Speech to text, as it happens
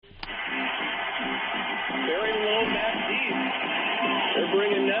They're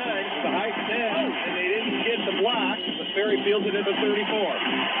bringing 9 to the high 10, and they didn't get the block. But Ferry fields it at the 34,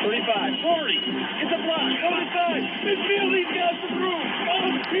 35, 40. It's a block. 45. Midfield, he's got some room.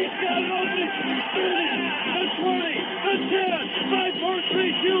 Oh, he's got an opening. 30, the 20, the 10, 5, 4,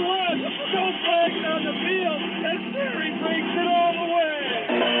 3, 2, 1. No flags on the field, and Ferry breaks it all the way.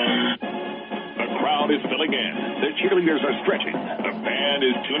 The crowd is filling in. The cheerleaders are stretching. The band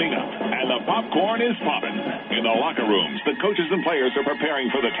is tuning up. And the popcorn is popping. In the locker rooms, the coaches and players are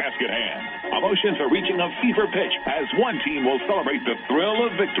preparing for the task at hand. Emotions are reaching a fever pitch as one team will celebrate the thrill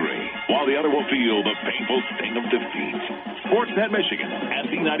of victory, while the other will feel the painful sting of defeat. Sportsnet Michigan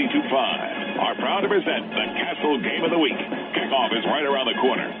and Z92.5 are proud to present the Castle Game of the Week. Kickoff is right around the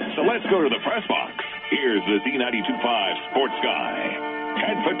corner, so let's go to the press box. Here's the Z92.5 sports guy,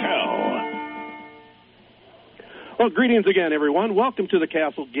 Ted Patel. Well, greetings again, everyone. Welcome to the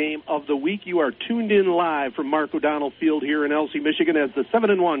Castle Game of the Week. You are tuned in live from Mark O'Donnell Field here in Elsie, Michigan, as the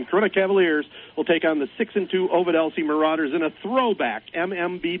 7-1 Corunna Cavaliers will take on the 6-2 Ovid Elsie Marauders in a throwback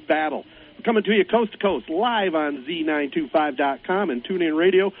MMB battle. We're coming to you coast to coast, live on Z925.com and TuneIn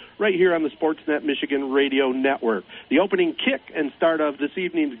Radio, right here on the Sportsnet Michigan Radio Network. The opening kick and start of this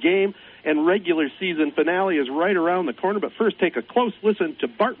evening's game and regular season finale is right around the corner. But first, take a close listen to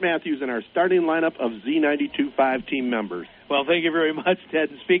Bart Matthews and our starting lineup of Z92.5 team members. Well, thank you very much,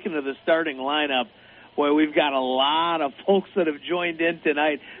 Ted. And speaking of the starting lineup, boy, we've got a lot of folks that have joined in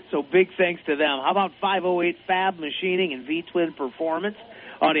tonight, so big thanks to them. How about 508 Fab Machining and V-Twin Performance,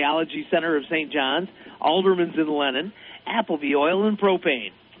 Audiology Center of St. John's, Alderman's in Lennon, Appleby Oil and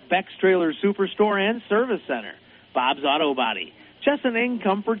Propane, Beck's Trailer Superstore and Service Center, Bob's Auto Body, Chesaning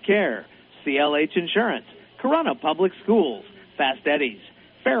Comfort Care, CLH Insurance, Corunna Public Schools, Fast Eddie's,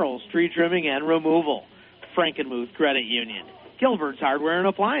 Farrell's Tree Trimming and Removal, Frankenmuth Credit Union, Gilbert's Hardware and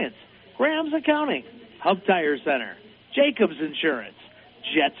Appliance, Graham's Accounting, Hub Tire Center, Jacobs Insurance,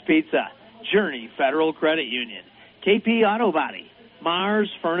 Jets Pizza, Journey Federal Credit Union, KP Auto Body, Mars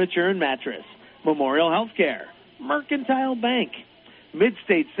Furniture and Mattress, Memorial Healthcare, Mercantile Bank,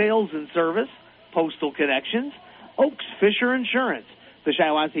 Midstate Sales and Service, Postal Connections, Oaks Fisher Insurance, the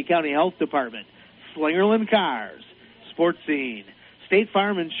Shiawassee County Health Department, Slingerland Cars, Sports Scene, State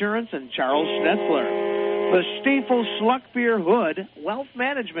Farm Insurance, and Charles Schnetzler, the Stiefel Schluckbeer Hood Wealth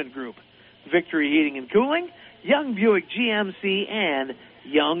Management Group, Victory Heating and Cooling, Young Buick GMC, and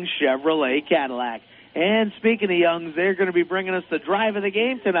Young Chevrolet Cadillac. And speaking of Youngs, they're going to be bringing us the drive of the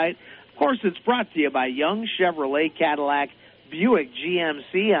game tonight. Of course, it's brought to you by Young Chevrolet Cadillac, Buick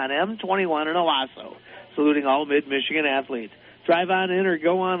GMC on M21 in Owasso. Saluting all mid-Michigan athletes. Drive on in or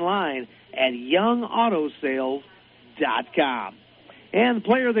go online at YoungAutoSales.com. And the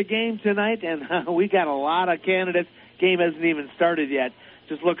player of the game tonight, and we got a lot of candidates. Game hasn't even started yet.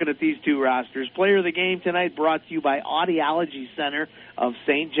 Just looking at these two rosters. Player of the game tonight brought to you by Audiology Center of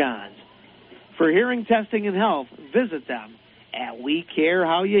St. John's. For hearing testing and health, visit them at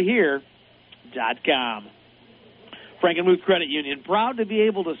WeCareHowYouHear.com. Frankenmuth Credit Union, proud to be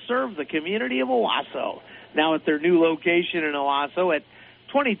able to serve the community of Owasso. Now at their new location in Owasso at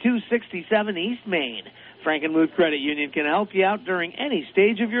 2267 East Main. Frankenmuth Credit Union can help you out during any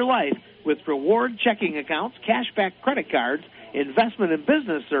stage of your life with reward checking accounts, cashback credit cards, investment and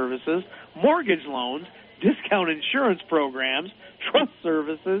business services, mortgage loans, discount insurance programs, trust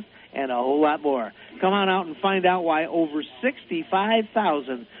services, and a whole lot more. Come on out and find out why over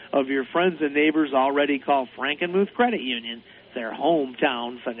 65,000 of your friends and neighbors already call Frankenmuth Credit Union their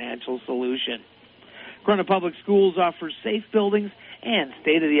hometown financial solution. Corunna Public Schools offers safe buildings and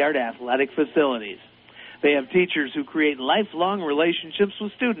state-of-the-art athletic facilities. They have teachers who create lifelong relationships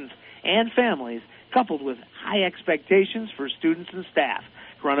with students and families, coupled with high expectations for students and staff.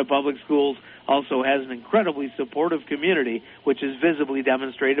 Corunna Public Schools also has an incredibly supportive community, which is visibly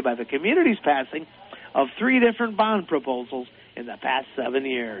demonstrated by the community's passing of 3 different bond proposals in the past 7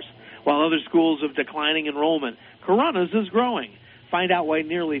 years. While other schools have declining enrollment, Corunna's is growing. Find out why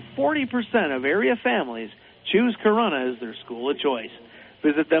nearly 40% of area families choose Corunna as their school of choice.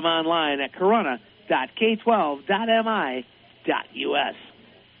 Visit them online at corunna.k12.mi.us.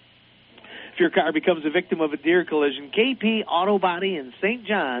 If your car becomes a victim of a deer collision, KP Auto Body in St.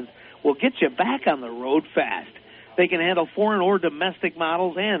 John's will get you back on the road fast. They can handle foreign or domestic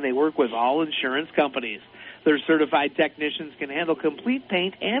models, and they work with all insurance companies. Their certified technicians can handle complete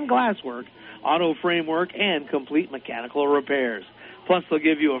paint and glass work, auto frame work, and complete mechanical repairs. Plus, they'll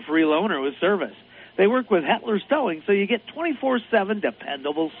give you a free loaner with service. They work with Hetler's Towing, so you get 24/7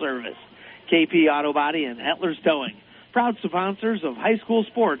 dependable service. KP Auto Body and Hetler's Towing, proud sponsors of high school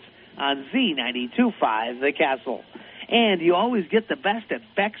sports on Z92.5 The Castle. And you always get the best at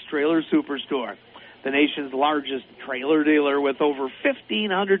Beck's Trailer Superstore. the nation's largest trailer dealer with over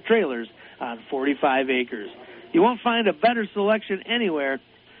 1,500 trailers on 45 acres. You won't find a better selection anywhere.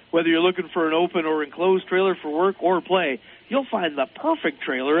 Whether you're looking for an open or enclosed trailer for work or play, you'll find the perfect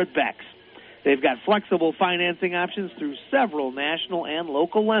trailer at Beck's. They've got flexible financing options through several national and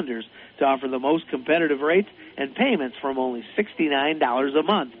local lenders to offer the most competitive rates and payments from only $69 a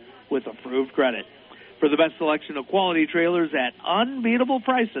month with approved credit. For the best selection of quality trailers at unbeatable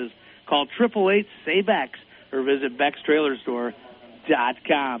prices, call 888-SAY-BECKS or visit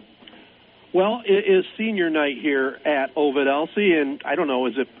BecksTrailerStore.com. Well, it is senior night here at Ovid Elsie, and I don't know,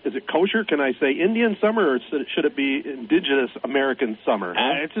 is it kosher? Can I say Indian summer, or should it be Indigenous American summer?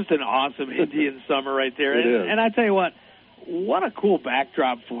 Huh? It's just an awesome Indian summer right there. It is. And I tell you what a cool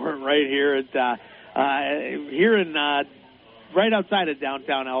backdrop for it right here at right outside of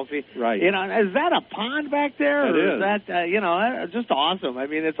downtown Elsie. Right. You know, is that a pond back there? It or is. That just awesome. I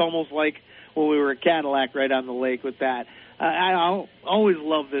mean, it's almost like when we were at Cadillac right on the lake with that. I always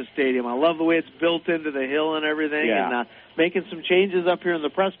love this stadium. I love the way it's built into the hill and everything, yeah. and making some changes up here in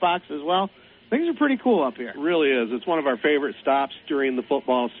the press box as well. Things are pretty cool up here. It really is. It's one of our favorite stops during the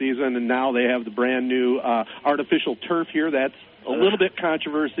football season, and now they have the brand new artificial turf here. That's a little bit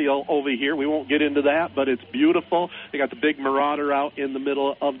controversial over here. We won't get into that, but it's beautiful. They got the big Marauder out in the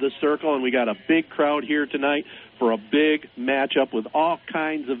middle of the circle, and we got a big crowd here tonight for a big matchup with all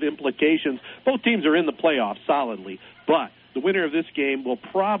kinds of implications. Both teams are in the playoffs solidly, but the winner of this game will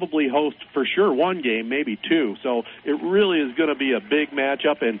probably host for sure one game, maybe two. So it really is going to be a big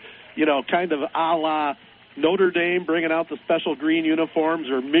matchup, and, you know, kind of a la Notre Dame bringing out the special green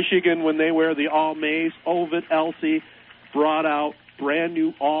uniforms, or Michigan when they wear the all maize. Ovid Elsie brought out brand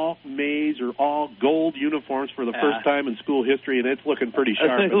new all maize or all gold uniforms for the first time in school history, and it's looking pretty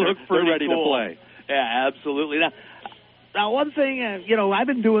sharp. They're ready cool to play. Yeah, absolutely. Now, one thing, I've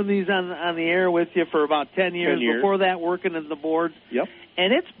been doing these on the air with you for about 10 years. 10 years. Before that, working in the boards. Yep.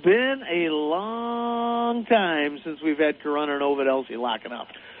 And it's been a long time since we've had Corunna and Ovid Elsie locking up.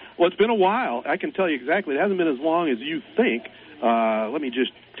 Well, it's been a while. I can tell you exactly. It hasn't been as long as you think. Let me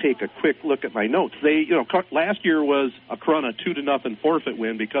just take a quick look at my notes. Last year was a Corunna 2-0 forfeit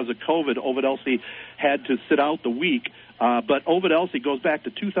win because of COVID. Ovid Elsie had to sit out the week. But Ovid Elsie goes back to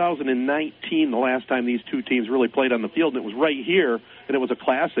 2019, the last time these two teams really played on the field, and it was right here, and it was a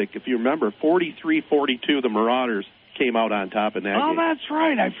classic. If you remember, 43-42, the Marauders came out on top in that game. Oh, that's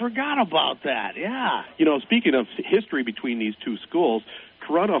right. I forgot about that. Yeah. You know, speaking of history between these two schools,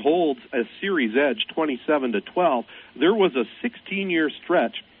 Corunna holds a series edge 27-12. There was a 16-year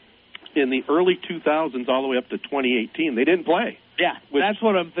stretch in the early 2000s all the way up to 2018. They didn't play. Yeah, that's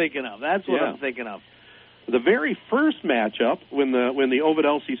what I'm thinking of. The very first matchup, when the Ovid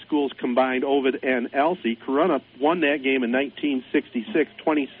Elsie schools combined Ovid and Elsie, Corunna won that game in 1966,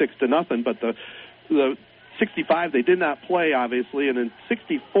 26-0. But the 65 they did not play, obviously, and in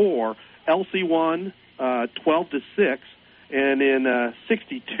 64 Elsie won 12-6, and in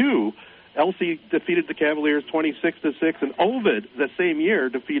 62 Elsie defeated the Cavaliers 26-6, and Ovid the same year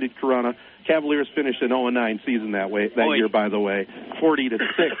defeated Corunna. Cavaliers finished an 0-9 season that year, by the way,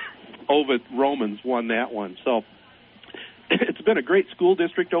 40-6. Ovid Romans won that one. So it's been a great school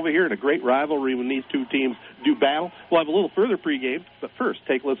district over here and a great rivalry when these two teams do battle. We'll have a little further pregame, but first,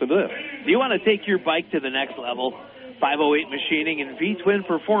 take a listen to this. Do you want to take your bike to the next level? 508 Machining and V-Twin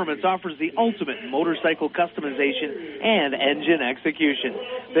Performance offers the ultimate motorcycle customization and engine execution.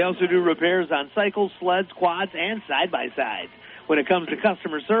 They also do repairs on cycles, sleds, quads, and side-by-sides. When it comes to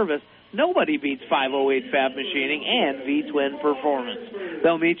customer service, nobody beats 508 Fab Machining and V-Twin Performance.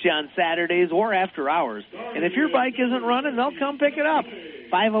 They'll meet you on Saturdays or after hours. And if your bike isn't running, they'll come pick it up.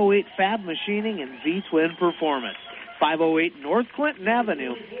 508 Fab Machining and V-Twin Performance. 508 North Clinton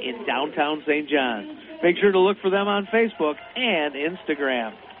Avenue in downtown St. Johns. Make sure to look for them on Facebook and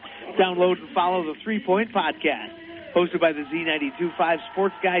Instagram. Download and follow the 3 Point Podcast, hosted by the Z92.5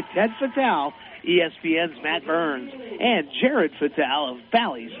 sports guy Ted Fatale, ESPN's Matt Burns, and Jared Fatale of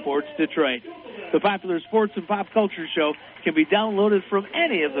Valley Sports Detroit. The popular sports and pop culture show can be downloaded from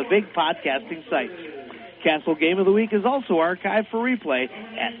any of the big podcasting sites. Castle Game of the Week is also archived for replay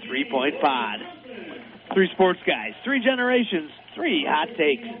at 3 Point Pod. 3 sports guys, 3 generations, 3 hot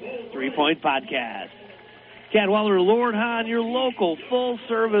takes, 3 Point Podcast. Cadwalader Lord Hahn, your local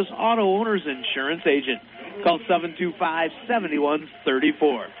full-service auto owner's insurance agent. Call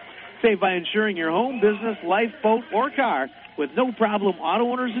 725-7134. Save by insuring your home, business, life, boat, or car with no-problem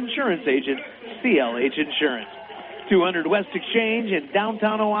auto owner's insurance agent, CLH Insurance. 200 West Exchange in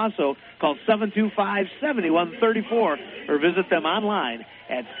downtown Owasso. Call 725-7134 or visit them online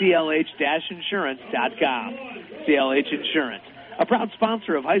at clh-insurance.com. CLH Insurance, a proud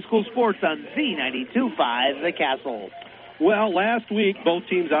sponsor of high school sports on Z92.5, The Castle. Well, last week, both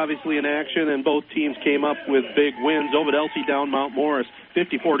teams obviously in action, and both teams came up with big wins. Ovid Elsie down Mount Morris,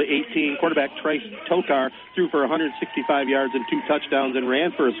 54-18. Quarterback Trice Tokar threw for 165 yards and 2 touchdowns and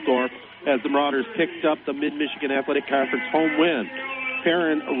ran for a score as the Marauders picked up the Mid-Michigan Athletic Conference home win.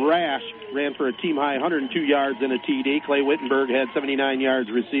 Perrin Rash ran for a team-high 102 yards and a TD. Clay Wittenberg had 79 yards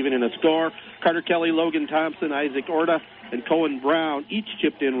receiving and a score. Carter Kelly, Logan Thompson, Isaac Orta, and Cohen Brown each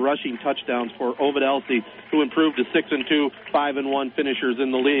chipped in rushing touchdowns for Ovid Elsie, who improved to 6-2, 5-1 finishers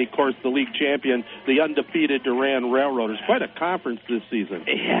in the league. Of course, the league champion, the undefeated Durand Railroaders. Quite a conference this season.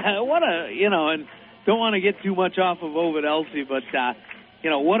 Yeah, and don't want to get too much off of Ovid Elsie, but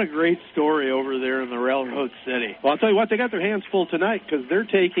what a great story over there in the Railroad City. Well, I'll tell you what, they got their hands full tonight because they're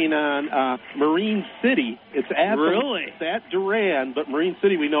taking on Marine City. It's at Durand, but Marine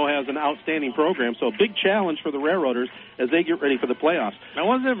City we know has an outstanding program, so a big challenge for the Railroaders as they get ready for the playoffs. Now,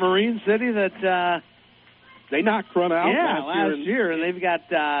 wasn't it Marine City that they knocked Corunna out last year, and they've got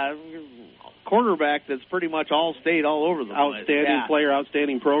quarterback that's pretty much all state all over the place. Outstanding player,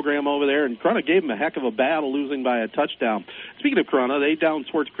 outstanding program over there, and Corunna gave them a heck of a battle, losing by a touchdown. Speaking of Corunna, they downed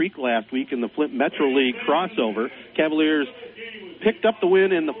Swartz Creek last week in the Flint Metro League crossover. Cavaliers picked up the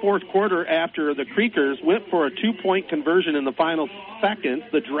win in the fourth quarter after the Creekers went for a 2-point conversion in the final seconds.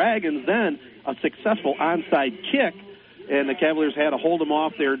 The Dragons then a successful onside kick, and the Cavaliers had to hold them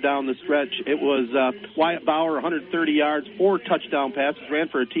off there down the stretch. It was Wyatt Bauer, 130 yards, 4 touchdown passes, ran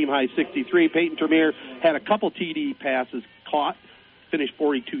for a team-high 63. Peyton Termier had a couple TD passes caught, finished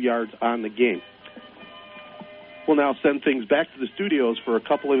 42 yards on the game. We'll now send things back to the studios for a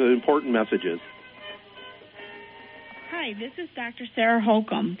couple of important messages. Hi, this is Dr. Sarah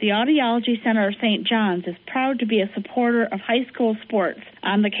Holcomb. The Audiology Center of St. John's is proud to be a supporter of high school sports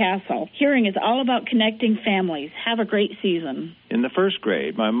on the Castle. Hearing is all about connecting families. Have a great season. In the first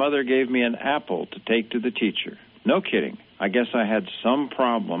grade, my mother gave me an apple to take to the teacher. No kidding. I guess I had some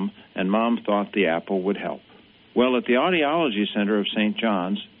problem, and Mom thought the apple would help. Well, at the Audiology Center of St.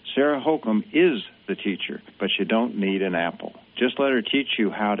 John's, Sarah Holcomb is the teacher, but you don't need an apple. Just let her teach you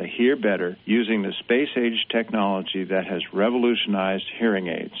how to hear better using the space-age technology that has revolutionized hearing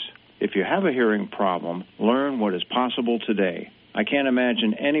aids. If you have a hearing problem, learn what is possible today. I can't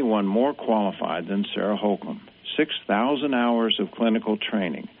imagine anyone more qualified than Sarah Holcomb. 6,000 hours of clinical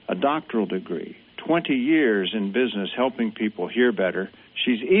training, a doctoral degree, 20 years in business helping people hear better.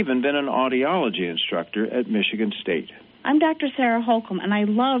 She's even been an audiology instructor at Michigan State. I'm Dr. Sarah Holcomb, and I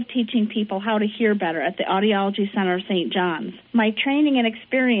love teaching people how to hear better at the Audiology Center of St. John's. My training and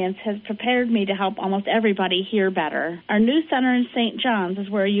experience has prepared me to help almost everybody hear better. Our new center in St. John's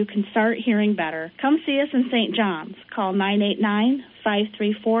is where you can start hearing better. Come see us in St. John's. Call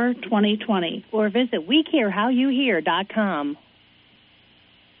 989-534-2020 or visit wecarehowyouhear.com.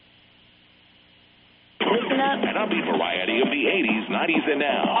 Listen up. An upbeat variety of the 80s, 90s, and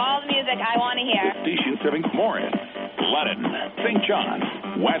now. All the music I want to hear. Station serving Morris, Lennon, St. John,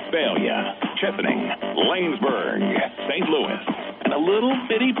 Westphalia, Chesaning, Lanesburg, St. Louis, and a little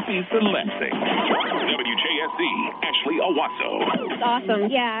bitty piece of Lansing. WJSC, Ashley Owasso. That's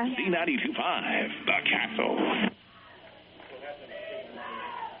awesome. Yeah. Z92.5, The Castle.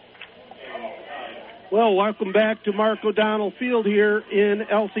 Well, welcome back to Mark O'Donnell Field here in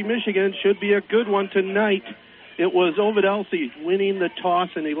Elsie, Michigan. Should be a good one tonight. It was Ovid Elsie winning the toss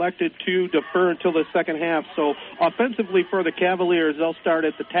and elected to defer until the second half. So offensively for the Cavaliers, they'll start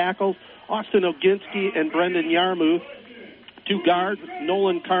at the tackles. Austin Oginski and Brendan Yarmouth. 2 guards,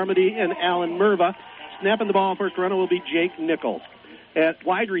 Nolan Carmody and Alan Merva. Snapping the ball for Corunna will be Jake Nichols. At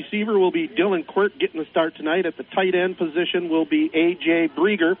wide receiver will be Dylan Quirt getting the start tonight. At the tight end position will be A.J.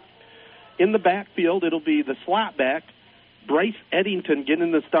 Brieger. In the backfield, it'll be the slot back, Bryce Eddington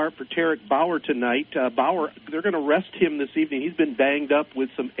getting the start for Tarek Bauer tonight. Bauer, they're going to rest him this evening. He's been banged up with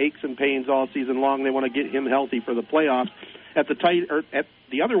some aches and pains all season long. They want to get him healthy for the playoffs. At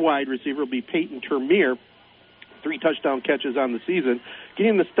the other wide receiver will be Peyton Termier, 3 touchdown catches on the season.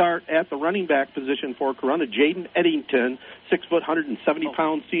 Getting the start at the running back position for Corunna, Jaden Eddington, 6 foot,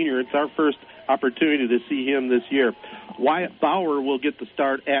 170-pound senior. It's our first opportunity to see him this year. Wyatt Bauer will get the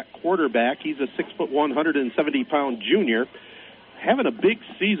start at quarterback. He's a 6 foot, 170-pound junior. Having a big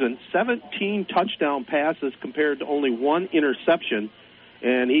season, 17 touchdown passes compared to only 1 interception.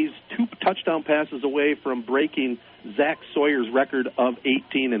 And he's 2 touchdown passes away from breaking Zach Sawyer's record of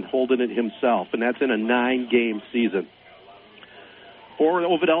 18 and holding it himself. And that's in a 9-game season. For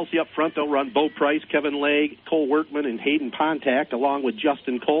Ovid Elsie up front, they'll run Bo Price, Kevin Legg, Cole Workman, and Hayden Pontact, along with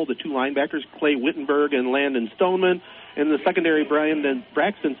Justin Cole, the 2 linebackers, Clay Wittenberg and Landon Stoneman. In the secondary, Brian, then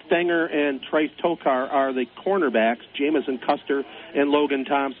Braxton Stenger and Trice Tokar are the cornerbacks. Jamison Custer and Logan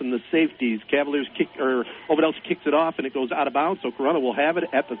Thompson, the safeties. Ovidelsi kicks it off, and it goes out of bounds, so Corunna will have it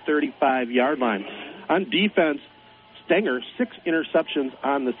at the 35-yard line. On defense, Stenger, 6 interceptions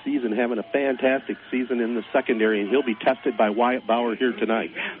on the season, having a fantastic season in the secondary, and he'll be tested by Wyatt Bauer here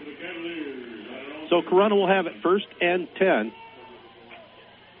tonight. So Corunna will have it 1st and 10.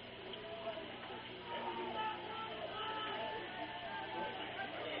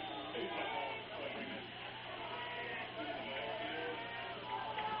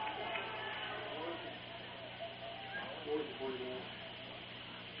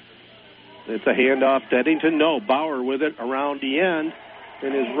 It's a handoff to Eddington. No, Bauer with it around the end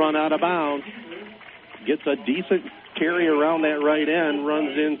and is run out of bounds. Gets a decent carry around that right end,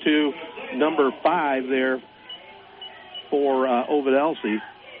 runs into number 5 there for Ovidelsi,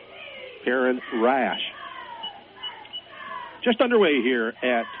 Karen Rash. Just underway here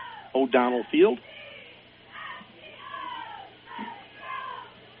at O'Donnell Field.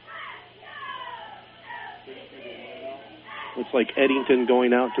 Looks like Eddington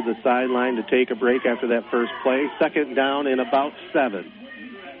going out to the sideline to take a break after that first play. 2nd down and about 7.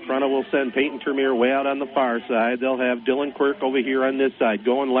 Corunna will send Peyton Termeer way out on the far side. They'll have Dylan Quirk over here on this side,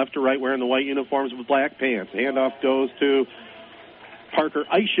 going left to right, wearing the white uniforms with black pants. Handoff goes to Parker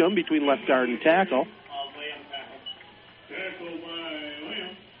Isham between left guard and tackle.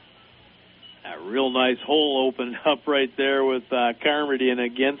 A real nice hole opened up right there with Carmody and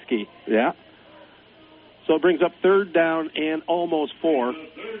Aginski. Yeah. So it brings up 3rd down and almost 4.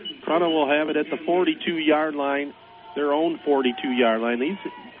 Corunna will have it at the 42-yard line, their own 42-yard line.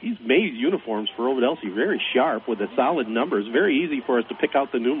 These made uniforms for Ovidelsi very sharp with the solid numbers. Very easy for us to pick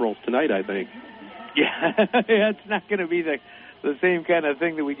out the numerals tonight, I think. Yeah, it's not going to be the same kind of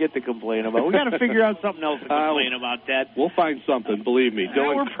thing that we get to complain about. We got to figure out something else to complain about, Ted. We'll find something, believe me.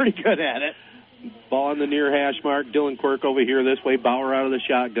 We're pretty good at it. Ball on the near hash mark. Dylan Quirk over here this way. Bauer out of the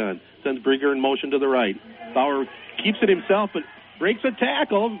shotgun. Sends Brieger in motion to the right. Bauer keeps it himself, but breaks a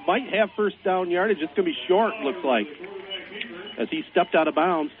tackle. Might have 1st down yardage. It's going to be short, looks like, as he stepped out of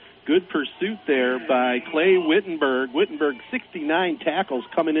bounds. Good pursuit there by Clay Wittenberg. Wittenberg, 69 tackles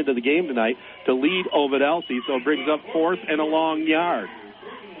coming into the game tonight to lead Ovidelsi, so it brings up 4th and a long yard.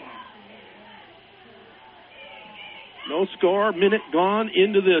 No score, minute gone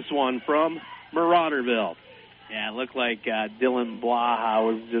into this one from Marauderville. Yeah, it looked like Dylan Blaha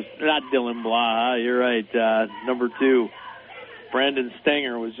was not Dylan Blaha, you're right, number 2. Brandon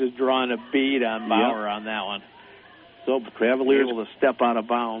Stenger was just drawing a bead on Bauer on that one. So Cavaliers able to step out of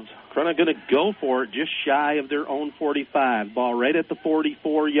bounds. Corunna going to go for it just shy of their own 45. Ball right at the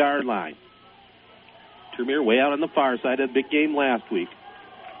 44-yard line. Termeer way out on the far side. Had a big game last week.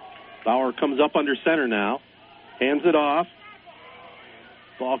 Bauer comes up under center now. Hands it off.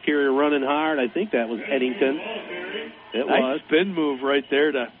 Ball carrier running hard. I think that was Eddington. It was. Spin move right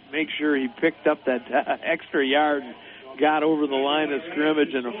there to make sure he picked up that extra yard. Got over the line of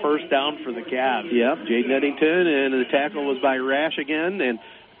scrimmage and a 1st down for the Cavs. Yep, Jaden Eddington, and the tackle was by Rash again, and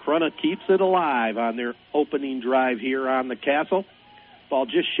Corunna keeps it alive on their opening drive here on the Castle. Ball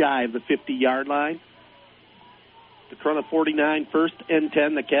just shy of the 50-yard line. The Corunna 49, 1st and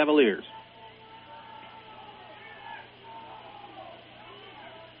 10, the Cavaliers.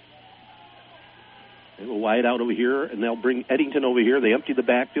 They will wide out over here, and they'll bring Eddington over here. They empty the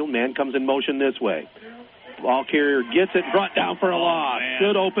backfield. Man comes in motion this way. Ball carrier gets it, brought down for a loss.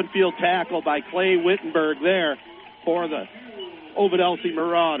 Good open field tackle by Clay Wittenberg there for the Ovidelsi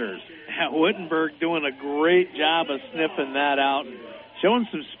Marauders. Wittenberg doing a great job of sniffing that out. Showing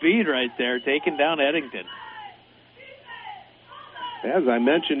some speed right there, taking down Eddington. As I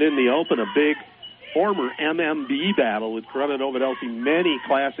mentioned in the open, a big former MMB battle with Corunna and Ovidelsi. Many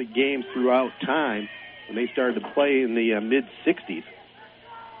classic games throughout time when they started to play in the mid-'60s.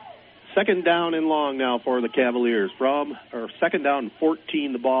 2nd down and long now for the Cavaliers. 2nd down and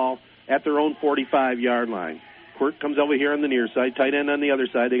 14, the ball at their own 45-yard line. Quirk comes over here on the near side, tight end on the other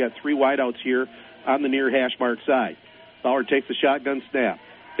side. They got 3 wideouts here on the near hash mark side. Bauer takes the shotgun snap.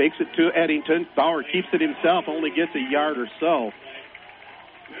 Fakes it to Eddington. Bauer keeps it himself, only gets a yard or so.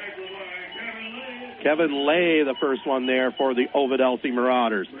 Kevin Lay, the first one there for the Ovidelsi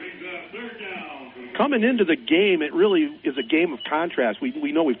Marauders. Coming into the game, it really is a game of contrast.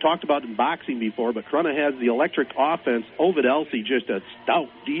 We know we've talked about in boxing before, but Corunna has the electric offense. Ovidelsi just a stout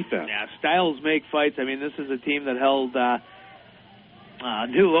defense. Yeah, styles make fights. I mean, this is a team that held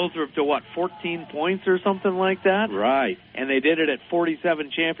New Lothrop to, 14 points or something like that? Right. And they did it at 47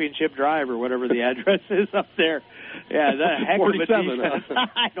 Championship Drive or whatever the address is up there. Yeah, that heck of a defense.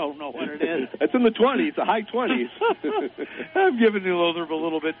 I don't know what it is. It's in the 20s, the high 20s. I'm giving New Lothrop a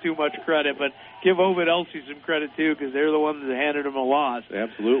little bit too much credit, but give Ovid Elsie some credit, too, because they're the ones that handed them a loss.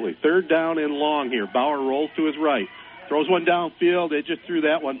 Absolutely. Third down and long here. Bauer rolls to his right. Throws one downfield. They just threw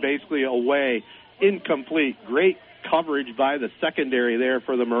that one basically away. Incomplete. Great coverage by the secondary there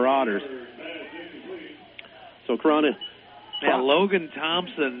for the Marauders. So Corunna. Yeah, Logan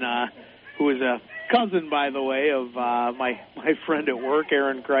Thompson, who is a cousin, by the way, of my friend at work,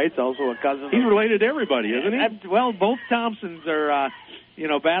 Aaron Kreitz, also a cousin. He's related to everybody, isn't he? Well, both Thompsons are,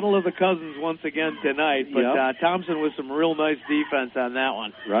 battle of the cousins once again tonight. But Thompson with some real nice defense on that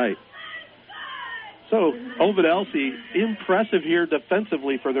one. Right. So Ovid Elsie, impressive here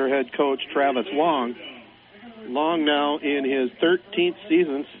defensively for their head coach, Travis Long. Long now in his 13th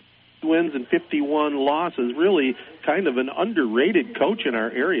season, wins and 51 losses. Really kind of an underrated coach in our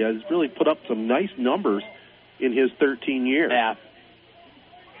area. Has really put up some nice numbers in his 13 years. Yeah.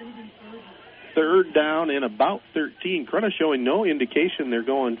 Third down and about 13. Corunna showing no indication they're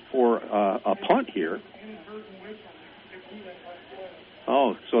going for a punt here.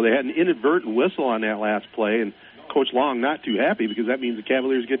 Oh, so they had an inadvertent whistle on that last play, and Coach Long not too happy because that means the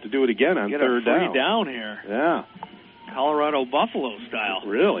Cavaliers get to do it again on third down. Get a free down here. Yeah. Colorado Buffalo style.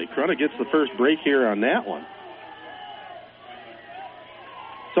 Really? Corunna gets the first break here on that one.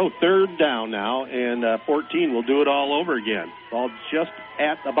 So third down now, and 14 will do it all over again. Ball just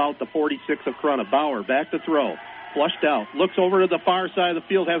at about the 46 of Corunna. Bauer back to throw. Flushed out. Looks over to the far side of the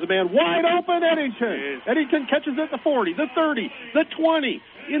field. Has a man wide open, Eddington. Eddington catches at the 40, the 30, the 20.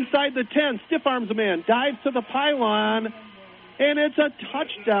 Inside the 10, stiff arms a man. Dives to the pylon, and it's a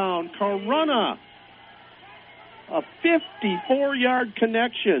touchdown. Corunna. A 54-yard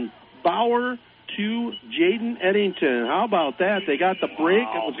connection. Bauer to Jaden Eddington. How about that? They got the break.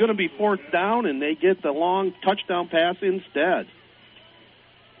 It was going to be fourth down, and they get the long touchdown pass instead.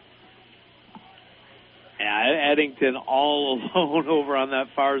 Yeah, Eddington all alone over on that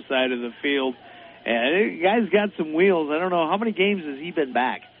far side of the field. And the guy's got some wheels. I don't know. How many games has he been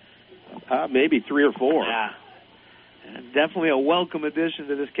back? Maybe 3 or 4. Yeah. Definitely a welcome addition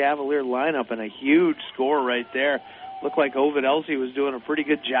to this Cavalier lineup and a huge score right there. Looked like Ovid Elsie was doing a pretty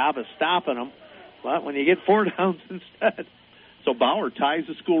good job of stopping him. But when you get 4 downs instead. So Bauer ties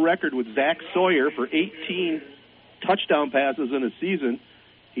the school record with Zach Sawyer for 18 touchdown passes in a season.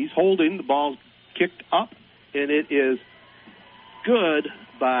 He's holding. The ball's kicked up, and it is good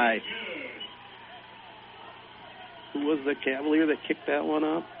by... Who was the Cavalier that kicked that one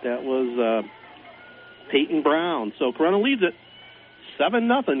up? That was Peyton Brown. So Corunna leads it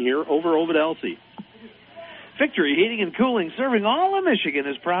 7-0 here over Ovid Elsie. Victory Heating and Cooling, serving all of Michigan,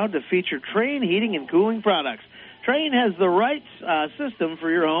 is proud to feature Trane Heating and Cooling products. Trane has the right system for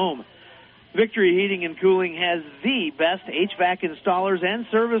your home. Victory Heating and Cooling has the best HVAC installers and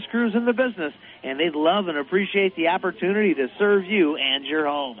service crews in the business, and they'd love and appreciate the opportunity to serve you and your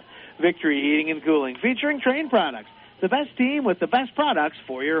home. Victory Heating and Cooling, featuring Trane products, the best team with the best products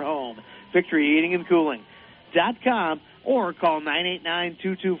for your home. Victory Heating and Cooling.com or call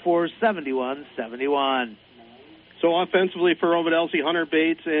 989-224-7171. So offensively for Ovid Elsie, Hunter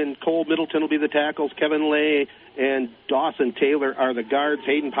Bates and Cole Middleton will be the tackles. Kevin Lay and Dawson Taylor are the guards.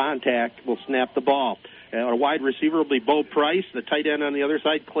 Hayden Pontac will snap the ball. Our wide receiver will be Bo Price. The tight end on the other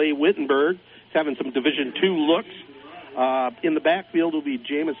side, Clay Wittenberg, having some Division II looks. In the backfield will be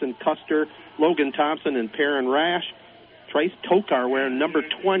Jamison Custer, Logan Thompson, and Perrin Rash. Trice Tokar, wearing number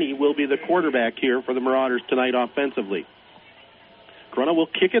 20, will be the quarterback here for the Marauders tonight offensively. Corunna will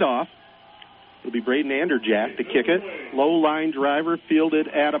kick it off. It'll be Braden Anderjack to kick it. Low line driver fielded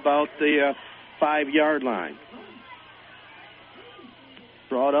at about the 5-yard line.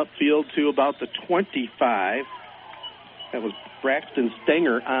 Brought up field to about the 25. That was Braxton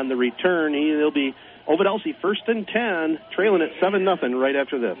Stenger on the return. He'll be Ovid Elsie 1st and 10, trailing at 7-0 right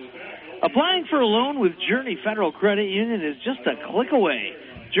after this. Applying for a loan with Journey Federal Credit Union is just a click away.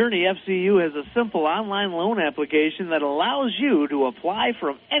 Journey FCU has a simple online loan application that allows you to apply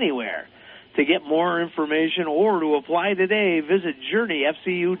from anywhere. To get more information or to apply today, visit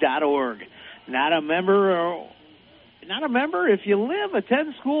journeyfcu.org. Not a member? If you live,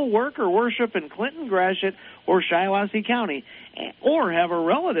 attend school, work, or worship in Clinton, Gratiot, or Shiawassee County, or have a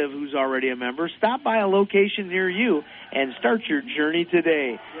relative who's already a member, stop by a location near you and start your journey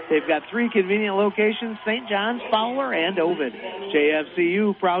today. They've got 3 convenient locations, St. John's, Fowler, and Ovid.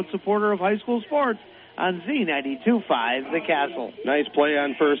 JFCU, proud supporter of high school sports on Z92.5, The Castle. Nice play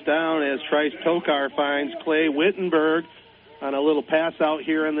on first down as Trice Tokar finds Clay Wittenberg. on a little pass out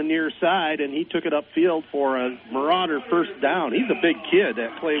here on the near side, and he took it upfield for a Marauder first down. He's a big kid,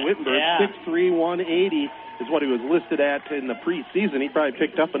 that Clay Wittenberg. Yeah. 6'3", 180 is what he was listed at in the preseason. He probably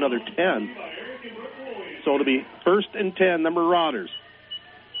picked up another 10. So it'll be 1st and 10, the Marauders.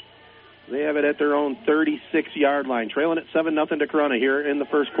 They have it at their own 36-yard line, trailing at 7-0 to Corunna here in the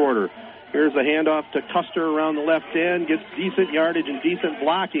first quarter. Here's the handoff to Custer around the left end, gets decent yardage and decent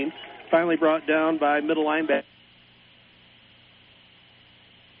blocking. Finally brought down by middle linebacker.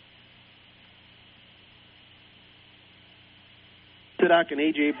 Sidak and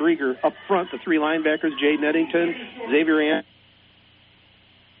A.J. Brieger up front, the 3 linebackers, Jaden Eddington, Xavier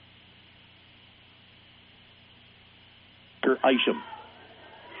Isham.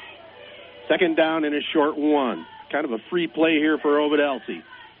 2nd down and a short 1. Kind of a free play here for Ovid Elsie.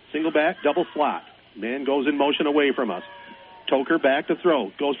 Single back, double slot. Man goes in motion away from us. Toker back to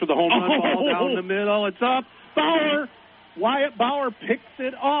throw. Goes for the home run ball down the middle. It's up. Bauer. Wyatt Bauer picks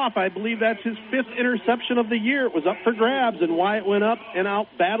it off. I believe that's his 5th interception of the year. It was up for grabs, and Wyatt went up and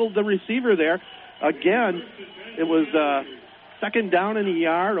out-battled the receiver there. Again, it was 2nd down in the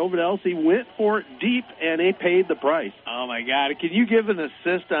yard. Ovid Elsie went for it deep, and they paid the price. Oh, my God. Can you give an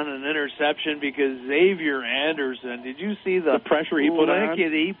assist on an interception? Because Xavier Anderson, did you see the pressure he put on?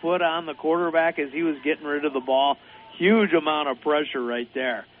 He put on the quarterback as he was getting rid of the ball? Huge amount of pressure right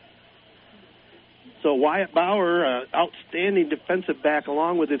there. So Wyatt Bauer, outstanding defensive back,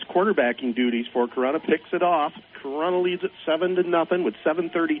 along with his quarterbacking duties for Corunna, picks it off. Corunna leads at 7-0 with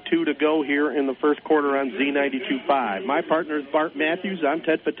 7:32 to go here in the first quarter on Z92.5. My partner is Bart Matthews. I'm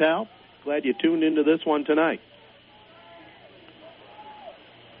Ted Patel. Glad you tuned into this one tonight.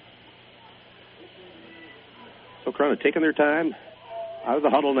 So Corunna taking their time out of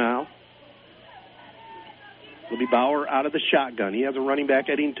the huddle now. It'll be Bauer out of the shotgun. He has a running back,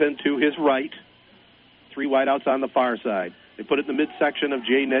 Eddington, to his right. 3 wideouts on the far side. They put it in the midsection of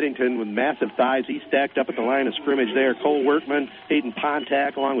Jaden Eddington with massive thighs. He's stacked up at the line of scrimmage there. Cole Workman, Hayden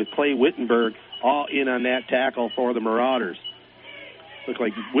Pontac, along with Clay Wittenberg, all in on that tackle for the Marauders. Looked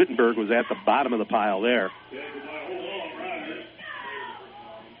like Wittenberg was at the bottom of the pile there.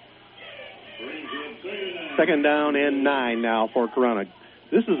 Second down and 9 now for Corunna.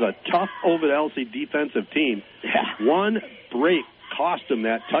 This is a tough Ovid Elsie defensive team. One break cost them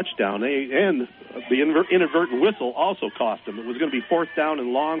that touchdown, and the inadvertent whistle also cost them. It was going to be 4th down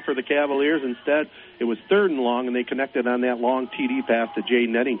and long for the Cavaliers. Instead, it was 3rd and long, and they connected on that long TD pass to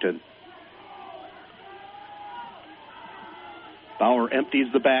Jaden Eddington. Bauer empties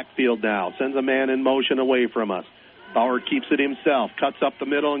the backfield now, sends a man in motion away from us. Bauer keeps it himself, cuts up the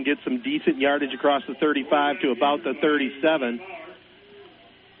middle, and gets some decent yardage across the 35 to about the 37.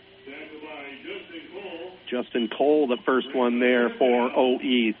 Justin Cole, the first one there for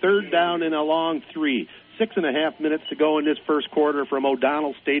OE. 3rd down and a long 3. 6.5 minutes to go in this first quarter from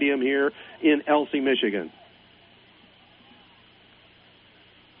O'Donnell Stadium here in Elsie, Michigan.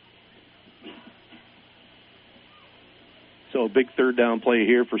 So a big 3rd down play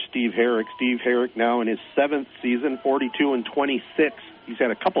here for Steve Herrick. Steve Herrick now in his 7th season, 42-26. He's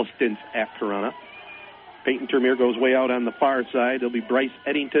had a couple stints at Corunna. Peyton Termeer goes way out on the far side. There'll be Bryce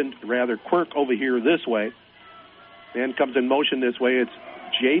Eddington, rather Quirk over here this way. Man comes in motion this way. It's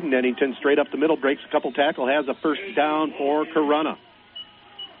Jaden Eddington straight up the middle, breaks a couple tackle, has a first down for Corunna.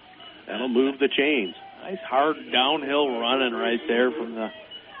 That'll move the chains. Nice hard downhill running right there from the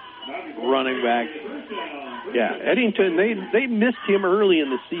running back. Yeah, Eddington, they missed him early in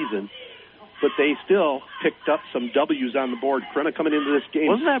the season, but they still picked up some W's on the board. Corunna coming into this game.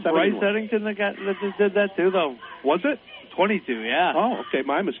 Wasn't that Bryce Eddington that just did that too, though? Was it? 22, yeah. Oh, okay,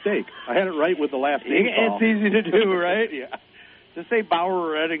 my mistake. I had it right with the last name call. It's easy to do, right? Yeah. Just say Bauer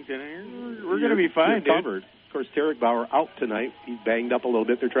or Eddington. We're going to be fine, dude. Covered. Of course, Tarek Bauer out tonight. He's banged up a little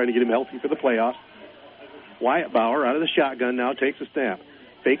bit. They're trying to get him healthy for the playoffs. Wyatt Bauer out of the shotgun now takes a snap.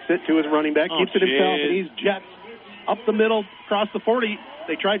 Fakes it to his running back, keeps it himself, and he's jets up the middle, across the 40.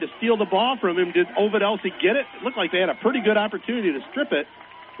 They tried to steal the ball from him. Did Ovid Elsie get it? It looked like they had a pretty good opportunity to strip it.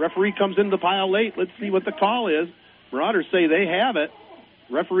 Referee comes into the pile late. Let's see what the call is. Marauders say they have it.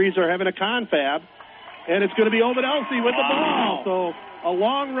 Referees are having a confab, and it's going to be Ovid Elsie with the ball. So a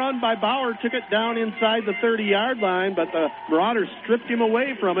long run by Bauer took it down inside the 30-yard line, but the Marauders stripped him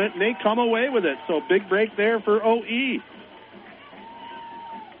away from it, and they come away with it. So big break there for OE.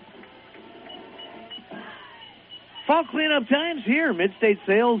 Fall cleanup time's here. Midstate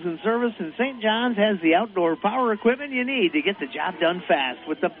Sales and Service in St. John's has the outdoor power equipment you need to get the job done fast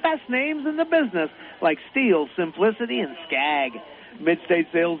with the best names in the business like Steel, Simplicity, and Skag.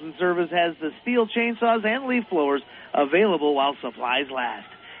 Midstate Sales and Service has the steel chainsaws and leaf blowers available while supplies last.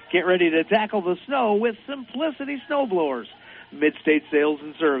 Get ready to tackle the snow with Simplicity snow blowers. Mid-State Sales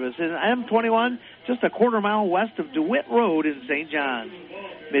and Service. And M21, just a quarter mile west of DeWitt Road in St. John's.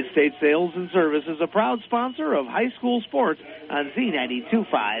 Mid-State Sales and Service is a proud sponsor of high school sports on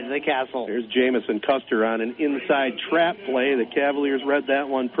Z92.5 The Castle. There's Jamison Custer on an inside trap play. The Cavaliers read that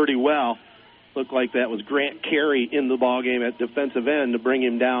one pretty well. Looked like that was Grant Carey in the ballgame at defensive end to bring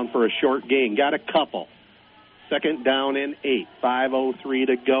him down for a short gain. Got a couple. Second down and 8. 5:03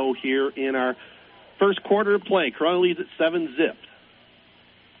 to go here in our first quarter of play. Corunna leads at 7-zip.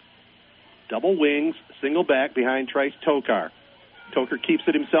 Double wings, single back behind Trice Tokar. Tokar keeps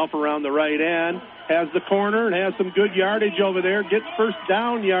it himself around the right end, has the corner, and has some good yardage over there. Gets first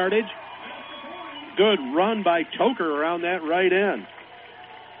down yardage. Good run by Tokar around that right end.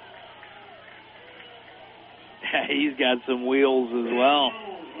 He's got some wheels as well.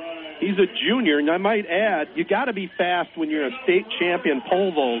 He's a junior, and I might add, you got to be fast when you're a state champion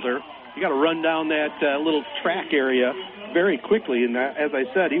pole vaulter. You got to run down that little track area very quickly. And as I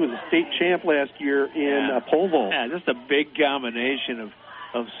said, he was a state champ last year in pole vault. Yeah, just a big combination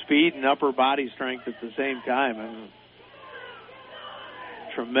of speed and upper body strength at the same time. I mean,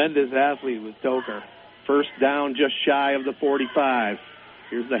 tremendous athlete with Tokar. First down just shy of the 45.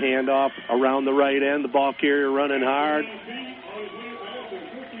 Here's the handoff around the right end. The ball carrier running hard.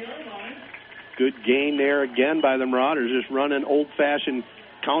 Good gain there again by the Marauders, just running old-fashioned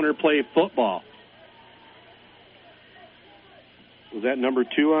counterplay football. Was that number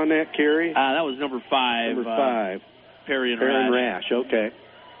 2 on that carry? That was number 5. Number 5. Perry and Rash, okay.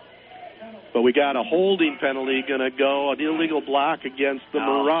 But we got a holding penalty going to go, an illegal block against the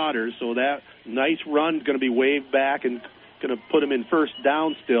Marauders, so that nice run going to be waved back and going to put him in first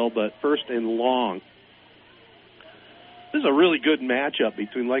down still, but first and long. This is a really good matchup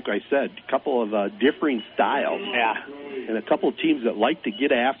between, like I said, a couple of differing styles. Yeah. And a couple of teams that like to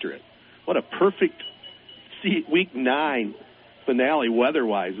get after it. What a perfect Week 9 finale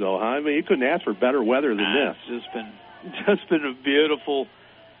weather-wise, though, huh? I mean, you couldn't ask for better weather than this. It's just been a beautiful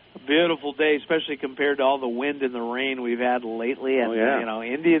day, especially compared to all the wind and the rain we've had lately. And,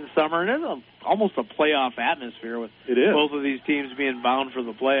 Indian summer, and it's almost a playoff atmosphere with both of these teams being bound for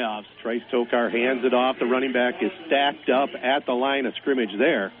the playoffs. Trice Tokar hands it off. The running back is stacked up at the line of scrimmage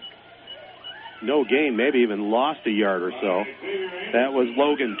there. No gain, maybe even lost a yard or so. That was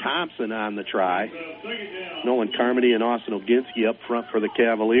Logan Thompson on the try. Nolan Carmody and Austin Oginski up front for the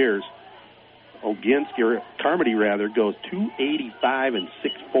Cavaliers. Carmody goes 285 and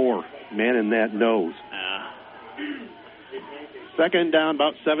 6'4", manning that nose. Second down,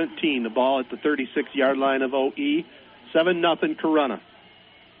 about 17. The ball at the 36-yard line of OE. 7-0 Corunna.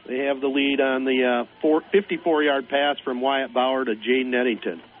 They have the lead on the 54-yard pass from Wyatt Bauer to Jaden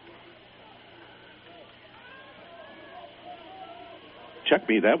Eddington. Check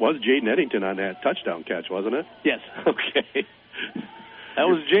me, that was Jaden Eddington on that touchdown catch, wasn't it? Yes. Okay. That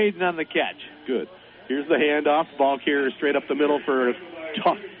was Jaden on the catch. Good. Here's the handoff. Ball carrier straight up the middle for a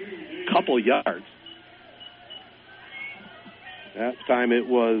tough couple yards. That time it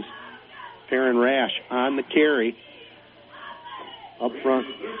was Perrin Rash on the carry. Up front,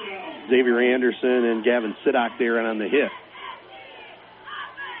 Xavier Anderson and Gavin Sidak there and on the hit.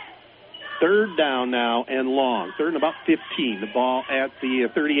 Third down now and long. Third and about 15. The ball at the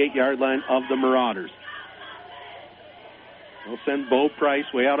 38-yard line of the Marauders. They'll send Bo Price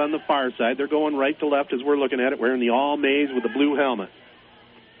way out on the far side. They're going right to left as we're looking at it, wearing the all-maize with the blue helmet.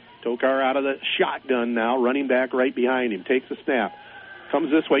 Tokar out of the shotgun now, running back right behind him. Takes a snap. Comes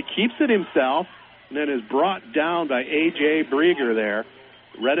this way, keeps it himself, and then is brought down by A.J. Brieger there.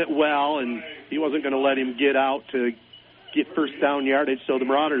 Read it well, and he wasn't going to let him get out to get first down yardage, so the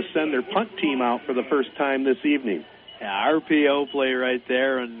Marauders send their punt team out for the first time this evening. Yeah, RPO play right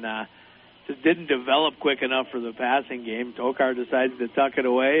there, and just didn't develop quick enough for the passing game. Tokar decides to tuck it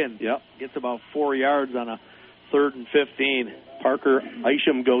away and gets about 4 yards on a 3rd and 15. Parker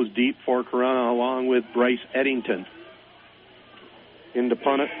Isham goes deep for Corunna along with Bryce Eddington. In to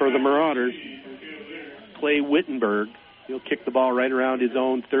punt it for the Marauders, Clay Wittenberg. He'll kick the ball right around his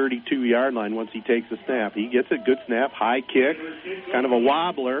own 32-yard line once he takes a snap. He gets a good snap, high kick, kind of a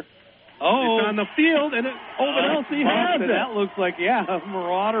wobbler. Oh, it's on the field, and Elsie has it. That looks like, a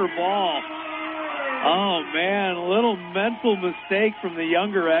Marauder ball. Oh, man, a little mental mistake from the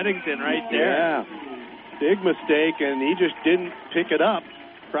younger Eddington right there. Yeah, big mistake, and he just didn't pick it up.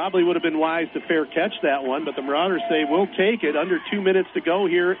 Probably would have been wise to fair catch that one, but the Marauders say, we'll take it. Under 2 minutes to go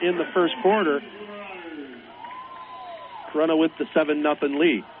here in the first quarter. Corunna with the 7-0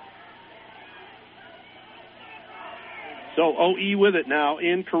 lead. So OE with it now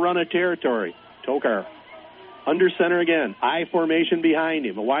in Corunna territory. Tokar under center again. I formation behind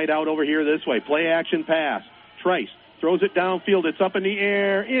him. A wide out over here this way. Play action pass. Trice Throws it downfield. It's up in the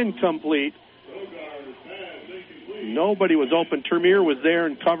air. Incomplete. Nobody was open. Termier was there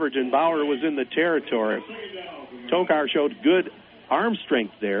in coverage, and Bauer was in the territory. Tokar showed good arm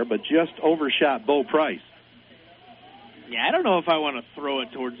strength there, but just overshot Bo Price. Yeah, I don't know if I want to throw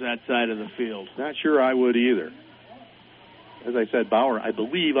it towards that side of the field. Not sure I would either. As I said, Bauer, I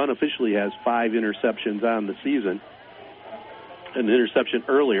believe, unofficially has 5 interceptions on the season. An interception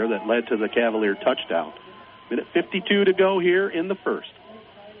earlier that led to the Cavalier touchdown. Minute 52 to go here in the first.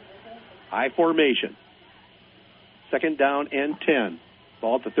 High formation. Second down and 10.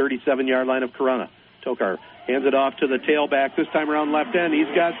 Ball at the 37-yard line of Corunna. Tokar hands it off to the tailback, this time around left end.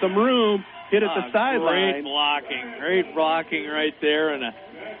 He's got some room. Hit at the sideline. Great blocking right there, and a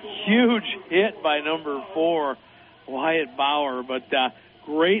huge hit by number 4, Wyatt Bauer. But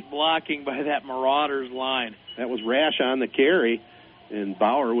great blocking by that Marauders line. That was Rash on the carry, and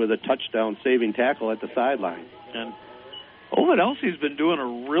Bauer with a touchdown-saving tackle at the sideline. And Ovid Elsie's been doing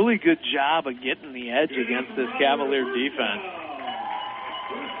a really good job of getting the edge against this Cavalier defense.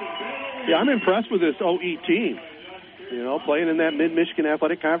 Yeah, I'm impressed with this OE team. You know, playing in that Mid-Michigan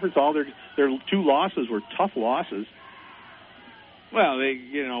Athletic Conference, all their 2 losses were tough losses. Well,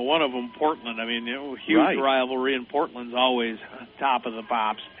 one of them, Portland. I mean, huge rivalry, and Portland's always top of the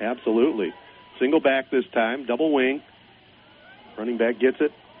pops. Absolutely. Single back this time, double wing. Running back gets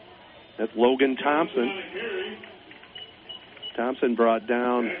it. That's Logan Thompson. Thompson brought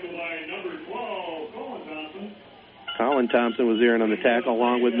down. Colin Thompson was there and on the tackle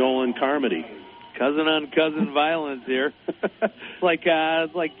along with Nolan Carmody. Cousin-on-cousin violence here. It's like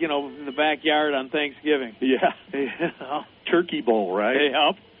in the backyard on Thanksgiving. Yeah. Turkey Bowl, right?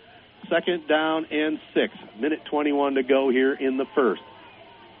 Yep. Second down and 6. Minute 21 to go here in the first.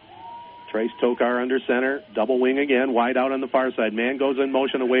 Trace Tokar under center. Double wing again. Wide out on the far side. Man goes in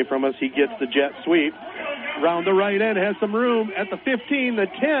motion away from us. He gets the jet sweep. Round the right end. Has some room at the 15, the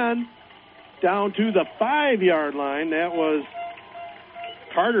 10. Down to the 5-yard line. That was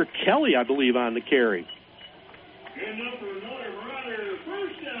Carter Kelly, I believe, on the carry.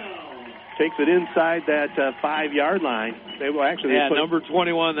 Takes it inside that 5-yard line. Number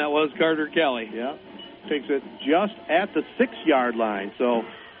 21, that was Carter Kelly. Yeah. Takes it just at the 6-yard line. So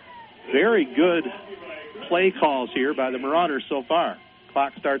very good play calls here by the Marauders so far.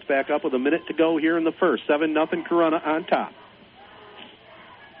 Clock starts back up with a minute to go here in the first. 7-0 Corunna on top.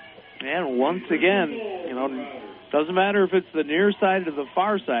 And once again, doesn't matter if it's the near side or the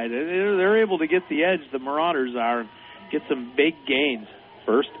far side. They're able to get the edge, the Marauders are, and get some big gains.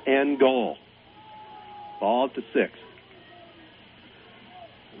 First and goal. Ball to 6.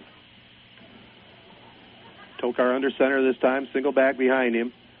 Tokar under center this time. Single back behind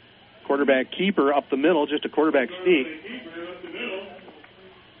him. Quarterback keeper up the middle. Just a quarterback sneak.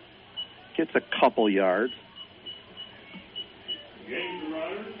 Gets a couple yards.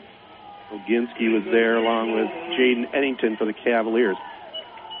 Oginski was there along with Jaden Eddington for the Cavaliers.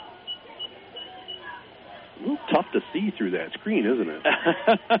 A little tough to see through that screen, isn't it?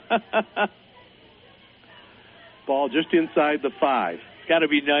 Ball just inside the 5. It's got to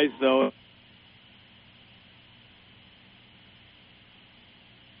be nice, though.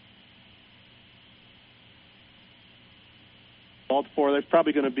 For that's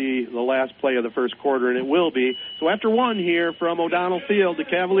probably going to be the last play of the first quarter, and it will be. So after 1 here from O'Donnell Field, the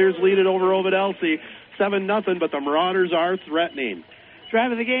Cavaliers lead it over Ovid Elsie, 7-0, but the Marauders are threatening.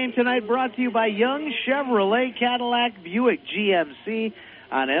 Drive of the game tonight brought to you by Young Chevrolet Cadillac Buick GMC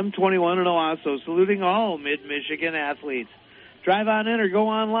on M21 in Owasso, saluting all Mid-Michigan athletes. Drive on in or go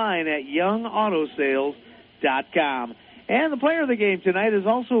online at YoungAutoSales.com. And the player of the game tonight is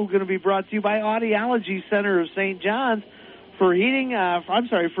also going to be brought to you by Audiology Center of St. John's. For hearing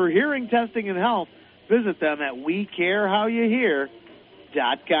testing and health, visit them at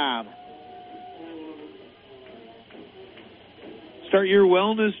WeCareHowYouHear.com. Start your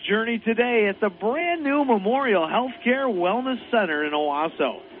wellness journey today at the brand new Memorial Healthcare Wellness Center in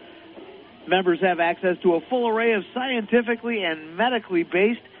Owasso. Members have access to a full array of scientifically and medically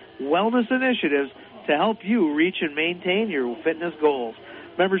based wellness initiatives to help you reach and maintain your fitness goals.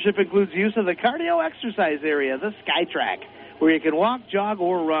 Membership includes use of the cardio exercise area, the SkyTrack, where you can walk, jog,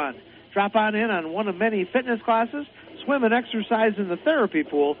 or run. Drop on one of many fitness classes, swim and exercise in the therapy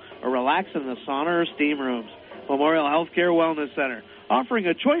pool, or relax in the sauna or steam rooms. Memorial Healthcare Wellness Center, offering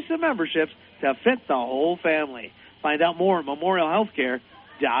a choice of memberships to fit the whole family. Find out more at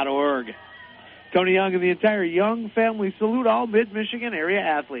memorialhealthcare.org. Tony Young and the entire Young family salute all Mid-Michigan area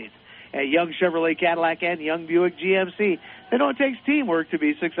athletes. At Young Chevrolet Cadillac and Young Buick GMC, they know it takes teamwork to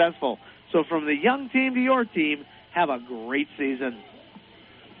be successful. So from the Young team to your team, have a great season.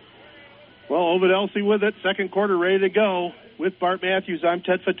 Well, Ovid Elsie with it. Second quarter ready to go. With Bart Matthews, I'm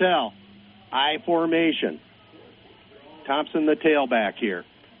Ted Fattel. I formation. Thompson, the tailback here.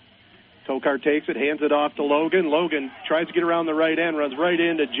 Tokar takes it, hands it off to Logan. Logan tries to get around the right end, runs right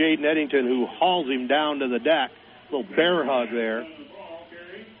into Jaden Eddington, who hauls him down to the deck. Little bear hug there.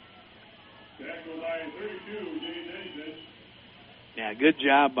 Yeah, good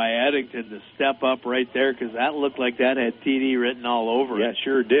job by Eddington to step up right there because that looked like that had TD written all over it. Yeah,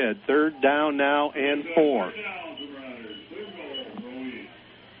 sure did. Third down now and 4.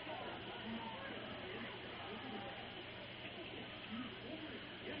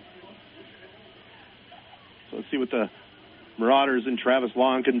 So let's see what the Marauders and Travis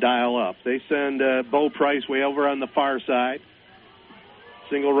Long can dial up. They send Bo Price way over on the far side.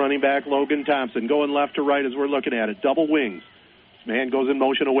 Single running back Logan Thompson going left to right as we're looking at it. Double wings. This man goes in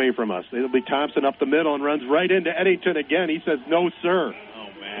motion away from us. It'll be Thompson up the middle and runs right into Eddington again. He says, no, sir. Oh,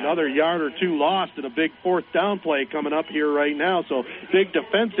 man. Another yard or two lost and a big fourth down play coming up here right now. So big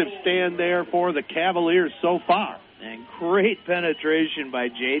defensive stand there for the Cavaliers so far. And great penetration by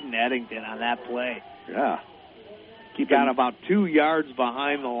Jaden Eddington on that play. Yeah. He got about 2 yards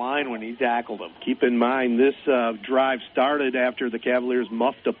behind the line when he tackled him. Keep in mind, this drive started after the Cavaliers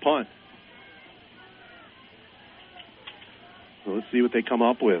muffed a punt. So let's see what they come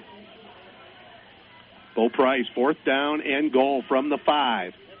up with. Bo Price, fourth down and goal from the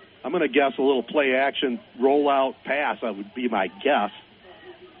 5. I'm going to guess a little play-action rollout pass. That would be my guess.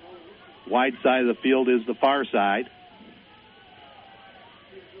 Wide side of the field is the far side.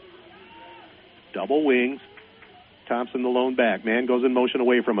 Double wings. Thompson, the lone back. Man goes in motion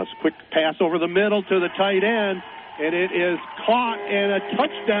away from us. Quick pass over the middle to the tight end, and it is caught and a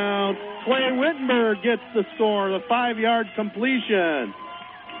touchdown. Clay Wittenberg gets the score, the 5-yard completion.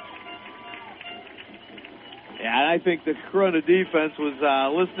 Yeah, I think the Corunna defense was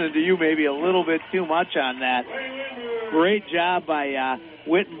listening to you maybe a little bit too much on that. Great job by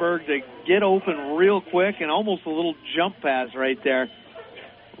Wittenberg to get open real quick and almost a little jump pass right there.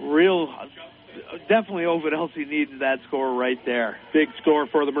 Definitely Ovid Elsie needed that score right there. Big score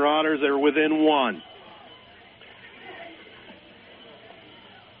for the Marauders. They're within 1.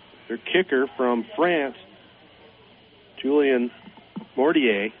 Their kicker from France, Julien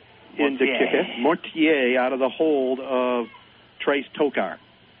Mortier, in to kick it. Mortier out of the hold of Trace Tokar.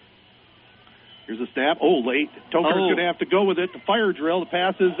 Here's a snap. Oh, late. Tokar's going to have to go with it. The fire drill. The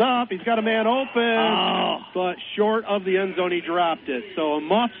pass is up. He's got a man open, but short of the end zone. He dropped it. So a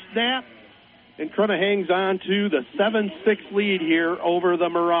muff snap. And Corunna hangs on to the 7-6 lead here over the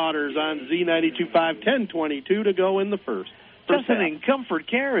Marauders on Z92.5. 10:22 to go in the first. Chesaning Comfort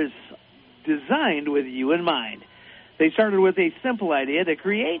Care is designed with you in mind. They started with a simple idea to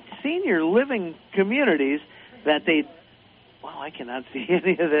create senior living communities that they'd, well, I cannot see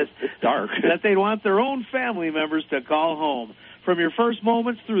any of this. It's dark. That they'd want their own family members to call home. From your first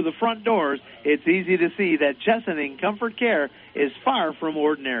moments through the front doors, it's easy to see that Chesaning Comfort Care is far from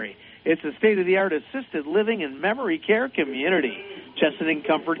ordinary. It's a state-of-the-art assisted living and memory care community. Chesaning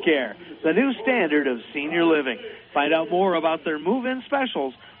Comfort Care, the new standard of senior living. Find out more about their move-in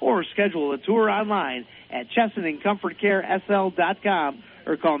specials or schedule a tour online at ChesaningComfortCareSL.com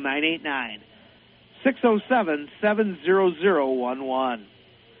or call 989-607-70011.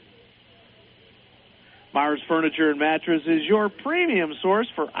 Mars Furniture and Mattress is your premium source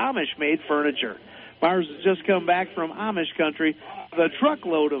for Amish-made furniture. Mars has just come back from Amish country with a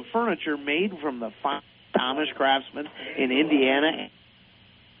truckload of furniture made from the finest Amish craftsmen in Indiana.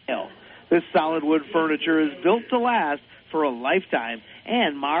 This solid wood furniture is built to last for a lifetime,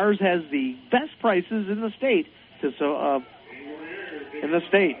 and Mars has the best prices in the state.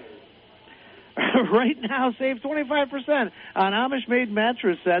 Right now, save 25% on Amish-made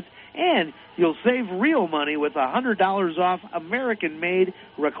mattress sets, and you'll save real money with $100 off American-made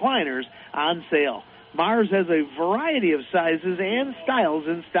recliners on sale. Mars has a variety of sizes and styles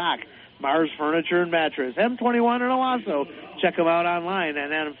in stock. Mars Furniture and Mattress, M21 in Owasso. Check them out online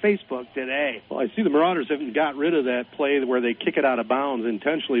and on Facebook today. Well, I see the Marauders haven't got rid of that play where they kick it out of bounds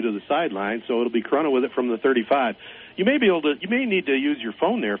intentionally to the sideline, so it'll be Corunna with it from the 35. You may need to use your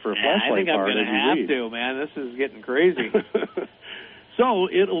phone there for a flashlight. I think I'm going to have to, man. This is getting crazy. So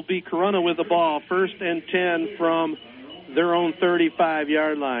it'll be Corunna with the ball, 1st and 10 from their own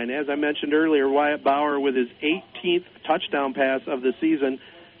 35-yard line. As I mentioned earlier, Wyatt Bauer with his 18th touchdown pass of the season,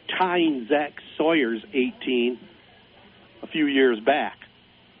 tying Zach Sawyer's 18 a few years back.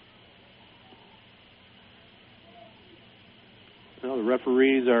 Well, the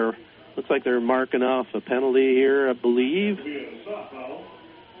referees looks like they're marking off a penalty here, I believe.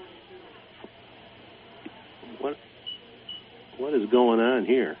 What is going on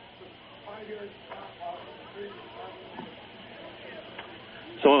here?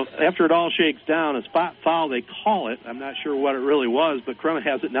 So after it all shakes down, a spot foul, they call it. I'm not sure what it really was, but Corunna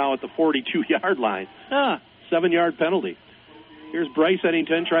has it now at the 42-yard line. 7-yard penalty. Here's Bryce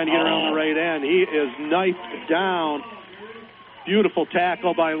Eddington trying to get around the right end. He is knifed down. Beautiful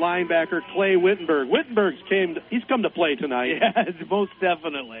tackle by linebacker Clay Wittenberg. He's come to play tonight. Yeah, most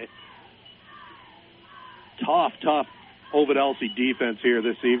definitely. Tough Ovid Elsie defense here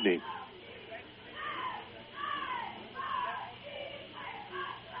this evening.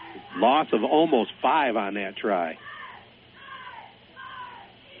 Loss of almost 5 on that try.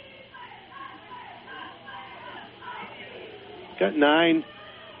 Got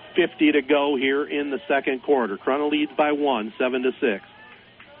 9:50 to go here in the second quarter. Corunna leads by 1, 7-6.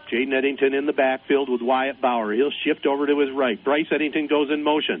 Jaden Eddington in the backfield with Wyatt Bauer. He'll shift over to his right. Bryce Eddington goes in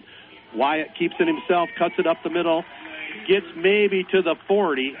motion. Wyatt keeps it himself, cuts it up the middle, gets maybe to the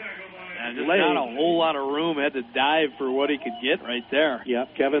 40. And just not a whole lot of room. Had to dive for what he could get right there.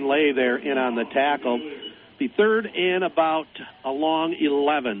 Yep, Kevin Lay there in on the tackle. The third and about along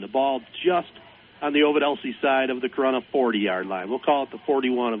 11. The ball just on the Ovid Elsie side of the Corunna 40-yard line. We'll call it the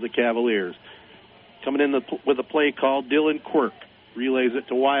 41 of the Cavaliers. Coming in with a play called, Dylan Quirk relays it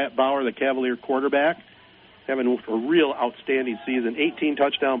to Wyatt Bauer, the Cavalier quarterback, having a real outstanding season. 18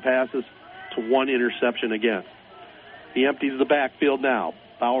 touchdown passes to 1 interception against. He empties the backfield now.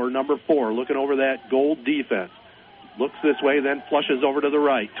 Bauer, number 4, looking over that gold defense. Looks this way, then flushes over to the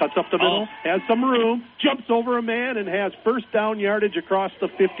right. Cuts up the middle, has some room, jumps over a man, and has first down yardage across the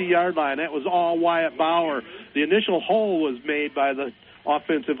 50-yard line. That was all Wyatt Bauer. The initial hole was made by the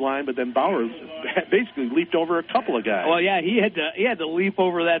offensive line, but then Bauer basically leaped over a couple of guys. Well, yeah, he had to leap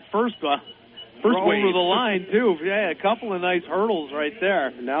over that first wave. Over the line, too. Yeah, a couple of nice hurdles right there.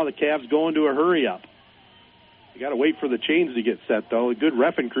 And now the Cavs go into a hurry-up. You got to wait for the chains to get set, though. A good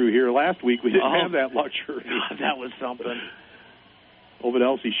reffing crew here last week. We didn't have that luxury. God, that was something. Ovid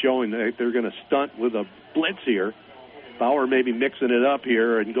Elsie showing that they're going to stunt with a blitz here. Bauer maybe mixing it up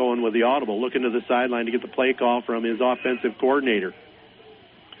here and going with the audible, looking to the sideline to get the play call from his offensive coordinator.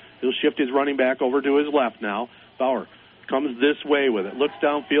 He'll shift his running back over to his left now. Bauer comes this way with it, looks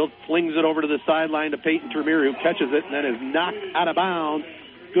downfield, flings it over to the sideline to Peyton Tremere, who catches it and then is knocked out of bounds.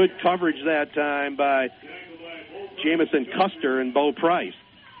 Good coverage that time by Jamison Custer and Bo Price.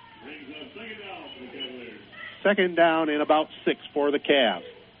 Second down and about 6 for the Cavs.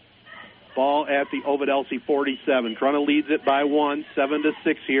 Ball at the Ovid Elsie 47. Corunna leads it by 1, 7-6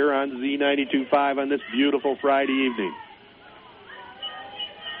 here on Z92.5 on this beautiful Friday evening.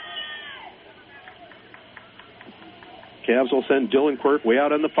 Cavs will send Dylan Quirk way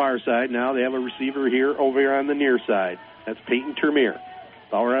out on the far side. Now they have a receiver over here on the near side. That's Peyton Tremere.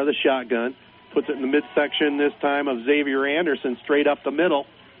 Bauer out of the shotgun. Puts it in the midsection this time of Xavier Anderson, straight up the middle.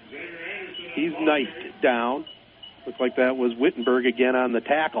 He's knifed down. Looks like that was Wittenberg again on the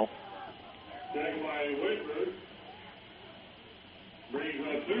tackle.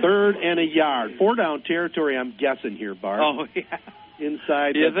 Third and a yard. 4-down territory, I'm guessing here, Bart. Oh, yeah.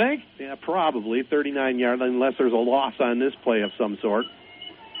 Inside. You think? Yeah, probably. 39-yard line, unless there's a loss on this play of some sort.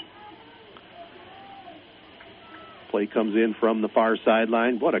 Play comes in from the far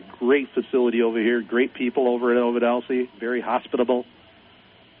sideline. What a great facility over here. Great people over at Ovid Elsie. Very hospitable.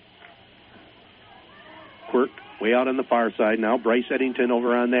 Quirk way out on the far side now. Bryce Eddington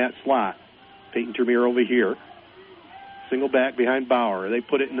over on that slot. Peyton Tremere over here. Single back behind Bauer. They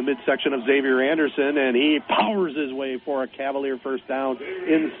put it in the midsection of Xavier Anderson, and he powers his way for a Cavalier first down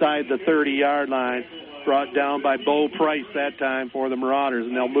inside the 30-yard line. Brought down by Bo Price that time for the Marauders,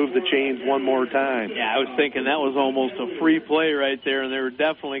 and they'll move the chains one more time. Yeah, I was thinking that was almost a free play right there, and they were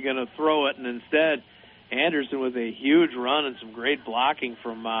definitely going to throw it, and instead Anderson with a huge run and some great blocking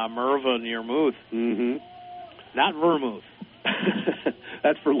from Merva and Yermuth. Mm-hmm. Not Vermouth.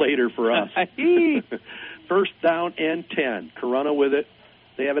 That's for later for us. First down and 10. Corunna with it.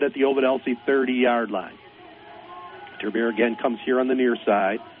 They have it at the Ovid Elsie 30-yard line. Tremere again comes here on the near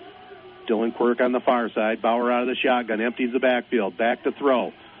side. Dylan Quirk on the far side. Bauer out of the shotgun. Empties the backfield. Back to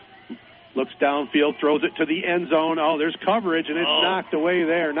throw. Looks downfield. Throws it to the end zone. Oh, there's coverage, and it's knocked away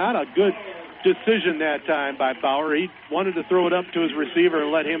there. Not a good decision that time by Bauer. He wanted to throw it up to his receiver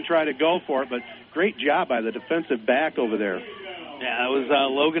and let him try to go for it, but great job by the defensive back over there. Yeah, it was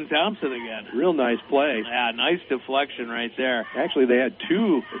Logan Thompson again. Real nice play. Yeah, nice deflection right there. Actually, they had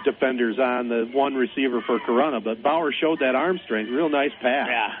 2 defenders on the one receiver for Corunna, but Bauer showed that arm strength. Real nice pass.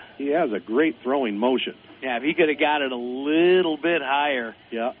 Yeah. He has a great throwing motion. Yeah, if he could have got it a little bit higher.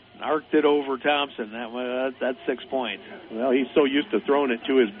 Yeah. Arced it over Thompson. That's 6 points. Well, he's so used to throwing it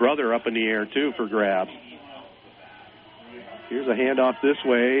to his brother up in the air, too, for grabs. Here's a handoff this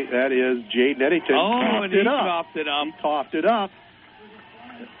way. That is Jaden Eddington. Oh, and he coughed it up. He coughed it up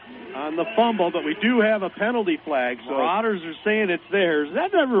on the fumble, but we do have a penalty flag. So Marauders are saying it's theirs.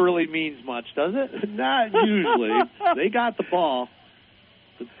 That never really means much, does it? Not usually. They got the ball.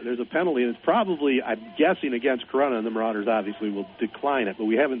 There's a penalty, and it's probably, I'm guessing, against Corunna, and the Marauders obviously will decline it, but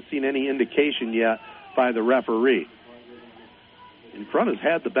we haven't seen any indication yet by the referee. And Corunna's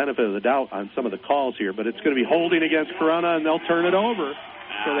had the benefit of the doubt on some of the calls here, but it's going to be holding against Corunna, and they'll turn it over.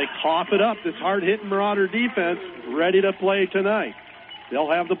 So they cough it up, this hard-hitting Marauder defense, ready to play tonight. They'll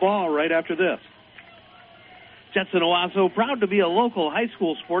have the ball right after this. Jets in Owasso, proud to be a local high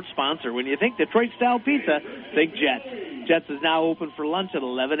school sports sponsor. When you think Detroit-style pizza, think Jets. Jets is now open for lunch at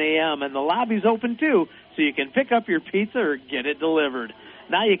 11 a.m., and the lobby's open, too, so you can pick up your pizza or get it delivered.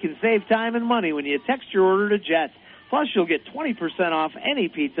 Now you can save time and money when you text your order to Jets. Plus, you'll get 20% off any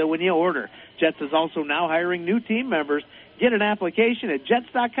pizza when you order. Jets is also now hiring new team members. Get an application at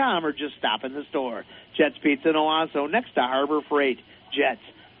Jets.com or just stop in the store. Jets Pizza in Owasso, next to Harbor Freight. Jets,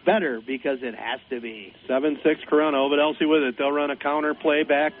 better because it has to be. 7-6 Corunna, Ovid Elsie with it. They'll run a counter play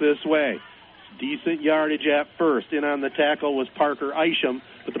back this way. Decent yardage at first. In on the tackle was Parker Isham,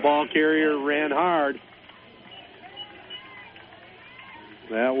 but the ball carrier ran hard.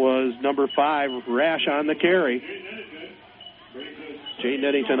 That was number 5, Rash on the carry. Jaden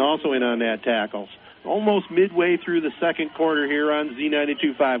Eddington also in on that tackle. Almost midway through the second quarter here on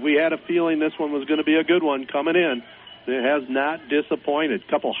Z92.5. We had a feeling this one was going to be a good one coming in. It has not disappointed. A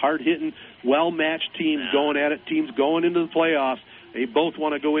couple hard-hitting, well-matched teams going at it, teams going into the playoffs. They both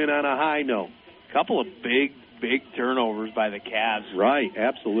want to go in on a high note. A couple of big turnovers by the Cavs. Right,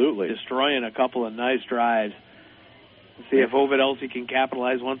 absolutely. Destroying a couple of nice drives. Let's see if Ovid Elsie can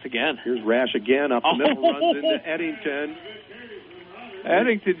capitalize once again. Here's Rash again up the middle, runs into Eddington.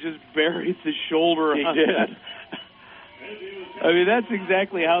 Eddington just buried the shoulder. He did. I mean, that's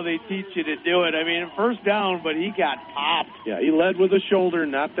exactly how they teach you to do it. I mean, first down, but he got popped. Yeah, he led with the shoulder,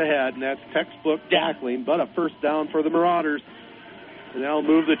 not the head, and that's textbook tackling, but a first down for the Marauders. And they'll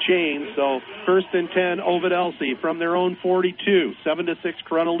move the chains, so 1st and 10, Ovid Elsie from their own 42. 7-6,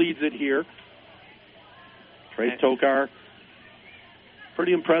 Corunna leads it here. Trace Tokar,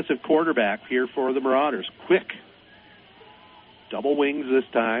 pretty impressive quarterback here for the Marauders. Quick. Double wings this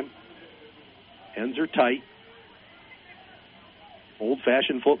time. Ends are tight.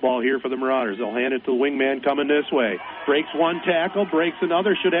 Old-fashioned football here for the Marauders. They'll hand it to the wingman coming this way. Breaks one tackle, breaks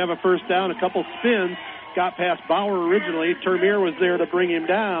another, should have a first down, a couple spins. Got past Bauer originally. Termier was there to bring him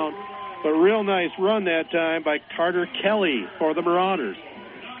down. But a real nice run that time by Carter Kelly for the Marauders.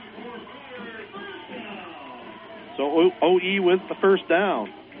 So OE with the first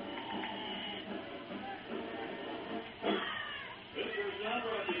down.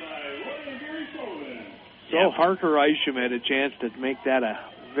 So Parker Isham had a chance to make that a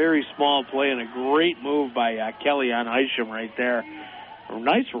very small play and a great move by Kelly on Isham right there.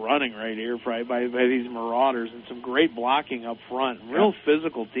 Nice running right here by these Marauders and some great blocking up front. Real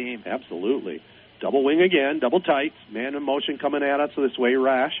physical team. Absolutely. Double wing again, double tights. Man in motion coming at us this way,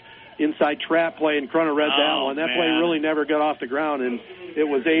 Rash. Inside trap play, and Corunna read that one. That play really never got off the ground, and it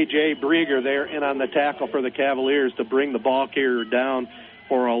was A.J. Brieger there in on the tackle for the Cavaliers to bring the ball carrier down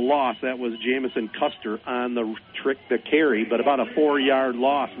for a loss. That was Jamison Custer on the carry, but about a 4-yard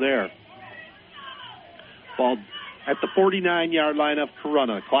loss there. Ball at the 49-yard line of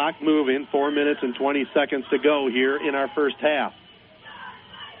Corunna. Clock moving, 4 minutes and 20 seconds to go here in our first half.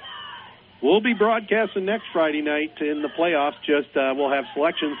 We'll be broadcasting next Friday night in the playoffs. We'll have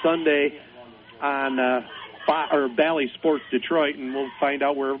Selection Sunday on Bally Sports Detroit, and we'll find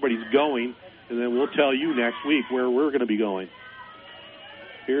out where everybody's going, and then we'll tell you next week where we're going to be going.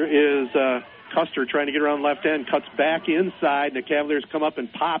 Here is Custer trying to get around left end, cuts back inside, and the Cavaliers come up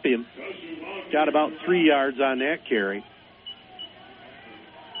and pop him. Got about 3 yards on that carry.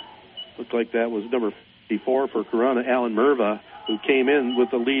 Looked like that was number 54 for Corunna, Alan Merva, who came in with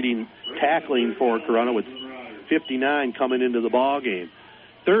the leading tackling for Corunna with 59 coming into the ball game.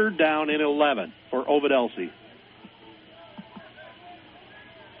 3rd down and 11 for Ovid Elsie.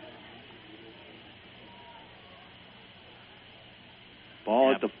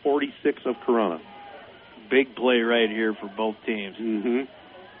 Ball at the 46 of Corunna. Big play right here for both teams.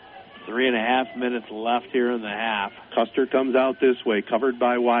 3.5 minutes left here in the half. Custer comes out this way, covered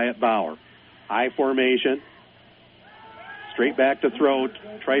by Wyatt Bauer. High formation. Straight back to throw.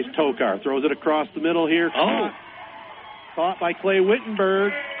 Trice Tokar throws it across the middle here. Caught by Clay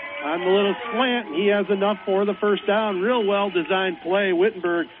Wittenberg on the little slant. He has enough for the first down. Real well-designed play.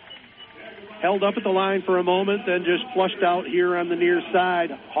 Wittenberg held up at the line for a moment, then just flushed out here on the near side,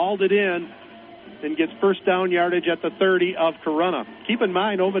 hauled it in, and gets first down yardage at the 30 of Corunna. Keep in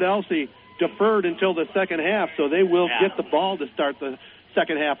mind, Ovid Elsie deferred until the second half, so they will get the ball to start the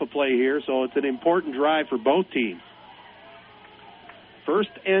second half of play here, so it's an important drive for both teams. 1st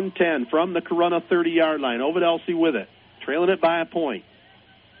and 10 from the Corunna 30-yard line. Ovid Elsie with it, trailing it by a point.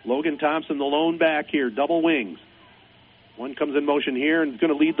 Logan Thompson, the lone back here, double wings. One comes in motion here and is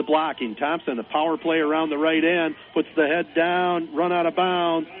going to lead the blocking. Thompson, a power play around the right end, puts the head down, run out of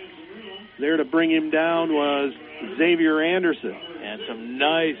bounds. There to bring him down was Xavier Anderson. And some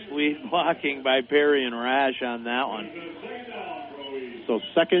nice lead blocking by Perry and Rash on that one. So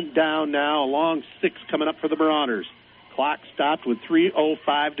second down now, a long 6 coming up for the Marauders. Clock stopped with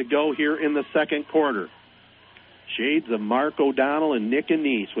 3:05 to go here in the second quarter. Shades of Mark O'Donnell and Nick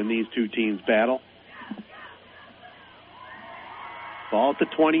Anise when these two teams battle. Ball at the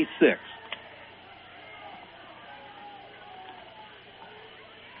 26.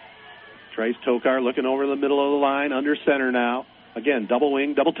 Trice Tokar looking over the middle of the line, under center now. Again, double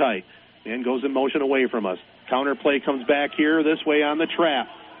wing, double tight. Man goes in motion away from us. Counter play comes back here this way on the trap.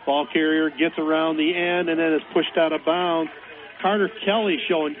 Ball carrier gets around the end and then is pushed out of bounds. Carter Kelly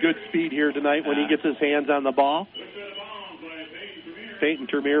showing good speed here tonight when he gets his hands on the ball. Peyton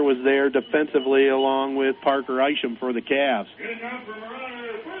Termeer was there defensively along with Parker Isham for the Cavs.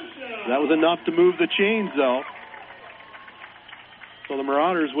 That was enough to move the chains, though. So the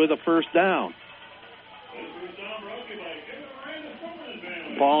Marauders with a first down.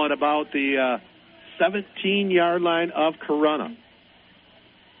 Ball at about the 17-yard line of Corunna.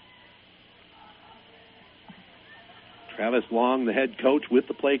 Travis Long, the head coach, with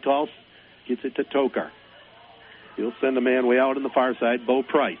the play calls, gets it to Tokar. He'll send a man way out on the far side, Bo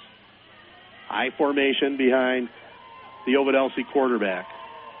Price. I formation behind the Ovid Elsie quarterback.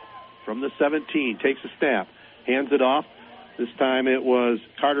 From the 17, takes a snap, hands it off. This time it was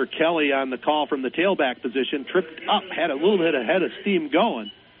Carter Kelly on the call from the tailback position, tripped up, had a little bit of head of steam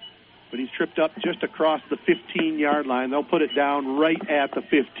going, but he's tripped up just across the 15-yard line. They'll put it down right at the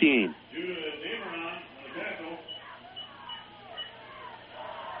 15.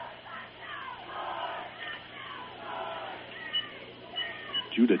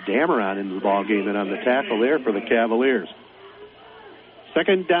 Judah Dameron into the ball game and on the tackle there for the Cavaliers.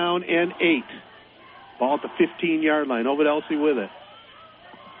 Second down and 8. Ball at the 15-yard line. Ovid Elsie with it.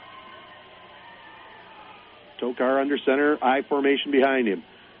 Tokar under center. I formation behind him.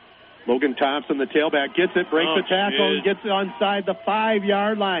 Logan Thompson, the tailback, gets it, breaks the tackle, and gets it onside the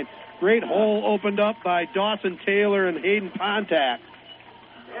 5-yard line. Great hole opened up by Dawson Taylor and Hayden Pontac.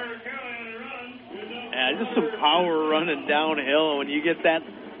 Yeah, just some power running downhill when you get that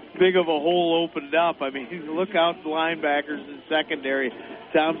big of a hole opened up. I mean, look out the linebackers in secondary.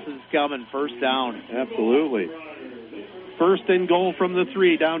 Thompson's coming, first down. Absolutely. First and goal from the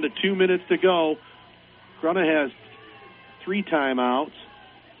 3, down to 2 minutes to go. Corunna has 3 timeouts.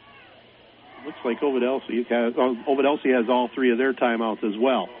 Looks like Ovid Elsie has all 3 of their timeouts as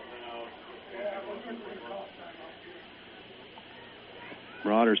well.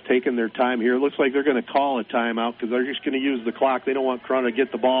 Marauders taking their time here. Looks like they're going to call a timeout because they're just going to use the clock. They don't want Corunna to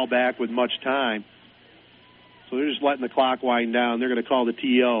get the ball back with much time. So they're just letting the clock wind down. They're going to call the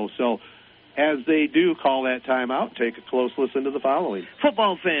TO. So as they do call that timeout, take a close listen to the following.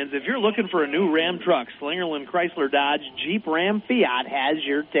 Football fans, if you're looking for a new Ram truck, Slingerland Chrysler Dodge Jeep Ram Fiat has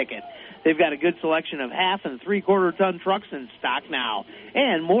your ticket. They've got a good selection of 1/2 and 3/4 ton trucks in stock now,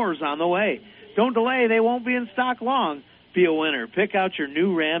 and more's on the way. Don't delay. They won't be in stock long. Be a winner. Pick out your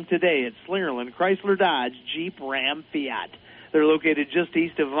new Ram today at Slingerland Chrysler Dodge Jeep Ram Fiat. They're located just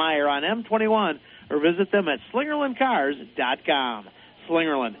east of Meyer on M21, or visit them at SlingerlandCars.com.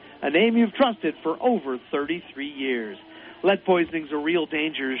 Slingerland, a name you've trusted for over 33 years. Lead poisoning's a real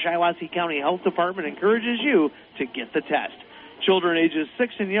danger. Shiawassee County Health Department encourages you to get the test. Children ages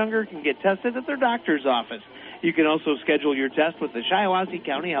 6 and younger can get tested at their doctor's office. You can also schedule your test with the Shiawassee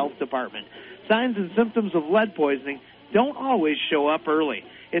County Health Department. Signs and symptoms of lead poisoning don't always show up early.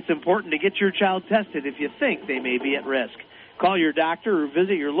 It's important to get your child tested if you think they may be at risk. Call your doctor or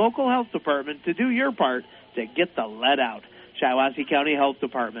visit your local health department to do your part to get the lead out. Shiawassee County Health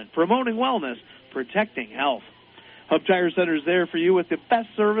Department, promoting wellness, protecting health. Hub Tire Center is there for you with the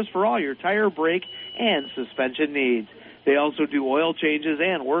best service for all your tire, brake, and suspension needs. They also do oil changes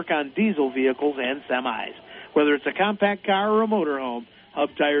and work on diesel vehicles and semis. Whether it's a compact car or a motorhome,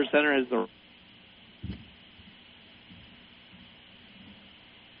 Hub Tire Center has the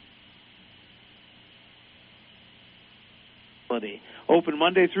open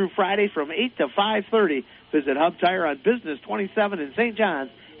Monday through Friday from 8 to 5:30. Visit Hub Tire on Business 27 in St.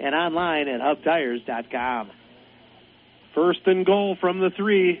 John's and online at hubtires.com. First and goal from the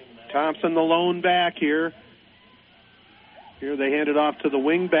 3. Thompson, the lone back here. Here they hand it off to the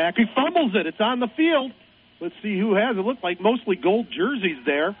wing back. He fumbles it. It's on the field. Let's see who has it. It looked like mostly gold jerseys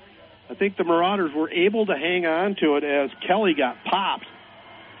there. I think the Marauders were able to hang on to it as Kelly got popped.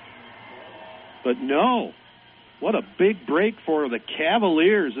 But no. What a big break for the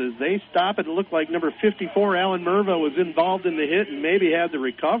Cavaliers as they stop it. It looked like number 54, Alan Merva, was involved in the hit and maybe had the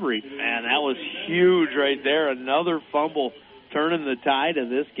recovery. Man, that was huge right there. Another fumble turning the tide of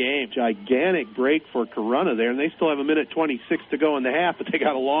this game. Gigantic break for Corunna there, and they still have a minute 26 to go in the half, but they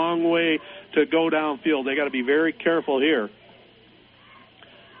got a long way to go downfield. They got to be very careful here.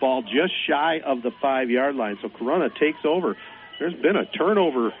 Ball just shy of the 5-yard line, so Corunna takes over. There's been a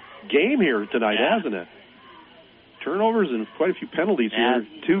turnover game here tonight, hasn't it? Turnovers and quite a few penalties here.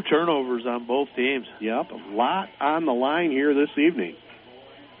 2 turnovers on both teams. Yep, a lot on the line here this evening.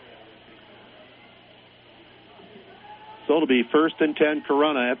 So it'll be 1st and 10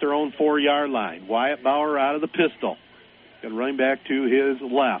 Corunna at their own 4-yard line. Wyatt Bauer out of the pistol. Got running back to his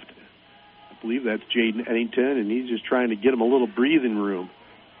left. I believe that's Jaden Eddington, and he's just trying to get him a little breathing room.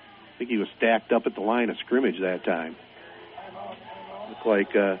 I think he was stacked up at the line of scrimmage that time. Looked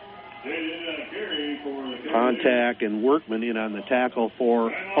like contact and Workman in on the tackle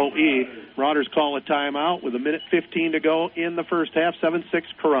for OE. Marauders call a timeout with a minute 15 to go in the first half. 7-6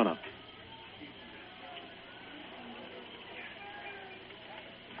 Corunna.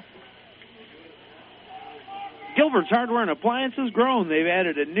 Gilbert's Hardware and Appliances grown. They've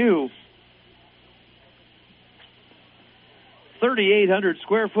added a new 3,800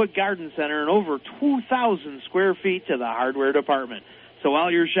 square foot garden center and over 2,000 square feet to the hardware department. So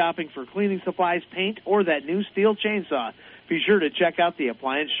while you're shopping for cleaning supplies, paint, or that new steel chainsaw, be sure to check out the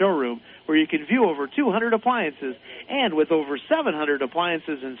appliance showroom where you can view over 200 appliances. And with over 700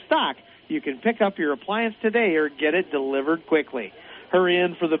 appliances in stock, you can pick up your appliance today or get it delivered quickly. Hurry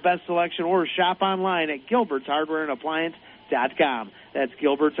in for the best selection or shop online at Gilbert'sHardwareandAppliance.com. That's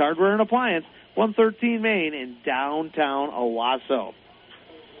Gilbert's Hardware and Appliance, 113 Main in downtown Owasso.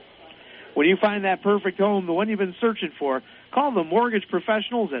 When you find that perfect home, the one you've been searching for, call the mortgage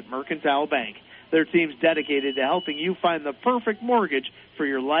professionals at Mercantile Bank. Their team's dedicated to helping you find the perfect mortgage for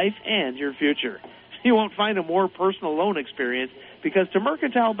your life and your future. You won't find a more personal loan experience because to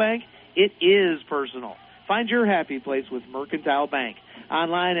Mercantile Bank, it is personal. Find your happy place with Mercantile Bank.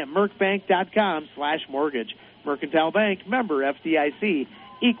 Online at mercbank.com/mortgage. Mercantile Bank, member FDIC,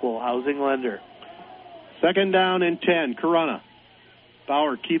 equal housing lender. 2nd down and 10, Corunna.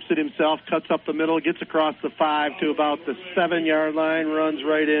 Bauer keeps it himself, cuts up the middle, gets across the 5 to about the 7-yard line, runs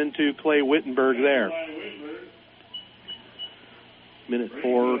right into Clay Wittenberg there. Minute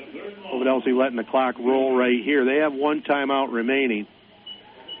 4, Ovid letting the clock roll right here. They have 1 timeout remaining.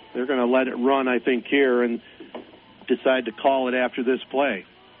 They're going to let it run, I think, here and decide to call it after this play,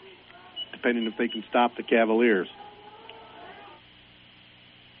 depending if they can stop the Cavaliers.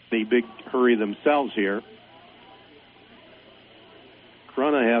 The big hurry themselves here.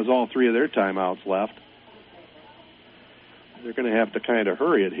 Corunna has all 3 of their timeouts left. They're going to have to kind of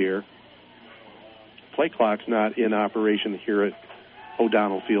hurry it here. Play clock's not in operation here at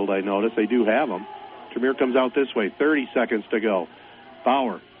O'Donnell Field, I notice. They do have them. Tremere comes out this way. 30 seconds to go.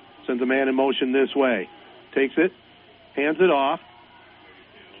 Bauer sends a man in motion this way. Takes it. Hands it off.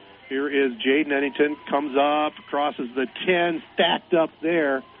 Here is Jaden Eddington. Comes up. Crosses the 10. Stacked up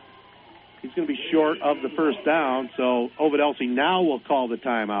there. He's going to be short of the first down, so Ovid Elsie now will call the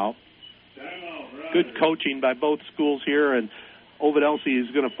timeout. Good coaching by both schools here, and Ovid Elsie is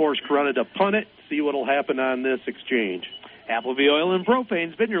going to force Corunna to punt it, see what will happen on this exchange. Appleby Oil and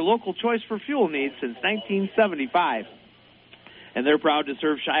Propane's been your local choice for fuel needs since 1975. And they're proud to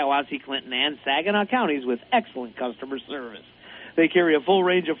serve Shiawassee, Clinton, and Saginaw counties with excellent customer service. They carry a full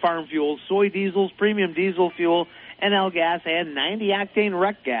range of farm fuels, soy diesels, premium diesel fuel, NL gas, and 90-octane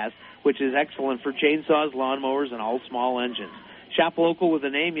rec gas, which is excellent for chainsaws, lawnmowers, and all small engines. Shop local with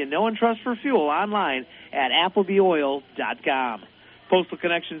a name you know and trust for fuel online at ApplebyOil.com. Postal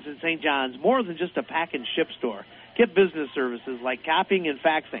Connections in St. John's, more than just a pack and ship store. Get business services like copying and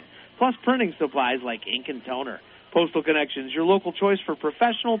faxing, plus printing supplies like ink and toner. Postal Connections, your local choice for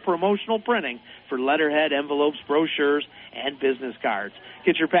professional promotional printing for letterhead, envelopes, brochures, and business cards.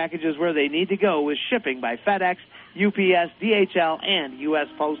 Get your packages where they need to go with shipping by FedEx, UPS, DHL, and U.S.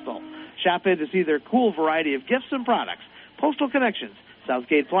 Postal. Shop in to see their cool variety of gifts and products. Postal Connections,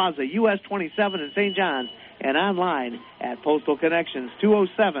 Southgate Plaza, US 27 in St. John's, and online at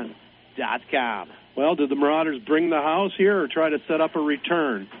postalconnections207.com. Well, did the Marauders bring the house here or try to set up a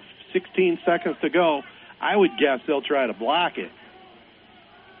return? 16 seconds to go. I would guess they'll try to block it.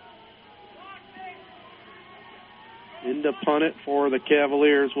 In And to punt it for the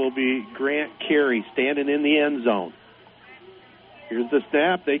Cavaliers will be Grant Carey, standing in the end zone. Here's the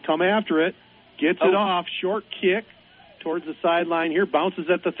snap. They come after it. Gets it off. Short kick towards the sideline here.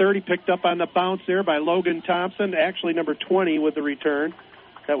 Bounces at the 30. Picked up on the bounce there by Logan Thompson. Actually, number 20 with the return.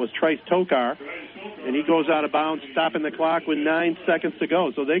 That was Trice Tokar. And he goes out of bounds, stopping the clock with 9 seconds to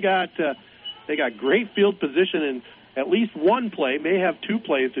go. So they got great field position and at least one play, may have two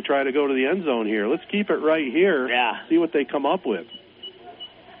plays to try to go to the end zone here. Let's keep it right here. Yeah. See what they come up with.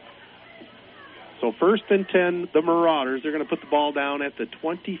 So 1st and 10, the Marauders. They're going to put the ball down at the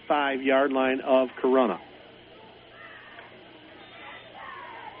 25-yard line of Corunna.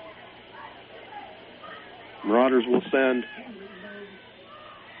 Marauders will send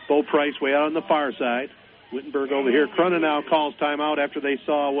Bo Price way out on the far side. Wittenberg over here. Corunna now calls timeout after they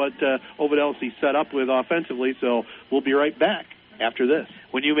saw what Ovid Elsie set up with offensively, so we'll be right back after this.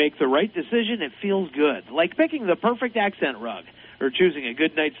 When you make the right decision, it feels good, like picking the perfect accent rug or choosing a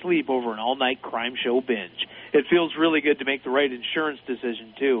good night's sleep over an all-night crime show binge. It feels really good to make the right insurance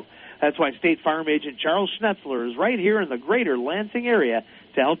decision, too. That's why State Farm agent Charles Schnetzler is right here in the greater Lansing area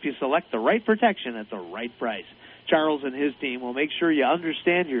to help you select the right protection at the right price. Charles and his team will make sure you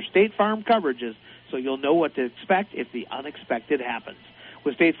understand your State Farm coverages so you'll know what to expect if the unexpected happens.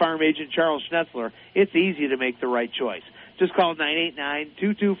 With State Farm agent Charles Schnetzler, it's easy to make the right choice. Just call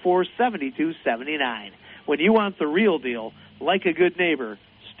 989-224-7279. When you want the real deal, like a good neighbor,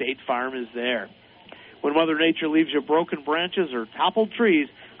 State Farm is there. When Mother Nature leaves you broken branches or toppled trees,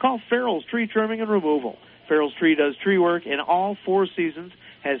 call Farrell's Tree Trimming and Removal. Farrell's Tree does tree work in all 4 seasons,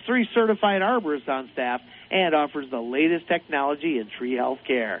 has 3 certified arborists on staff, and offers the latest technology in tree health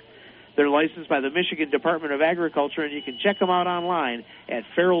care. They're licensed by the Michigan Department of Agriculture, and you can check them out online at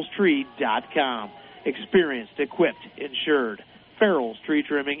farrellstree.com. Experienced, equipped, insured. Farrell's Tree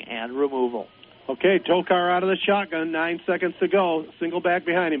Trimming and Removal. Okay, Tokar out of the shotgun, 9 seconds to go. Single back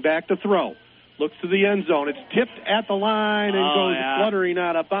behind him, back to throw. Looks to the end zone. It's tipped at the line and goes fluttering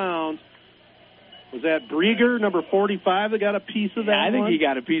out of bounds. Was that Brieger, number 45, that got a piece of that I think one? he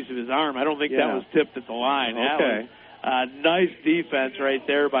got a piece of his arm. I don't think that was tipped at the line. Okay. Nice defense right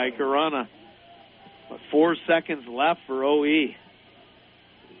there by Corunna. 4 seconds left for OE.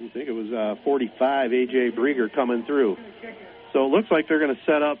 I think it was 45, A.J. Brieger coming through. So it looks like they're going to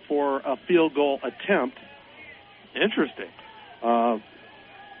set up for a field goal attempt. Interesting.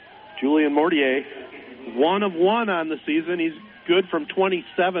 Julian Mortier, 1 of 1 on the season. He's good from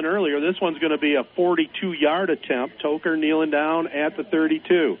 27 earlier. This one's going to be a 42-yard attempt. Toker kneeling down at the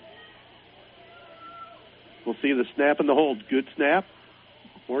 32. We'll see the snap and the hold. Good snap.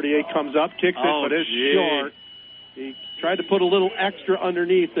 Mortier comes up, kicks it, but it's short. He tried to put a little extra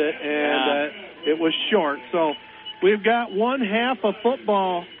underneath it, and it was short. So we've got one half of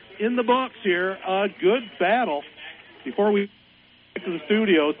football in the books here. A good battle. Before we get to the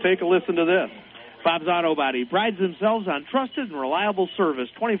studios, take a listen to this. Bob's Auto Body prides themselves on trusted and reliable service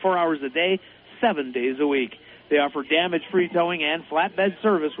 24 hours a day, 7 days a week. They offer damage-free towing and flatbed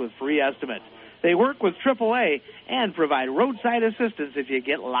service with free estimates. They work with AAA and provide roadside assistance if you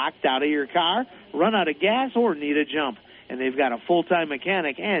get locked out of your car, run out of gas, or need a jump. And they've got a full-time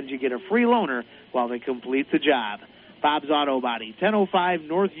mechanic, and you get a free loaner while they complete the job. Bob's Auto Body, 1005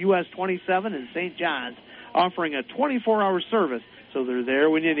 North US 27 in St. John's, offering a 24-hour service, so they're there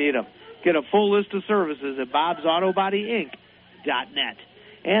when you need them. Get a full list of services at bobsautobodyinc.net.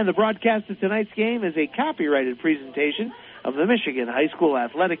 And the broadcast of tonight's game is a copyrighted presentation of the Michigan High School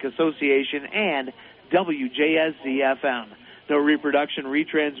Athletic Association and WJSZ-FM. No reproduction,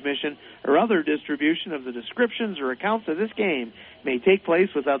 retransmission, or other distribution of the descriptions or accounts of this game may take place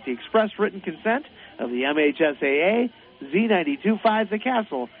without the express written consent of the MHSAA, Z92.5 The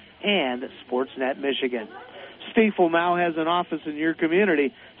Castle, and Sportsnet Michigan. Stifel now has an office in your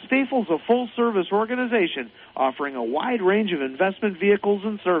community. Stifel's a full-service organization offering a wide range of investment vehicles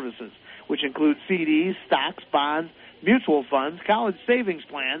and services, which include CDs, stocks, bonds, mutual funds, college savings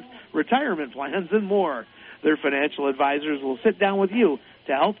plans, retirement plans, and more. Their financial advisors will sit down with you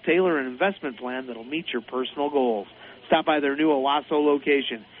to help tailor an investment plan that will meet your personal goals. Stop by their new Owasso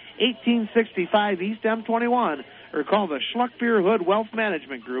location, 1865 East M21, or call the Schluckbeer Hood Wealth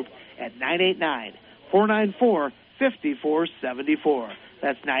Management Group at 989-494-5474.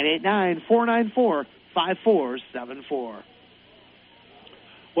 That's 989-494-5474.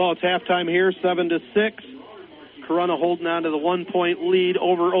 Well, it's halftime here, 7-6. Corunna holding on to the 1-point lead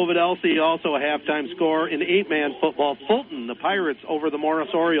over Ovid Elsie. Also a halftime score in 8-man football. Fulton, the Pirates, over the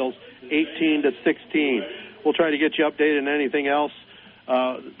Morris Orioles, 18-16. We'll try to get you updated on anything else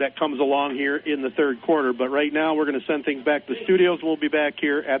that comes along here in the third quarter. But right now we're going to send things back to the studios. We'll be back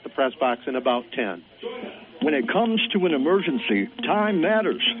here at the press box in about 10. When it comes to an emergency, time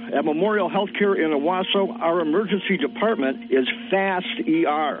matters. At Memorial Healthcare in Owasso, our emergency department is Fast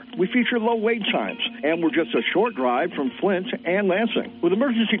ER. We feature low wait times, and we're just a short drive from Flint and Lansing. With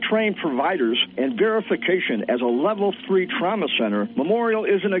emergency-trained providers and verification as a Level 3 trauma center, Memorial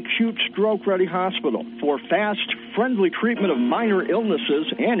is an acute stroke-ready hospital. For fast, friendly treatment of minor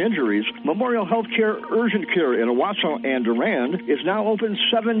illnesses and injuries, Memorial Healthcare Urgent Care in Owasso and Durand is now open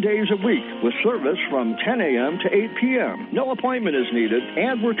 7 days a week with service from 10 a.m. to 8 p.m. No appointment is needed,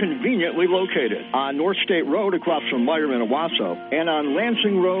 and we're conveniently located on North State Road across from Meyer in Owasso and on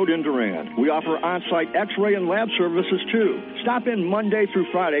Lansing Road in Durand. We offer on-site x-ray and lab services, too. Stop in Monday through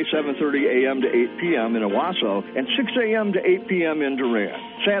Friday, 7:30 a.m. to 8 p.m. in Owasso and 6 a.m. to 8 p.m. in Durand.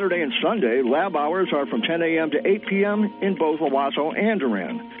 Saturday and Sunday, lab hours are from 10 a.m. to 8 p.m. in both Owasso and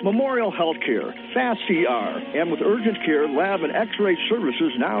Durand. Memorial Healthcare, Fast ER, and with urgent care, lab, and x-ray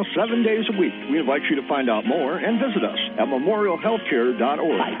services now 7 days a week. We invite you to find out more and visit us at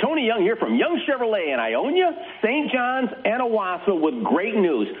memorialhealthcare.org. Hi, Tony Young here from Young Chevrolet in Ionia, St. John's, and Owasso with great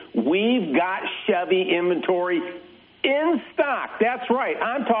news. We've got Chevy inventory in stock. That's right.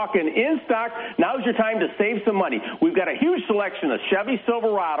 I'm talking in stock. Now's your time to save some money. We've got a huge selection of Chevy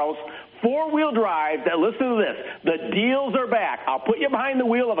Silverados, four-wheel drive. Listen to this. The deals are back. I'll put you behind the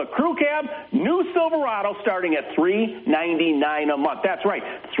wheel of a crew cab, new Silverado starting at $399 a month. That's right.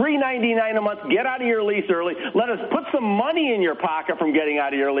 $399 a month. Get out of your lease early. Let us put some money in your pocket from getting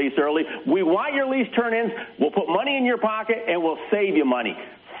out of your lease early. We want your lease turn-ins. We'll put money in your pocket, and we'll save you money.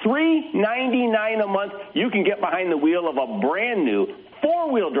 $399 a month. You can get behind the wheel of a brand new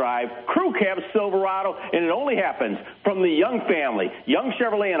four-wheel drive crew cab Silverado, and it only happens from the Young family. Young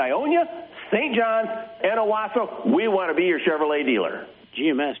Chevrolet in Ionia, St. John's, and Owasso. We want to be your Chevrolet dealer.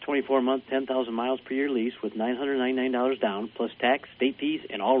 GMS 24-month, 10,000 miles per year lease with $999 down, plus tax, state fees,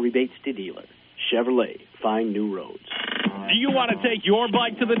 and all rebates to dealer. Chevrolet, find new roads. Do you want to take your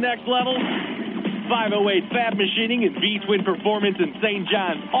bike to the next level? 508 Fab Machining and V-Twin Performance in St.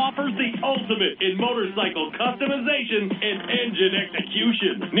 John's offers the ultimate in motorcycle customization and engine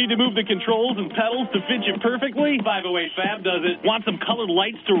execution. Need to move the controls and pedals to fit you perfectly? 508 Fab does it. Want some colored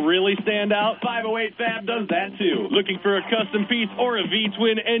lights to really stand out? 508 Fab does that too. Looking for a custom piece or a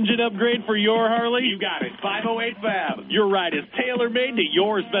V-Twin engine upgrade for your Harley? You got it. 508 Fab. Your ride is tailor-made to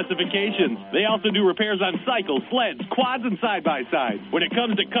your specifications. They also do repairs on cycles, sleds, quads, and side-by-sides. When it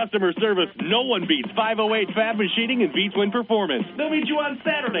comes to customer service, no one beats 508 Fab Machining and V-Twin Performance. They'll meet you on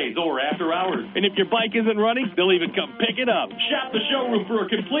Saturdays or after hours. And if your bike isn't running, they'll even come pick it up. Shop the showroom for a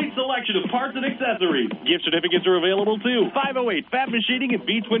complete selection of parts and accessories. Gift certificates are available too. 508 Fab Machining and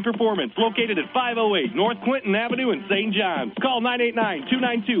V-Twin Performance, located at 508 North Clinton Avenue in St. John's. Call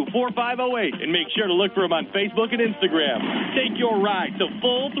 989-292-4508 and make sure to look for them on Facebook and Instagram. Take your ride to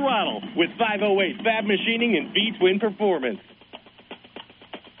full throttle with 508 Fab Machining and V-Twin Performance.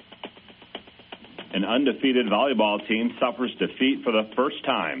 An undefeated volleyball team suffers defeat for the first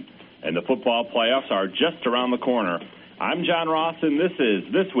time, and the football playoffs are just around the corner. I'm John Ross, and this is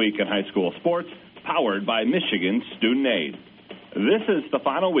This Week in High School Sports, powered by Michigan Student Aid. This is the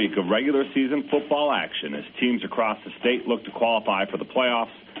final week of regular season football action as teams across the state look to qualify for the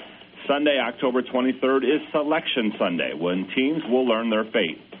playoffs. Sunday, October 23rd, is Selection Sunday, when teams will learn their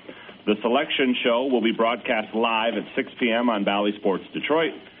fate. The selection show will be broadcast live at 6 p.m. on Bally Sports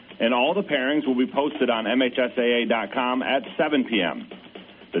Detroit, and all the pairings will be posted on MHSAA.com at 7 p.m.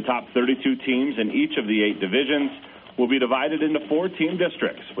 The top 32 teams in each of the 8 divisions will be divided into 4-team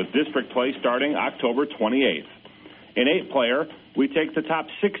districts, with district play starting October 28th. In 8-player, we take the top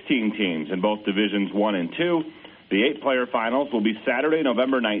 16 teams in both Divisions 1 and 2. The 8-player finals will be Saturday,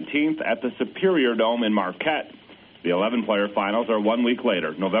 November 19th at the Superior Dome in Marquette. The 11-player finals are 1 week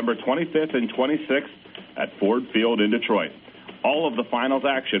later, November 25th and 26th at Ford Field in Detroit. All of the finals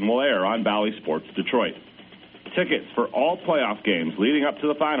action will air on Bally Sports Detroit. Tickets for all playoff games leading up to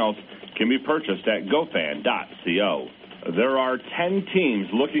the finals can be purchased at gofan.co. There are 10 teams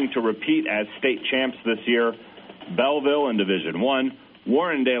looking to repeat as state champs this year. Belleville in Division 1,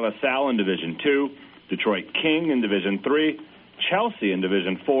 Warren De La Salle in Division 2, Detroit King in Division 3, Chelsea in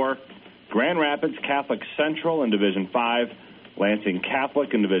Division 4, Grand Rapids Catholic Central in Division 5, Lansing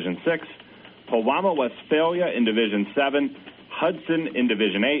Catholic in Division 6, Powama Westphalia in Division 7, Hudson in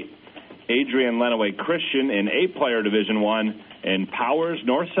Division 8, Adrian Lenawee Christian in 8-player Division 1, and Powers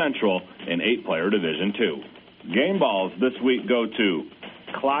North Central in 8-player Division 2. Game balls this week go to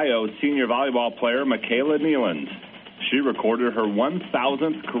Clio senior volleyball player Michaela Nealons. She recorded her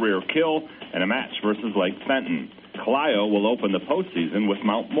 1,000th career kill in a match versus Lake Fenton. Clio will open the postseason with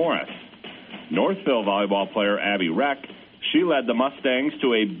Mount Morris. Northville volleyball player Abby Reck, she led the Mustangs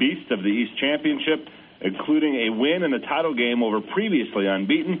to a Beast of the East championship including a win in the title game over previously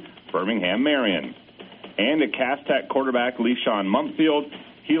unbeaten Birmingham Marion. And at Cass Tech quarterback LeSean Mumpfield,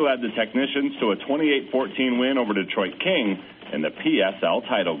 he led the Technicians to a 28-14 win over Detroit King in the PSL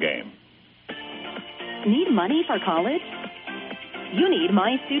title game. Need money for college? You need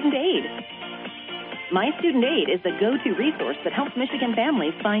My Student Aid. My Student Aid is the go-to resource that helps Michigan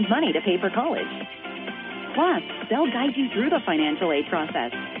families find money to pay for college. Plus, they'll guide you through the financial aid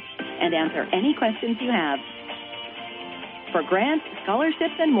process and answer any questions you have. For grants,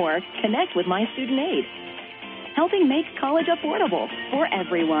 scholarships, and more, connect with My Student Aid, helping make college affordable for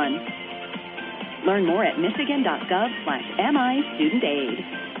everyone. Learn more at michigan.gov/MIStudentAid.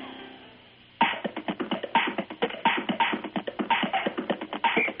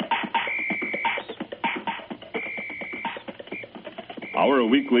 Our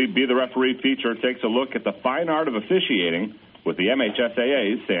weekly Be the Referee feature takes a look at the fine art of officiating with the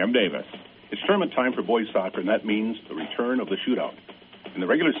MHSAA's Sam Davis. It's tournament time for boys soccer, and that means the return of the shootout. In the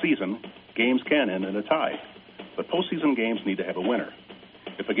regular season, games can end in a tie, but postseason games need to have a winner.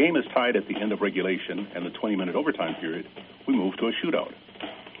 If a game is tied at the end of regulation and the 20-minute overtime period, we move to a shootout.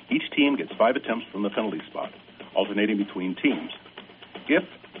 Each team gets 5 attempts from the penalty spot, alternating between teams. If,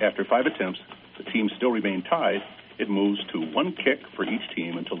 after 5 attempts, the teams still remain tied, it moves to 1 kick for each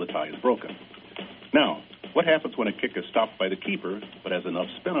team until the tie is broken. Now, what happens when a kick is stopped by the keeper but has enough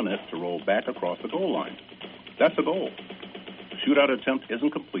spin on it to roll back across the goal line? That's a goal. The shootout attempt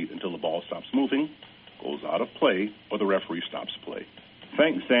isn't complete until the ball stops moving, goes out of play, or the referee stops play.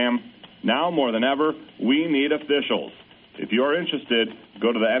 Thanks, Sam. Now more than ever, we need officials. If you're interested,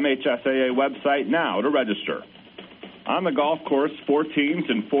 go to the MHSAA website now to register. On the golf course, 4 teams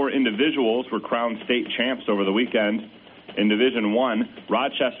and 4 individuals were crowned state champs over the weekend. In Division I,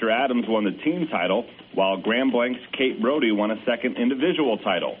 Rochester Adams won the team title, while Grand Blank's Kate Brody won a second individual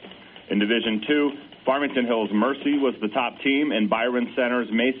title. In Division II, Farmington Hills Mercy was the top team, and Byron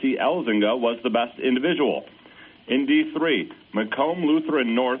Center's Macy Elzinga was the best individual. In D3, Macomb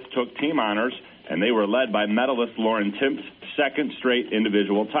Lutheran North took team honors, and they were led by medalist Lauren Timp's second straight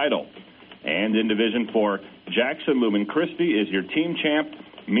individual title. And in Division IV, Jackson Lumen Christi is your team champ.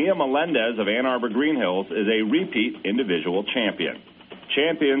 Mia Melendez of Ann Arbor Green Hills is a repeat individual champion.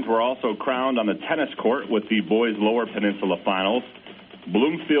 Champions were also crowned on the tennis court with the boys' Lower Peninsula Finals.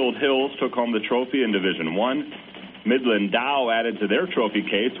 Bloomfield Hills took home the trophy in Division I. Midland Dow added to their trophy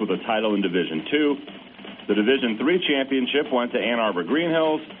case with a title in Division II. The Division III championship went to Ann Arbor Green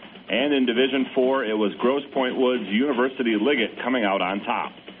Hills. And in Division IV, it was Grosse Pointe Woods University Liggett coming out on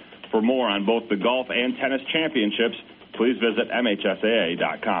top. For more on both the golf and tennis championships, please visit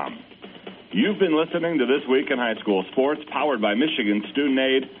MHSAA.com. You've been listening to This Week in High School Sports, powered by Michigan Student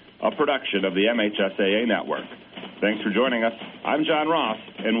Aid, a production of the MHSAA Network. Thanks for joining us. I'm John Ross,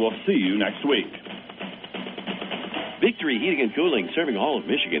 and we'll see you next week. Victory Heating and Cooling, serving all of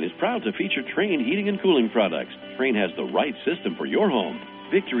Michigan, is proud to feature Trane Heating and Cooling products. Trane has the right system for your home.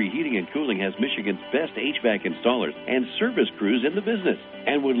 Victory Heating and Cooling has Michigan's best HVAC installers and service crews in the business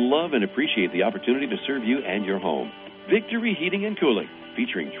and would love and appreciate the opportunity to serve you and your home. Victory Heating and Cooling,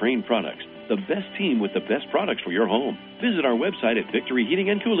 featuring Trane products, the best team with the best products for your home. Visit our website at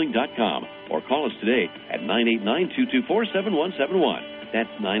victoryheatingandcooling.com or call us today at 989-224-7171. That's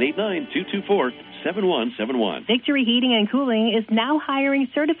 989-224-7171. Victory Heating and Cooling is now hiring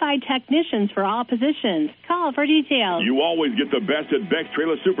certified technicians for all positions. Call for details. You always get the best at Beck's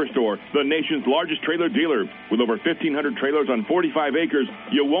Trailer Superstore, the nation's largest trailer dealer. With over 1,500 trailers on 45 acres,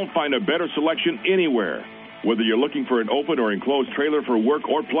 you won't find a better selection anywhere. Whether you're looking for an open or enclosed trailer for work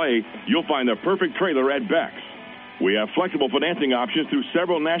or play, you'll find the perfect trailer at Beck's. We have flexible financing options through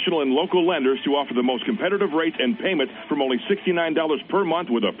several national and local lenders to offer the most competitive rates and payments from only $69 per month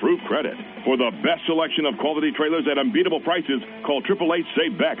with approved credit. For the best selection of quality trailers at unbeatable prices, call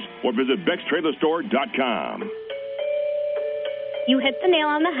 888-SAVE-BECKS or visit BecksTrailerStore.com. You hit the nail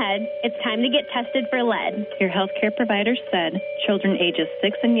on the head. It's time to get tested for lead. Your healthcare provider said children ages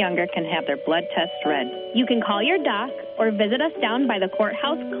 6 and younger can have their blood tests read. You can call your doc or visit us down by the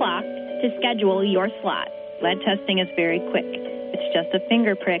courthouse clock to schedule your slot. Lead testing is very quick. It's just a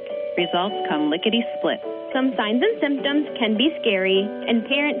finger prick. Results come lickety-split. Some signs and symptoms can be scary, and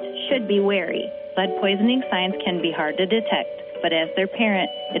parents should be wary. Lead poisoning signs can be hard to detect, but as their parent,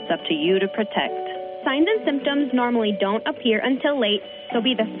 it's up to you to protect. Signs and symptoms normally don't appear until late, so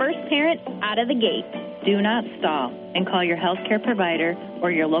be the first parent out of the gate. Do not stall and call your healthcare provider or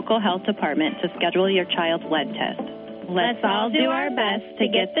your local health department to schedule your child's lead test. Let's all do our best to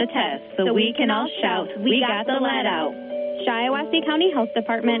get the test so we can all shout, "We got the lead out." Shiawassee County Health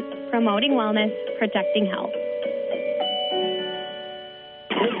Department, promoting wellness, protecting health.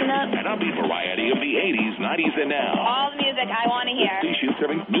 Listen An upbeat variety of the 80s, 90s, and now. All the music I want to hear. Station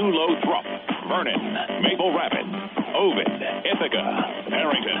serving New Lothrop, Vernon, Maple Rapids, Ovid, Ithaca,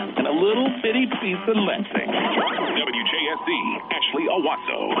 Harrington, and a little bitty piece of Lansing. WJSD, Ashley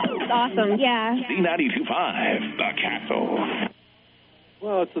Owasso. It's awesome, yeah. Z92.5, The Castle.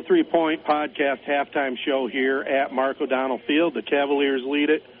 Well, it's the 3 Point Podcast halftime show here at Mark O'Donnell Field. The Cavaliers lead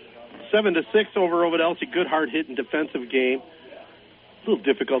it 7-6 over Ovid Elsie. Good, hard-hitting defensive game. A little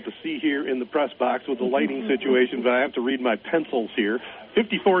difficult to see here in the press box with the lighting situation, but I have to read my pencils here.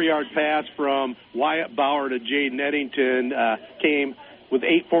 54-yard pass from Wyatt Bauer to Jaden Eddington came with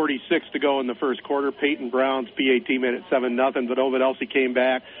 8:46 to go in the first quarter. Peyton Brown's PAT made it 7-0, but Ovid Elsie came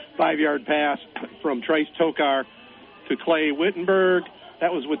back. 5-yard pass from Trice Tokar to Clay Wittenberg.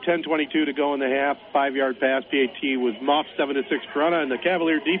 That was with 10:22 to go in the half. 5-yard pass. PAT was muffed, 7-6 Corunna, and the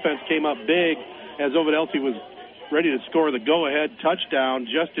Cavalier defense came up big as Ovid Elsie was ready to score the go-ahead touchdown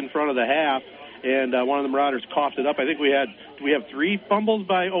just in front of the half, and one of the Marauders coughed it up. I think we have 3 fumbles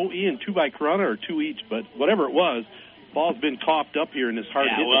by OE and 2 by Corunna, or 2 each, but whatever it was, ball's been coughed up here in this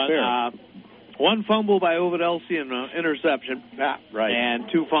hard-hit affair. 1 fumble by Ovid Elsie and an interception. Right. And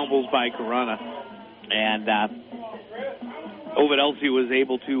 2 fumbles by Corunna. And Ovid Elsie was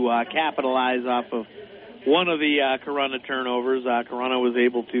able to capitalize off of one of the Corunna turnovers. Corunna was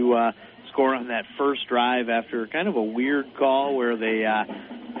able to score on that first drive after kind of a weird call where they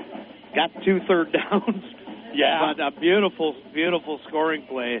got 2 third downs. Yeah. But a beautiful, beautiful scoring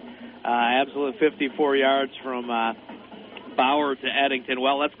play. Absolute 54 yards from Bauer to Eddington.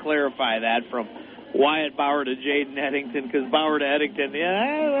 Well, let's clarify that from Wyatt Bauer to Jaden Eddington, because Bauer to Eddington,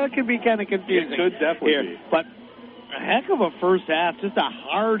 that could be kind of confusing. It could definitely be. But a heck of a first half, just a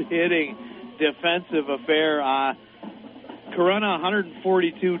hard-hitting defensive affair. Corunna,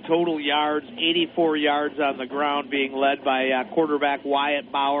 142 total yards, 84 yards on the ground, being led by quarterback Wyatt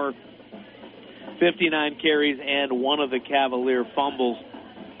Bauer, 59 carries and 1 of the Cavalier fumbles.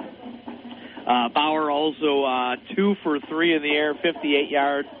 Bauer also 2 for 3 in the air, 58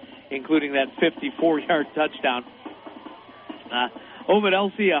 yards, including that 54-yard touchdown. Ovid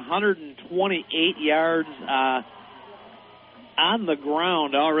Elsie, 128 yards on the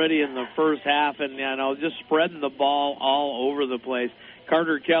ground already in the first half, and just spreading the ball all over the place.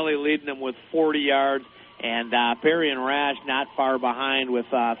 Carter Kelly leading them with 40 yards, and Perry and Rash not far behind with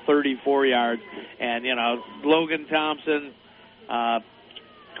 34 yards. And Logan Thompson,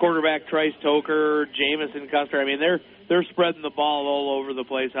 quarterback Trice Toker, Jamison Custer. I mean, they're spreading the ball all over the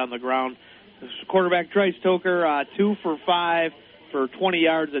place on the ground. Quarterback Trice Toker, 2 for 5 for 20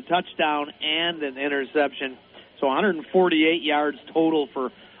 yards, a touchdown, and an interception. So 148 yards total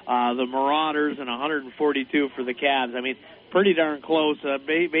for the Marauders and 142 for the Cavs. I mean, pretty darn close.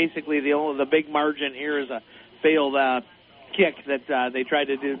 Basically, the big margin here is a failed kick that they tried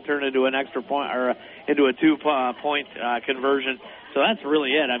to turn into an extra point or into a 2-point conversion. So that's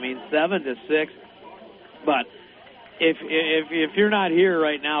really it. I mean, 7-6. But if you're not here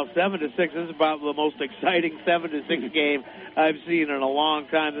right now, 7-6. This is about the most exciting 7-6 game I've seen in a long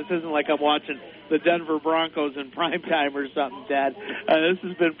time. This isn't like I'm watching the Denver Broncos in prime time or something, Dad. This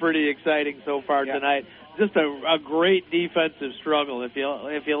has been pretty exciting so far tonight. Just a great defensive struggle. If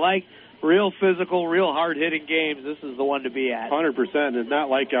you like real physical, real hard-hitting games, this is the one to be at. 100%. It's not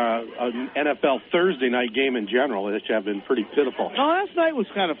like an NFL Thursday night game in general, which have been pretty pitiful. No, last night was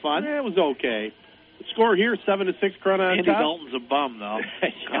kind of fun. Yeah, it was okay. The score here, 7-6, Corunna on Andy top. Dalton's a bum, though.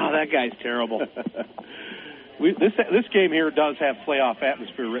 Oh, that guy's terrible. This game here does have playoff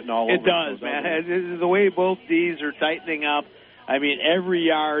atmosphere written all over it. It does, man. The way both D's are tightening up, I mean, every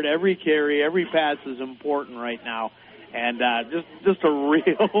yard, every carry, every pass is important right now. And just a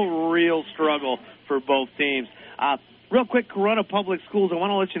real struggle for both teams. Real quick, Corunna Public Schools, I want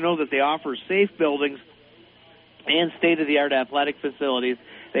to let you know that they offer safe buildings and state-of-the-art athletic facilities.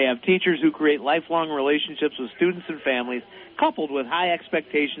 They have teachers who create lifelong relationships with students and families, coupled with high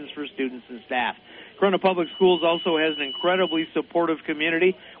expectations for students and staff. Corunna Public Schools also has an incredibly supportive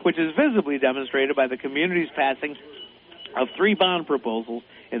community, which is visibly demonstrated by the community's passing of 3 bond proposals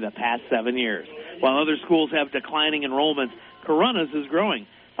in the past 7 years. While other schools have declining enrollments, Corunna's is growing.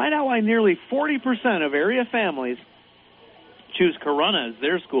 Find out why nearly 40% of area families choose Corunna as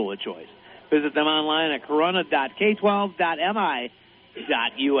their school of choice. Visit them online at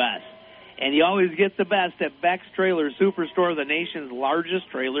corunna.k12.mi.us. And you always get the best at Beck's Trailer Superstore, the nation's largest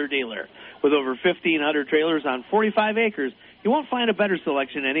trailer dealer. With over 1,500 trailers on 45 acres, you won't find a better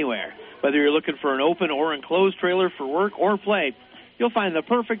selection anywhere. Whether you're looking for an open or enclosed trailer for work or play, you'll find the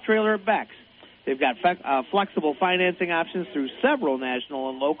perfect trailer at Beck's. They've got flexible financing options through several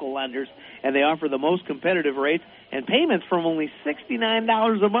national and local lenders, and they offer the most competitive rates and payments from only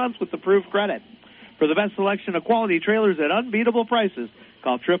 $69 a month with approved credit. For the best selection of quality trailers at unbeatable prices,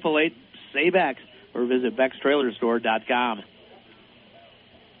 call 888-SAVE-X or visit BexTrailerStore.com.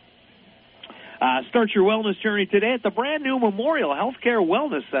 Start your wellness journey today at the brand-new Memorial Healthcare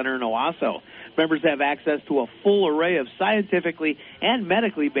Wellness Center in Owasso. Members have access to a full array of scientifically and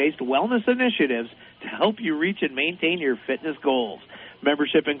medically based wellness initiatives to help you reach and maintain your fitness goals.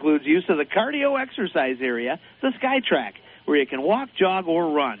 Membership includes use of the cardio exercise area, the SkyTrack, where you can walk, jog, or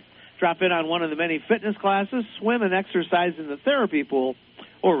run. Drop in on one of the many fitness classes, swim and exercise in the therapy pool,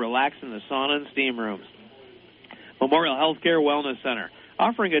 or relax in the sauna and steam rooms. Memorial Healthcare Wellness Center,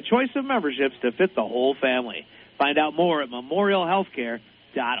 offering a choice of memberships to fit the whole family. Find out more at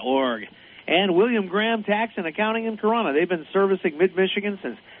memorialhealthcare.org. And William Graham Tax and Accounting in Corunna. They've been servicing Mid-Michigan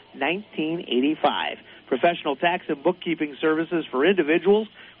since 1985. Professional tax and bookkeeping services for individuals,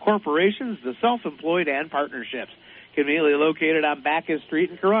 corporations, the self-employed, and partnerships. Conveniently located on Bacchus Street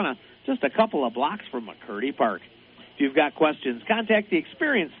in Corunna, just a couple of blocks from McCurdy Park. If you've got questions, contact the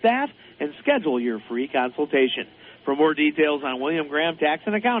experienced staff and schedule your free consultation. For more details on William Graham Tax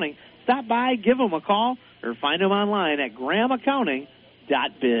and Accounting, stop by, give them a call, or find them online at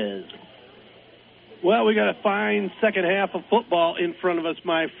grahamaccounting.biz. Well, we got a fine second half of football in front of us,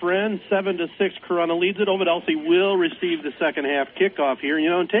 my friend. 7-6, Corunna leads it. Ovid Elsie will receive the second half kickoff here. You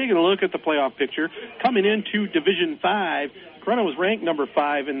know, and taking a look at the playoff picture, coming into Division 5, Corunna was ranked number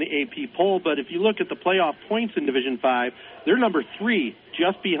 5 in the AP poll, but if you look at the playoff points in Division 5, they're number 3,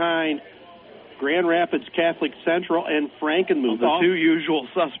 just behind Grand Rapids Catholic Central and Frankenmuth. The two usual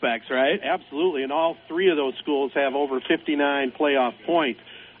suspects, right? Absolutely, and all three of those schools have over 59 playoff points.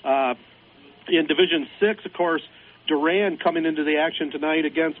 In Division 6, of course, Durand coming into the action tonight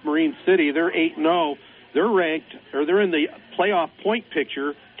against Marine City. They're 8-0. They're ranked, or they're in the playoff point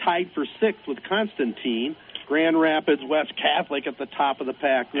picture, tied for 6th with Constantine. Grand Rapids West Catholic at the top of the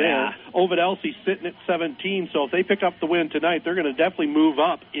pack there. Yeah. Ovid Elsie sitting at 17, so if they pick up the win tonight, they're going to definitely move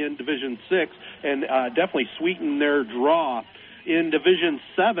up in Division 6 and definitely sweeten their draw. In Division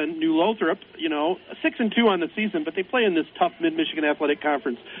 7, New Lothrop, 6-2 on the season, but they play in this tough Mid-Michigan Athletic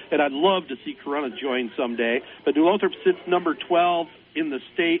Conference, and I'd love to see Corunna join someday. But New Lothrop sits number 12 in the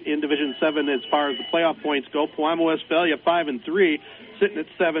state in Division 7 as far as the playoff points go. Pewamo Westphalia 5-3, sitting at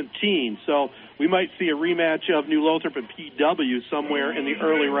 17. So we might see a rematch of New Lothrop and PW somewhere in the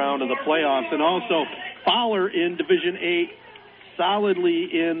early round of the playoffs. And also Fowler in Division 8,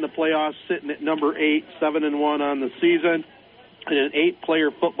 solidly in the playoffs, sitting at number 8, 7-1 on the season. In an 8-player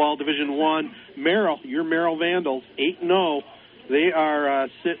football Division 1, Merrill, your Merrill Vandals, 8-0. They are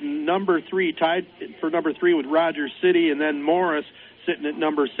sitting number 3, tied for number 3 with Rogers City, and then Morris sitting at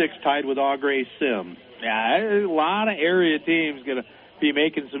number 6, tied with Augrey Sim. Yeah, a lot of area teams going to be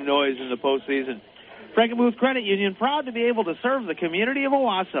making some noise in the postseason. Frankenmuth Credit Union, proud to be able to serve the community of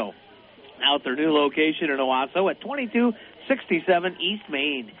Owasso. Now at their new location in Owasso at 2267 East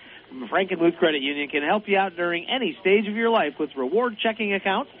Main. Frankenmuth Credit Union can help you out during any stage of your life with reward checking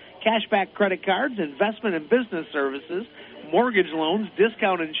accounts, cashback credit cards, investment and business services, mortgage loans,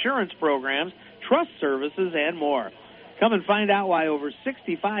 discount insurance programs, trust services, and more. Come and find out why over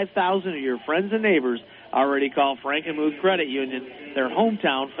 65,000 of your friends and neighbors already call Frankenmuth Credit Union their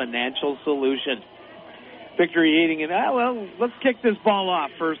hometown financial solution. Victory Heating and, let's kick this ball off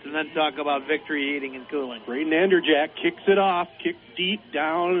first and then talk about Victory Heating and Cooling. Braden Anderjack kicks it off, kicked deep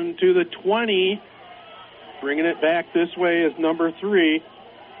down to the 20. Bringing it back this way is number 3.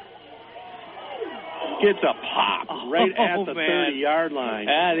 Gets a pop right at the 30-yard line.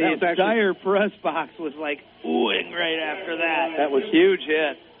 The entire press box was like oohing right after that. That was huge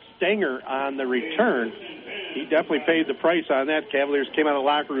hit. Stenger on the return. He definitely paid the price on that. Cavaliers came out of the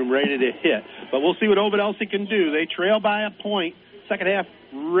locker room ready to hit. But we'll see what Ovid Elsie can do. They trail by a point. Second half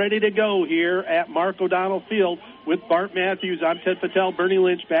ready to go here at Mark O'Donnell Field with Bart Matthews. I'm Ted Patel. Bernie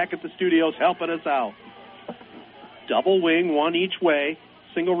Lynch back at the studios helping us out. Double wing, one each way.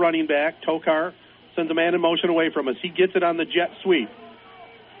 Single running back. Tokar sends a man in motion away from us. He gets it on the jet sweep.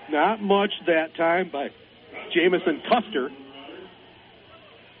 Not much that time by Jamison Custer.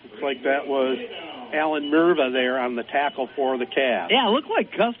 Looks like that was Alan Merva there on the tackle for the Cavs. Yeah, it looked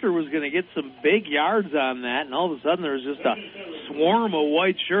like Custer was going to get some big yards on that, and all of a sudden there was just a swarm of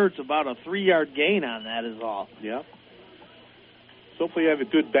white shirts, about a 3-yard gain on that is all. Yeah. So hopefully you have a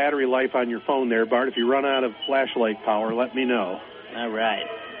good battery life on your phone there, Bart. If you run out of flashlight power, let me know. All right.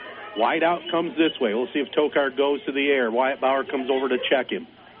 Wide out comes this way. We'll see if Tokar goes to the air. Wyatt Bauer comes over to check him.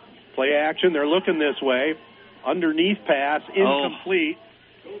 Play action. They're looking this way. Underneath pass, incomplete.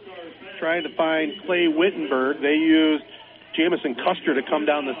 trying to find Clay Wittenberg. They used Jamison Custer to come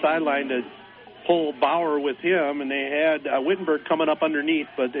down the sideline to pull Bauer with him, and they had Wittenberg coming up underneath,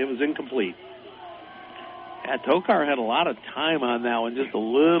 but it was incomplete. Yeah, Tokar had a lot of time on that one, just a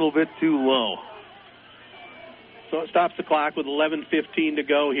little bit too low. So it stops the clock with 11:15 to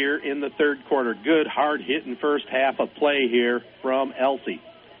go here in the third quarter. Good, hard-hitting first half of play here from Elsie.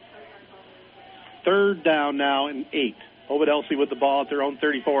 Third down now and 8. Ovid Elsie with the ball at their own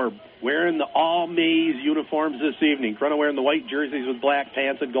 34, wearing the all-maize uniforms this evening. Corunna wearing the white jerseys with black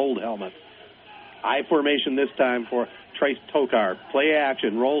pants and gold helmets. I formation this time for Trace Tokar. Play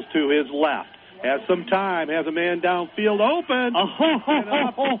action, rolls to his left. Has some time, has a man downfield open. And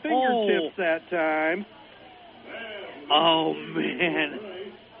off the fingertips that time. Oh, man.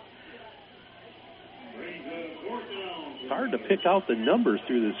 It's hard to pick out the numbers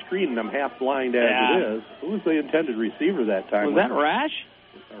through the screen, and I'm half blind as it is. Who was the intended receiver that time? Was that Rash?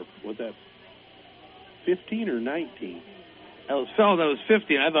 Or was that 15 or 19? That was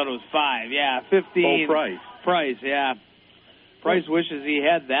 15. I thought it was 5. Yeah, 15. Oh, Price. Price, yeah. Price wishes he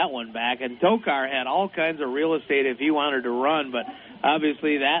had that one back. And Tokar had all kinds of real estate if he wanted to run, but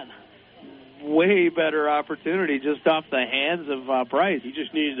obviously that way better opportunity just off the hands of Price. He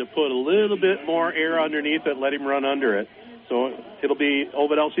just needed to put a little bit more air underneath it, let him run under it. So it'll be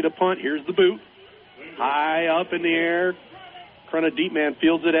Ovid Elsie to punt. Here's the boot. High up in the air. Corunna deep man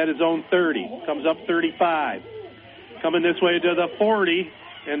fields it at his own 30. Comes up 35. Coming this way to the 40,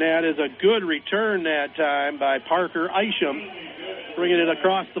 and that is a good return that time by Parker Isham, bringing it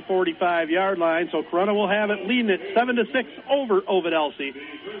across the 45-yard line. So Corunna will have it, leading it 7-6 over Ovid Elsie.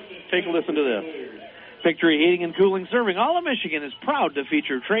 Take a listen to this. Victory Heating and Cooling, serving all of Michigan, is proud to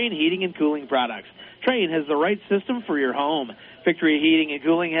feature Trane Heating and Cooling products. Trane has the right system for your home. Victory Heating and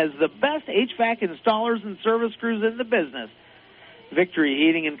Cooling has the best HVAC installers and service crews in the business. Victory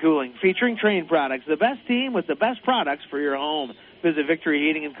Heating and Cooling, featuring Trane products, the best team with the best products for your home. Visit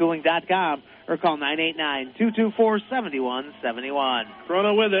victoryheatingandcooling.com or call 989-224-7171.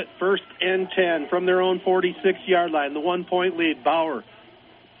 Corunna with it, 1st and 10 from their own 46-yard line. The 1-point lead. Bauer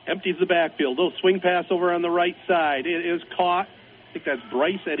empties the backfield. Little swing pass over on the right side. It is caught. I think that's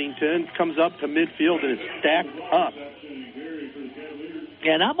Bryce Eddington. Comes up to midfield and is stacked up.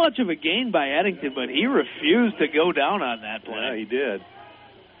 Yeah, not much of a gain by Eddington, but he refused to go down on that play. Yeah, he did.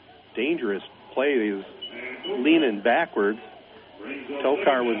 Dangerous play. He was leaning backwards.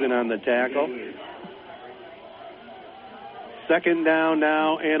 Tokar was in on the tackle. 2nd down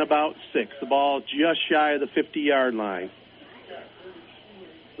now and about 6. The ball just shy of the 50-yard line.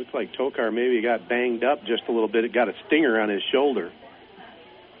 Looks like Tokar maybe got banged up just a little bit. It got a stinger on his shoulder.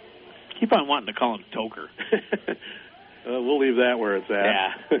 Keep on wanting to call him Toker. We'll leave that where it's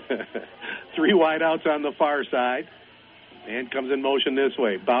at. Yeah. 3 wideouts on the far side. And comes in motion this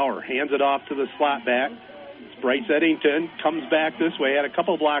way. Bauer hands it off to the slot back. It's Bryce Eddington. Comes back this way. Had a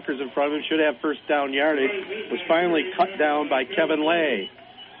couple blockers in front of him. Should have first down yardage. Was finally cut down by Kevin Lay.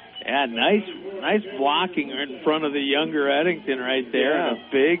 Yeah, nice blocking in front of the younger Eddington right there. Yeah. And a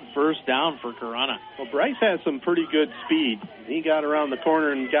big first down for Corunna. Well, Bryce has some pretty good speed. He got around the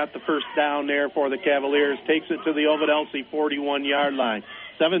corner and got the first down there for the Cavaliers. Takes it to the Ovid Elsie 41-yard line.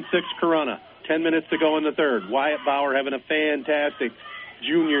 7-6 Corunna. 10 minutes to go in the third. Wyatt Bauer having a fantastic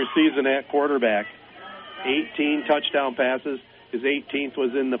junior season at quarterback. 18 touchdown passes. His 18th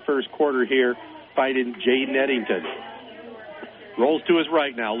was in the first quarter here, fighting Jaden Eddington. Rolls to his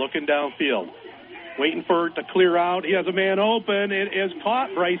right now, looking downfield. Waiting for it to clear out. He has a man open. It is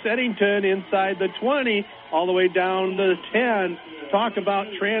caught. Bryce Eddington inside the 20, all the way down to the 10. Talk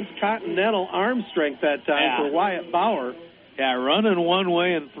about transcontinental arm strength that time for Wyatt Bauer. Yeah, running one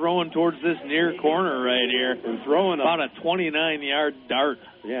way and throwing towards this near corner right here. And throwing about a 29-yard dart.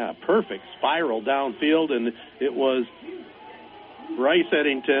 Yeah, perfect spiral downfield, and it was Bryce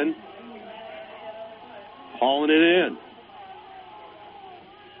Eddington hauling it in.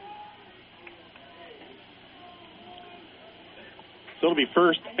 So it'll be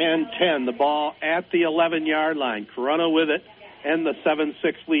 1st and 10. The ball at the 11-yard line. Corunna with it and the 7-6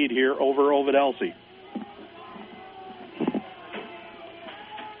 lead here over Ovid Elsie.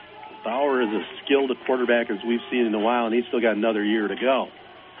 Bauer is as skilled a quarterback as we've seen in a while, and he's still got another year to go.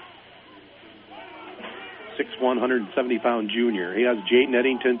 6'1", 170-pound junior. He has Jaden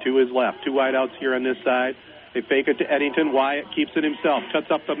Eddington to his left. 2 wideouts here on this side. They fake it to Eddington. Wyatt keeps it himself.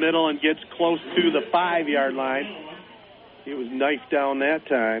 Cuts up the middle and gets close to the 5-yard line. He was knifed down that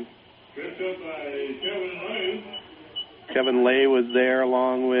time. Kevin Lay was there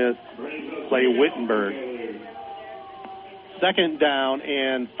along with Clay Wittenberg. 2nd down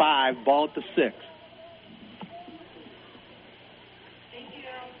and 5, ball at the 6.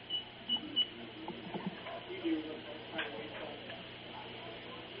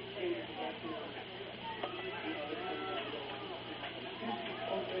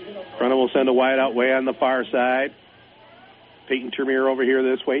 Corunna will send a wide out way on the far side. Peyton Termeer over here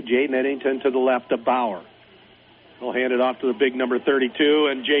this way. Jaden Eddington to the left of Bauer. He'll hand it off to the big number 32,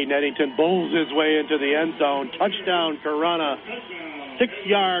 and Jaden Eddington bowls his way into the end zone. Touchdown, Corunna.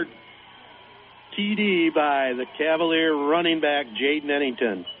 6-yard TD by the Cavalier running back, Jaden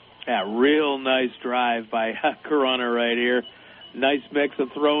Eddington. Yeah, real nice drive by Corunna right here. Nice mix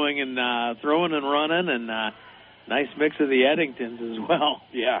of throwing and running, and nice mix of the Eddingtons as well.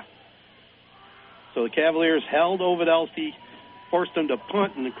 Yeah. So the Cavaliers held Ovid Elsie, forced them to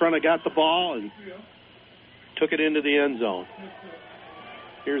punt, and Corunna got the ball and took it into the end zone.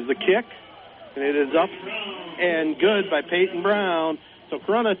 Here's the kick, and it is up and good by Peyton Brown. So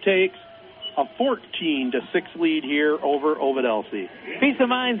Corunna takes a 14-6 lead here over Ovid Elsie. Peace of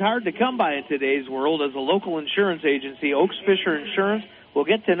mind's hard to come by in today's world. As a local insurance agency, Oaks Fisher Insurance will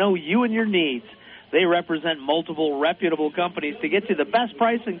get to know you and your needs. They represent multiple reputable companies to get you the best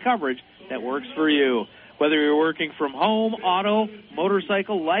price and coverage that works for you. Whether you're working from home, auto,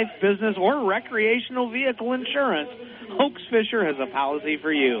 motorcycle, life, business, or recreational vehicle insurance, Oaks Fisher has a policy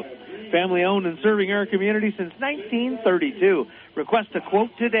for you. Family owned and serving our community since 1932. Request a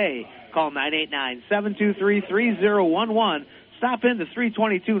quote today. Call 989-723-3011. Stop in to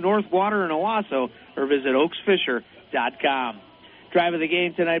 322 North Water in Owasso or visit oaksfisher.com. Drive of the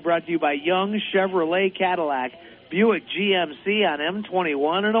game tonight brought to you by Young Chevrolet Cadillac, Buick GMC on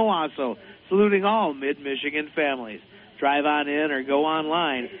M21 in Owasso, saluting all mid-Michigan families. Drive on in or go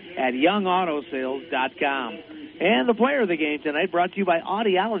online at youngautosales.com. And the player of the game tonight brought to you by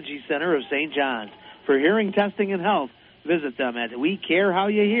Audiology Center of St. John's. For hearing testing and health, visit them at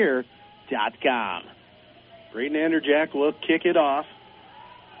WeCareHowYouHear.com. Braden Anderjack will kick it off.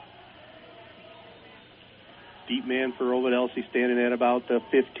 Deep man for Ovid Elsie standing at about the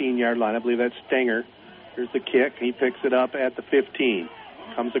 15-yard line. I believe that's Stenger. Here's the kick. He picks it up at the 15.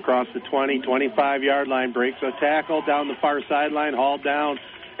 Comes across the 20, 25-yard line, breaks a tackle down the far sideline, hauled down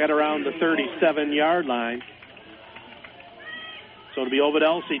at around the 37-yard line. So it'll be Ovid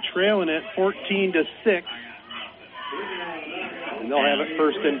Elsie trailing it 14-6. And they'll have it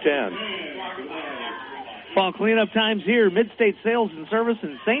 1st and 10. Fall cleanup time's here. Midstate Sales and Service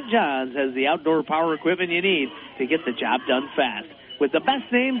in St. John's has the outdoor power equipment you need to get the job done fast. With the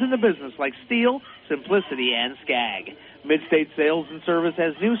best names in the business like Steel, Simplicity, and Skag. Midstate Sales and Service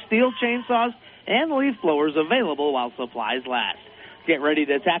has new steel chainsaws and leaf blowers available while supplies last. Get ready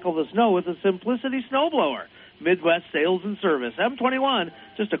to tackle the snow with a Simplicity snowblower. Midwest Sales and Service, M21,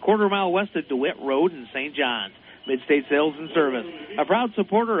 just a quarter-mile west of DeWitt Road in St. John's. Midstate Sales and Service, a proud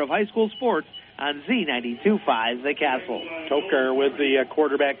supporter of high school sports on Z92.5 The Castle. Tokar with the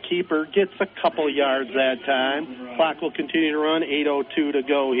quarterback keeper gets a couple yards that time. Clock will continue to run, 8:02 to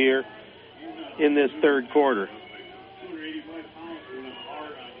go here in this third quarter.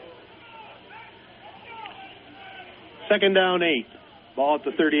 Second down, 8. Ball at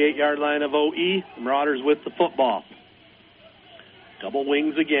the 38-yard line of OE. The Marauders with the football. Double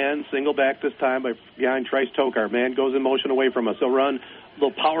wings again. Single back this time behind Trice Tokar. Man goes in motion away from us. They'll run a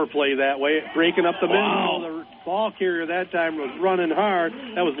little power play that way. Breaking up the middle. The ball carrier that time was running hard.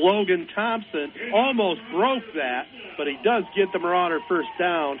 That was Logan Thompson. Almost broke that, but he does get the Marauder first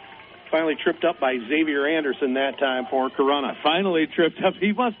down. Finally tripped up by Xavier Anderson that time for Corunna. Finally tripped up.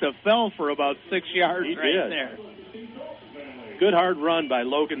 He must have fell for about 6 yards there. Good hard run by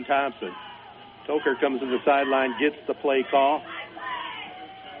Logan Thompson. Tokar comes to the sideline, gets the play call.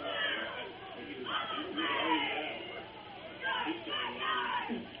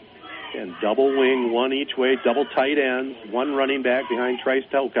 And double wing, one each way, double tight ends, one running back behind Trice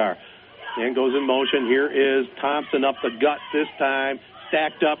Tokar. And goes in motion. Here is Thompson up the gut this time,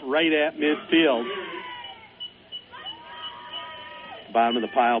 stacked up right at midfield. Bottom of the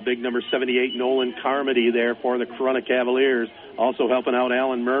pile, big number 78, Nolan Carmody there for the Corunna Cavaliers. Also helping out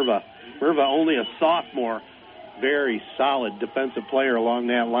Alan Merva. Merva only a sophomore. Very solid defensive player along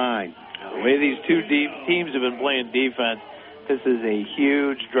that line. The way these two teams have been playing defense, this is a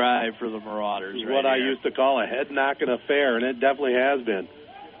huge drive for the Marauders. This is what I used to call a head-knocking affair, and it definitely has been.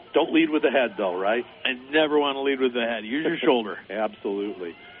 Don't lead with the head, though, right? I never want to lead with the head. Use your shoulder.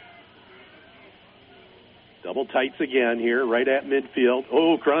 Absolutely. Double tights again here, right at midfield.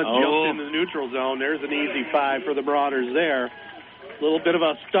 Oh, Corunna jumps into the neutral zone. There's an easy 5 for the Marauders there. A little bit of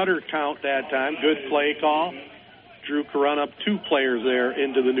a stutter count that time. Good play call. Drew Corunna up 2 players there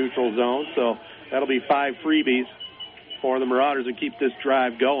into the neutral zone, so that'll be 5 freebies for the Marauders and keep this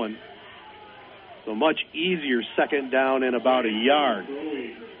drive going. So much easier second down and about a yard.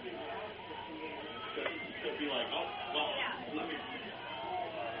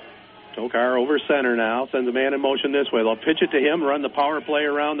 Tokar over center now, sends a man in motion this way. They'll pitch it to him, run the power play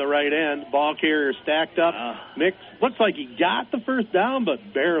around the right end. Ball carrier stacked up. Mix looks like he got the first down,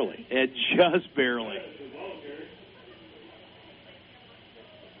 but barely. Just barely.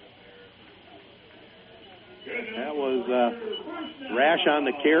 That was Rash on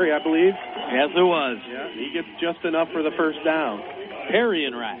the carry, I believe. Yes, it was. Yeah, he gets just enough for the first down. Perry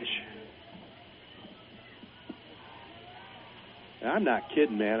and Rash. I'm not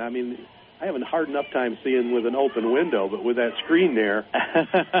kidding, man. I mean, I have a hard enough time seeing with an open window, but with that screen there, it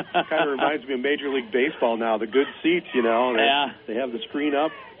kind of reminds me of Major League Baseball now. The good seats, you know, they have the screen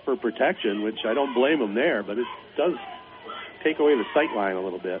up for protection, which I don't blame them there, but it does take away the sight line a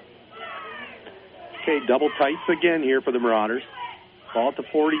little bit. Okay, double tights again here for the Marauders. Ball at the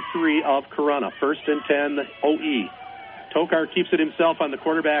 43 of Corunna. 1st and 10, OE. Tokar keeps it himself on the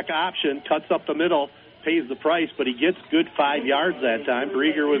quarterback option, cuts up the middle, pays the price, but he gets good 5 yards that time.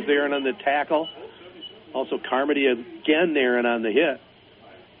 Brieger was there and on the tackle. Also Carmody again there and on the hit.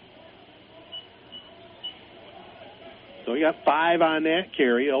 So he got 5 on that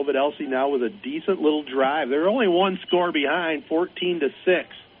carry. Ovid Elsie now with a decent little drive. They're only one score behind, 14-6.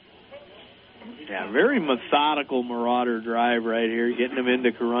 Yeah, very methodical Marauder drive right here, getting them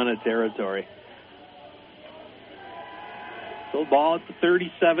into Corunna territory. So ball at the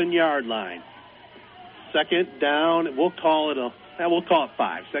 37-yard line. Second down, we'll call it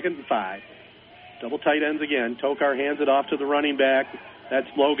 5. 2nd and 5. Double tight ends again. Tokar hands it off to the running back. That's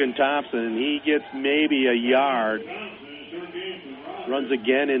Logan Thompson. He gets maybe a yard. Runs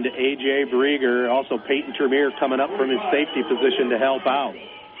again into A.J. Brieger. Also Peyton Tremere coming up from his safety position to help out.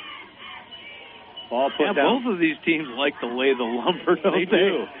 Ball put down. Both of these teams like to lay the lumber, don't they?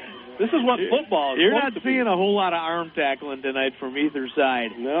 Do. This is what football is. You're not seeing a whole lot of arm tackling tonight from either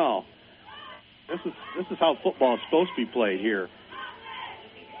side. No. This is how football is supposed to be played here.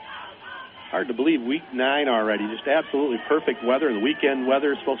 Hard to believe week 9 already. Just absolutely perfect weather. The weekend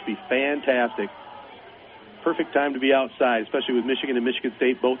weather is supposed to be fantastic. Perfect time to be outside, especially with Michigan and Michigan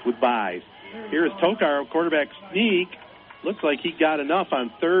State both with byes. Here is Tokar, quarterback sneak. Looks like he got enough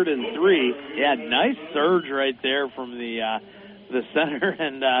on 3rd and 3. Yeah, nice surge right there from the center.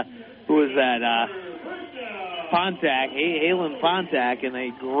 And who was that? Pontac, Halen Pontac, and a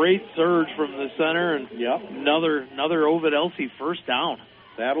great surge from the center. And another Ovid Elsie first down.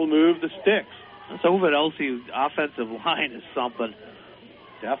 That'll move the sticks. This Ovid Elsie offensive line is something.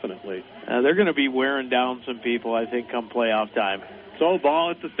 Definitely. They're going to be wearing down some people, I think, come playoff time. So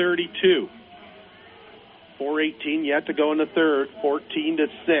ball at the 32. 4:18 yet to go in the third. 14-6.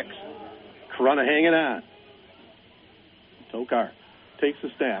 Corunna hanging on. Tokar takes the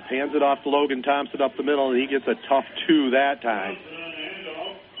snap, hands it off to Logan Thompson up the middle, and he gets a tough 2 that time.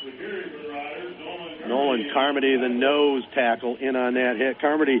 Nolan Carmody, the nose tackle, in on that hit.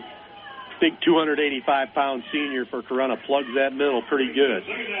 Carmody, big 285-pound senior for Corunna, plugs that middle pretty good.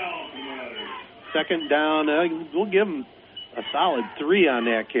 Second down, we'll give him a solid 3 on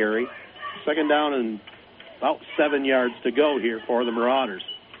that carry. Second down and about 7 yards to go here for the Marauders.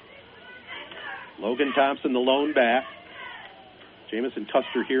 Logan Thompson, the lone back. Jamison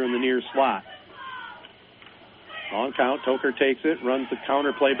Custer here in the near slot. On count, Tokar takes it, runs the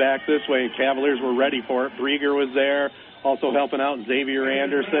counter play back this way. Cavaliers were ready for it. Brieger was there, also helping out Xavier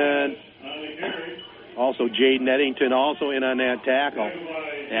Anderson. Also Jaden Eddington also in on that tackle.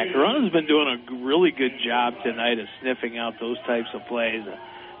 Yeah, Corunna's been doing a really good job tonight of sniffing out those types of plays.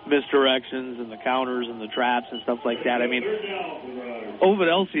 Misdirections and the counters and the traps and stuff like that. I mean, Ovid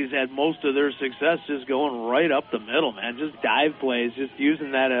Elsie's had most of their success just going right up the middle, man. Just dive plays, just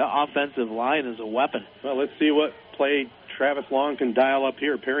using that offensive line as a weapon. Well, let's see what play Travis Long can dial up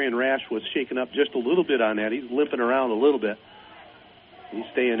here. Perry Rash was shaking up just a little bit on that. He's limping around a little bit. He's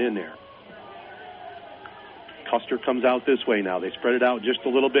staying in there. Custer comes out this way now. They spread it out just a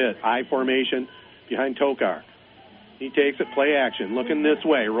little bit. I formation behind Tokar. He takes it, play action, looking this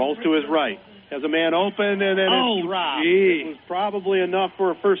way, rolls to his right, has a man open, and then it's dropped. It was probably enough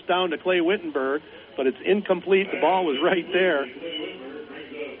for a first down to Clay Wittenberg, but it's incomplete. The ball was right there.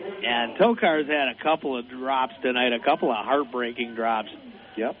 And Tokar's had a couple of drops tonight, a couple of heartbreaking drops.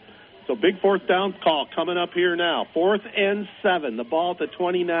 Yep. So big fourth down call coming up here now. 4th and 7. The ball at the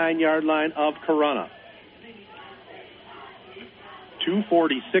 29-yard line of Corunna.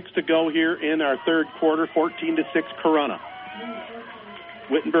 2:46 to go here in our third quarter. 14-6 Corunna.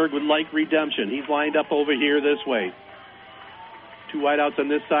 Wittenberg would like redemption. He's lined up over here this way. 2 wideouts on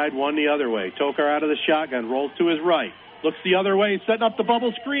this side, 1 the other way. Tokar out of the shotgun, rolls to his right. Looks the other way, setting up the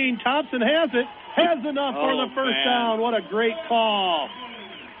bubble screen. Thompson has it. Has enough for the first down. What a great call.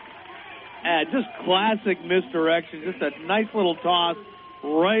 Just classic misdirection. Just a nice little toss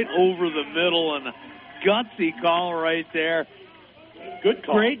right over the middle, and a gutsy call right there. Good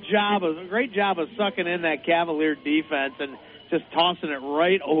call. Great job of sucking in that Cavalier defense and just tossing it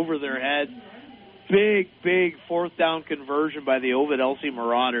right over their head. Big fourth down conversion by the Ovid Elsie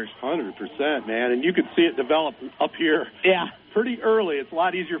Marauders. 100%, man. And you could see it develop up here. Yeah. Pretty early. It's a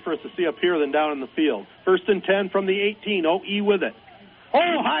lot easier for us to see up here than down in the field. 1st and 10 from the 18. OE with it.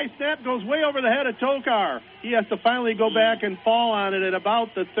 Oh, high snap goes way over the head of Tokar. He has to finally go back and fall on it at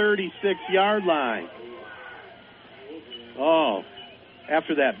about the 36-yard line. Oh,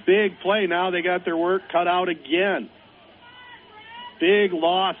 after that big play, now they got their work cut out again. Big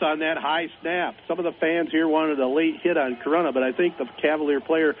loss on that high snap. Some of the fans here wanted a late hit on Corunna, but I think the Cavalier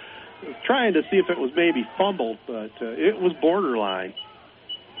player was trying to see if it was maybe fumbled, but it was borderline.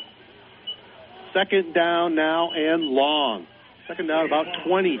 2nd down now and long. 2nd down about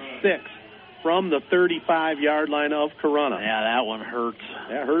 26 from the 35-yard line of Corunna. Yeah, that one hurts.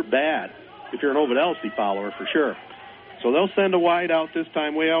 That hurt bad if you're an Ovid Elsie follower for sure. So they'll send a wide out this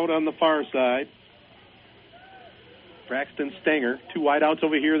time, way out on the far side. Braxton Stenger, 2 wide outs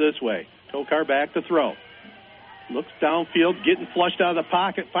over here this way. Tokar back to throw. Looks downfield, getting flushed out of the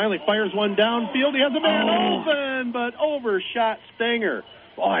pocket. Finally fires one downfield. He has a man open, but overshot Stenger.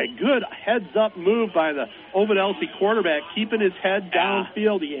 Boy, good heads-up move by the Ovid Elsie quarterback, keeping his head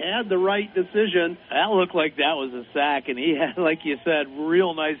downfield. He had the right decision. That looked like that was a sack, and he had, like you said,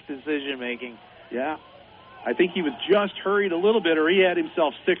 real nice decision-making. Yeah. I think he was just hurried a little bit, or he had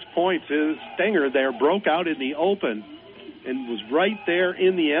himself 6 points. His Stenger there broke out in the open and was right there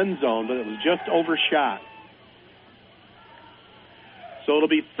in the end zone, but it was just overshot. So it'll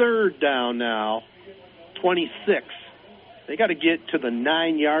be 3rd down now, 26. They got to get to the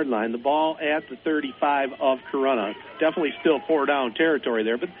 9-yard line. The ball at the 35 of Corunna. Definitely still 4-down territory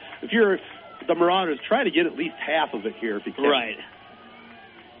there, but if you're the Marauders, try to get at least half of it here if you can. Right.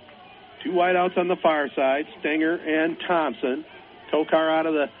 2 wideouts on the far side, Stenger and Thompson. Tokar out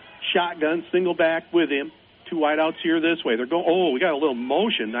of the shotgun, single back with him. 2 wideouts here this way. They're going. Oh, we got a little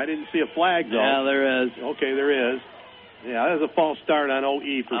motion. I didn't see a flag though. Yeah, there is. Okay, there is. Yeah, that was a false start on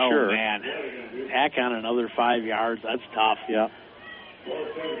OE for sure. Oh man, tack on another 5 yards. That's tough. Yeah.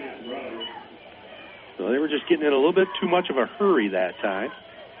 So they were just getting in a little bit too much of a hurry that time.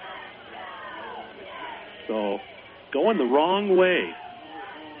 So going the wrong way.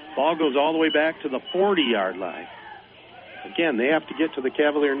 Ball goes all the way back to the 40-yard line. Again, they have to get to the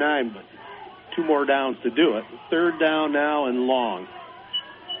Cavalier 9, but 2 more downs to do it. 3rd down now and long.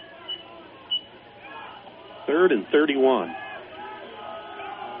 3rd and 31.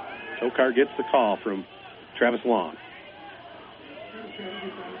 Tokar gets the call from Travis Long.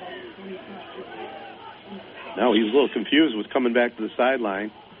 Now he's a little confused with coming back to the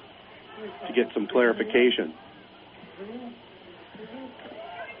sideline to get some clarification.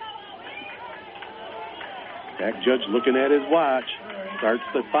 Back judge looking at his watch. Starts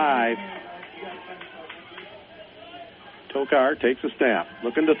the 5. Tokar takes a snap,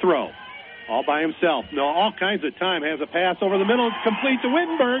 looking to throw. All by himself. No, all kinds of time. Has a pass over the middle. It's complete to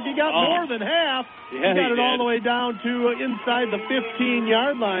Wittenberg. He got more than half. Yeah, he got it all the way down to inside the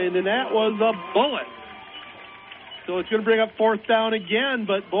 15-yard line, and that was a bullet. So it's going to bring up 4th down again,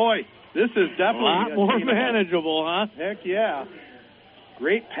 but boy, this is definitely a lot more manageable, huh? Heck yeah.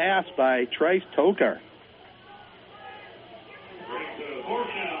 Great pass by Trice Tokar.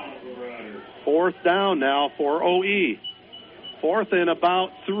 4th down now for OE. 4th and about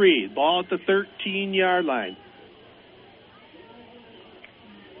 3. Ball at the 13-yard line.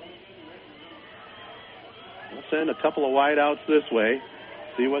 We'll send a couple of wideouts this way.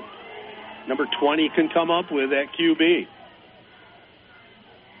 See what number 20 can come up with at QB.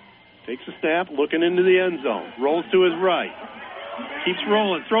 Takes a snap, looking into the end zone. Rolls to his right. Keeps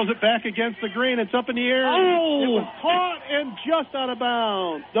rolling. Throws it back against the green. It's up in the air. Oh! It was caught and just out of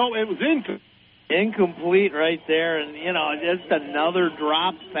bounds. No, it was incomplete right there, and just another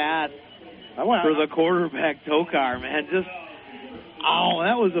dropped pass for the quarterback Tokar, man.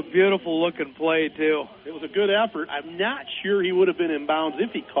 That was a beautiful looking play too. It was a good effort. I'm not sure he would have been in bounds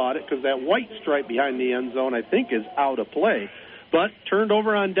if he caught it, because that white stripe behind the end zone I think is out of play. But turned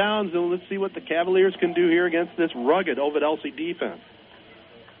over on downs, and let's see what the Cavaliers can do here against this rugged Ovid Elsie defense.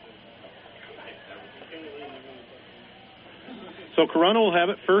 So Corunna will have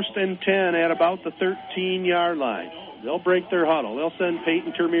it 1st and 10 at about the 13-yard line. They'll break their huddle. They'll send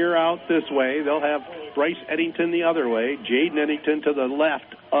Peyton Termeer out this way. They'll have Bryce Eddington the other way. Jaden Eddington to the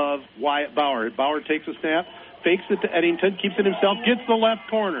left of Wyatt Bauer. Bauer takes a snap, fakes it to Eddington, keeps it himself, gets the left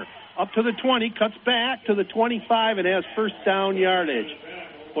corner. up to the 20, cuts back to the 25, and has first down yardage.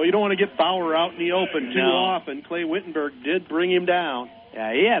 Well, you don't want to get Bauer out in the open too often. Clay Wittenberg did bring him down.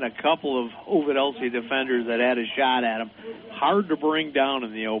 Yeah, he had a couple of Ovid Elsie defenders that had a shot at him. Hard to bring down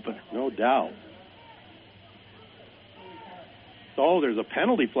in the open. No doubt. Oh, there's a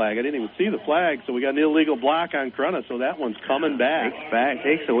penalty flag. I didn't even see the flag, so we got an illegal block on Corunna, so that one's coming back.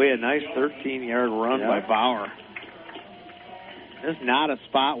 Takes away a nice 13-yard run by Bauer. This is not a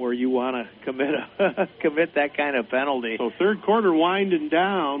spot where you want to commit that kind of penalty. So third quarter winding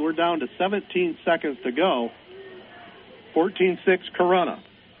down. We're down to 17 seconds to go. 14-6 Corunna.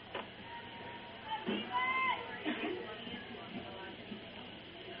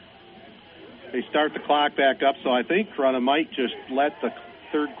 They start the clock back up, so I think Corunna might just let the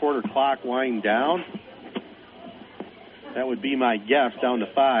third quarter clock wind down. That would be my guess, down to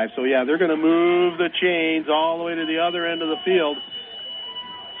 5. So, yeah, they're going to move the chains all the way to the other end of the field.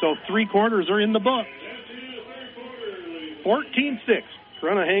 So 3 quarters are in the book. 14-6.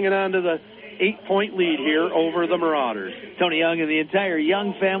 Corunna hanging on to the 8-point lead here over the Marauders. Tony Young and the entire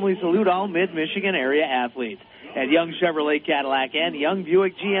Young family salute all Mid-Michigan area athletes. At Young Chevrolet Cadillac and Young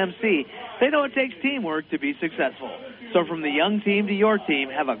Buick GMC, they know it takes teamwork to be successful. So from the Young team to your team,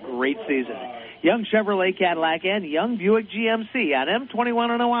 have a great season. Young Chevrolet Cadillac and Young Buick GMC on M21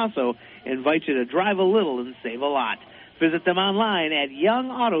 in Owasso invite you to drive a little and save a lot. Visit them online at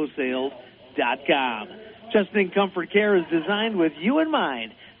youngautosales.com. Chesaning Comfort Care is designed with you in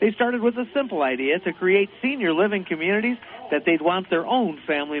mind. They started with a simple idea to create senior living communities that they'd want their own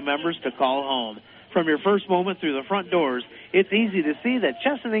family members to call home. From your first moment through the front doors, it's easy to see that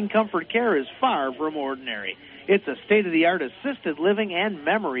Chesaning Comfort Care is far from ordinary. It's a state-of-the-art assisted living and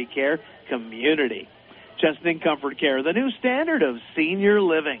memory care community. Chesaning Comfort Care, the new standard of senior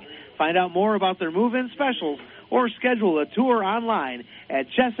living. Find out more about their move-in specials or schedule a tour online at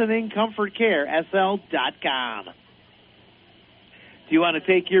ChesaningComfortCareSL.com. Do you want to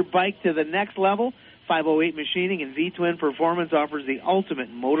take your bike to the next level? 508 Machining and V-Twin Performance offers the ultimate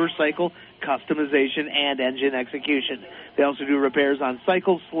motorcycle customization and engine execution. They also do repairs on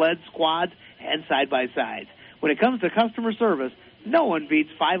cycles, sleds, quads, and side-by-sides. When it comes to customer service, no one beats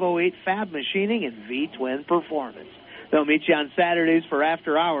 508 Fab Machining and V-Twin Performance. They'll meet you on Saturdays for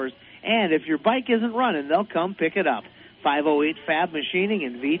after hours, and if your bike isn't running, they'll come pick it up. 508 Fab Machining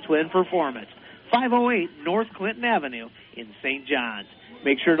and V-Twin Performance. 508 North Clinton Avenue in St. John's.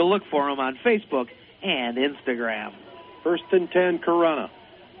 Make sure to look for them on Facebook and Instagram. First and 10, Corunna.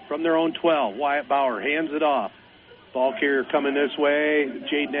 From their own 12, Wyatt Bauer hands it off. Ball carrier coming this way.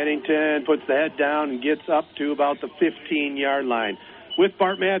 Jaden Eddington puts the head down and gets up to about the 15-yard line. With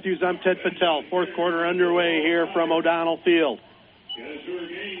Bart Matthews, I'm Ted Patel. Fourth quarter underway here from O'Donnell Field.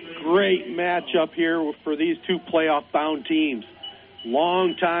 Great matchup here for these two playoff-bound teams.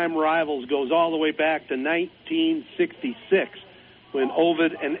 Longtime rivals, goes all the way back to 1966 when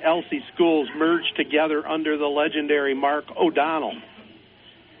Ovid and Elsie schools merged together under the legendary Mark O'Donnell.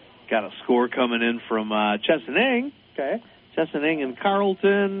 Got a score coming in from Chesaning. Okay. Chesaning and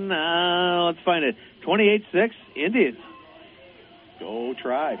Carlton. Let's find it. 28-6, Indians. Go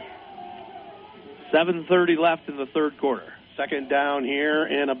Tribe. 7:30 left in the third quarter. Second down here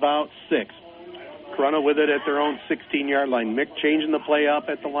and about 6. Corunna with it at their own 16-yard line. Mick changing the play up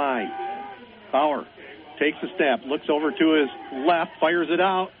at the line. Bauer takes a snap, looks over to his left, fires it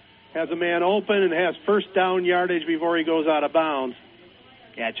out, has a man open, and has first down yardage before he goes out of bounds.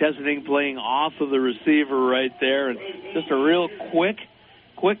 Yeah, Chesaning playing off of the receiver right there, and just a real quick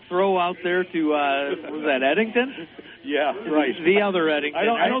throw out there to, was that Eddington? Yeah, right. The other Eddington.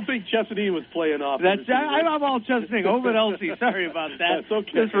 I don't think Chesaning was playing off. I'm all Chesaning. Ovid Elsie. Sorry about that. That's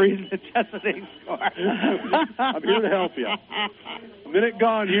okay. Just reading the Chesaning score. I'm here to help you. A minute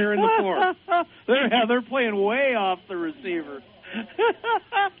gone here in the fourth. They're playing way off the receiver.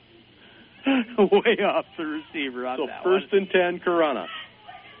 Way off the receiver on that one. So first and 10, Corunna.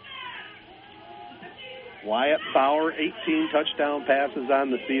 Wyatt Bauer, 18 touchdown passes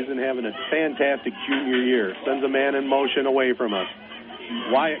on the season, having a fantastic junior year. Sends a man in motion away from us.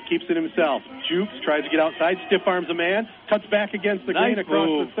 Wyatt keeps it himself. Jukes tries to get outside, stiff arms a man, cuts back against the grain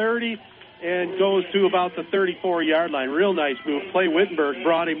across the 30, and goes to about the 34-yard line. Real nice move. Clay Wittenberg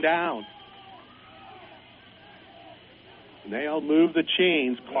brought him down. And they'll move the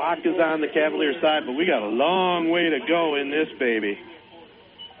chains. Clock is on the Cavalier side, but we got a long way to go in this baby.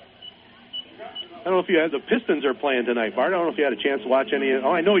 I don't know if you had, the Pistons are playing tonight, Bart. I don't know if you had a chance to watch any. Oh,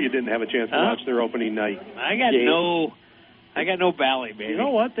 I know you didn't have a chance to watch their opening night. I got no bally, baby. You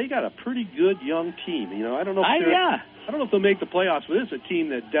know what? They got a pretty good young team. You know, I don't know if I don't know if they'll make the playoffs, but this is a team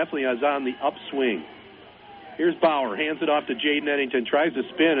that definitely is on the upswing Here's Bauer, hands it off to Jaden Eddington, tries to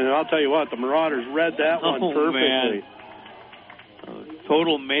spin, and I'll tell you what, the Marauders read that one perfectly.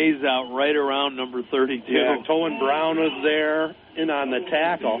 Total maze out right around number 32. Yeah, Tolan Brown was there in on the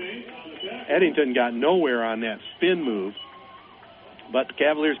tackle. Eddington got nowhere on that spin move. But the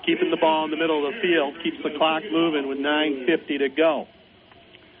Cavaliers keeping the ball in the middle of the field, keeps the clock moving with 9:50 to go.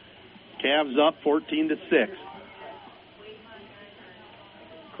 Cavs up 14-6.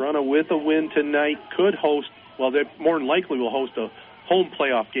 Corunna with a win tonight could host, well, they more than likely will host a home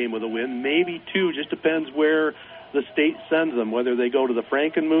playoff game with a win, maybe two, just depends where the state sends them, whether they go to the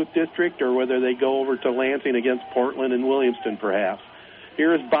Frankenmuth district or whether they go over to Lansing against Portland and Williamston perhaps.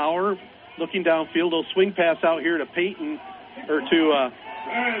 Here is Bauer looking downfield. He'll swing pass out here to Peyton, or to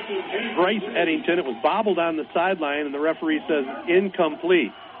Bryce Eddington. It was bobbled on the sideline, and the referee says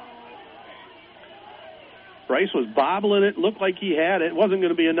incomplete. Bryce was bobbling it, looked like he had it. It wasn't going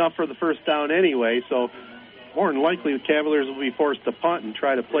to be enough for the first down anyway, so more than likely the Cavaliers will be forced to punt and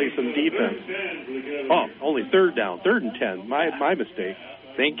try to play some defense. Oh, only third down, 3rd and 10. My mistake.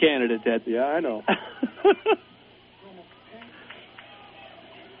 Same candidate, Ted. Yeah, I know.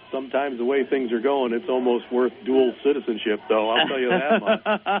 Sometimes the way things are going, it's almost worth dual citizenship, though. I'll tell you that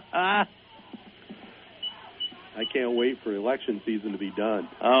much. I can't wait for election season to be done.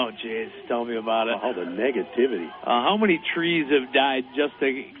 Oh, jeez. Tell me about it. Oh, the negativity. How many trees have died just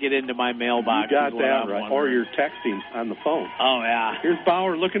to get into my mailbox? You got that right. Or you're texting on the phone. Oh, yeah. Here's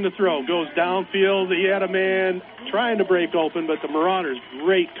Bauer looking to throw. Goes downfield. He had a man trying to break open, but the Marauders,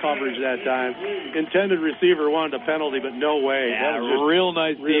 great coverage that time. Intended receiver wanted a penalty, but no way. Yeah, that was real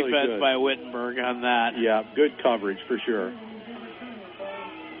nice really defense good by Wittenberg on that. Yeah, good coverage for sure.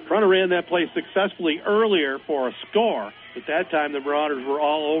 Corunna ran that play successfully earlier for a score, but that time the Marauders were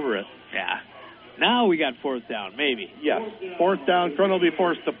all over it. Yeah. Now we got 4th down, maybe. Yes. 4th down, Corunna will be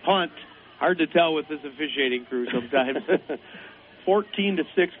forced to punt. Hard to tell with this officiating crew sometimes. 14-6,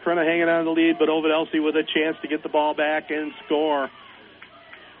 Corunna hanging on the lead, but Ovid Elsie with a chance to get the ball back and score.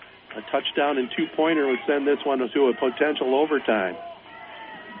 A touchdown and 2-pointer would send this one to a potential overtime.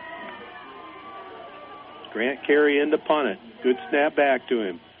 Grant Carey in to punt it. Good snap back to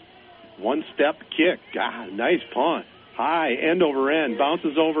him. One-step kick. God, nice punt. High, end over end.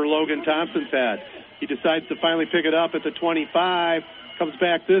 Bounces over Logan Thompson's head. He decides to finally pick it up at the 25. Comes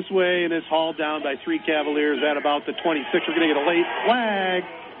back this way and is hauled down by 3 Cavaliers at about the 26. We're going to get a late flag.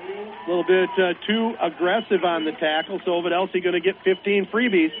 A little bit too aggressive on the tackle, so Ovid Elsie going to get 15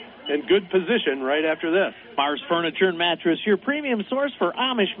 freebies in good position right after this. Mars Furniture and Mattress, your premium source for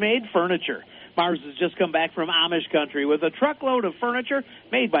Amish-made furniture. Mars has just come back from Amish country with a truckload of furniture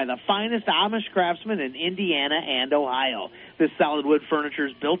made by the finest Amish craftsmen in Indiana and Ohio. This solid wood furniture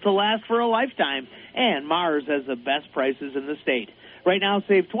is built to last for a lifetime, and Mars has the best prices in the state. Right now,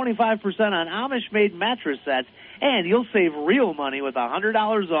 save 25% on Amish-made mattress sets, and you'll save real money with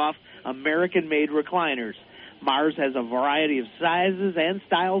 $100 off American-made recliners. Mars has a variety of sizes and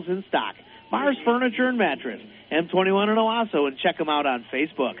styles in stock. Mars Furniture and Mattress, M21 in Owasso, and check them out on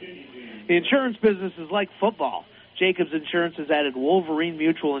Facebook. The insurance business is like football. Jacobs Insurance has added Wolverine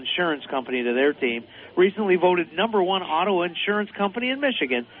Mutual Insurance Company to their team. Recently voted #1 auto insurance company in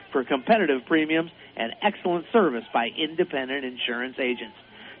Michigan for competitive premiums and excellent service by independent insurance agents.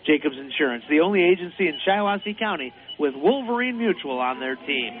 Jacobs Insurance, the only agency in Shiawassee County with Wolverine Mutual on their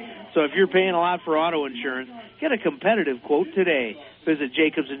team. So if you're paying a lot for auto insurance, get a competitive quote today. Visit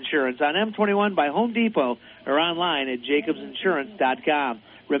Jacobs Insurance on M21 by Home Depot or online at jacobsinsurance.com.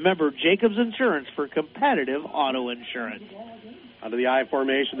 Remember, Jacobs Insurance for competitive auto insurance. Out of the I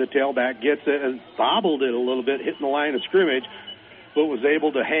formation, the tailback gets it and bobbled it a little bit, hitting the line of scrimmage, but was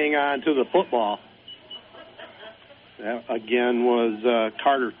able to hang on to the football. That, again, was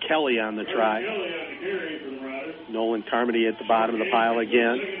Carter Kelly on the try. Nolan Carmody at the bottom of the pile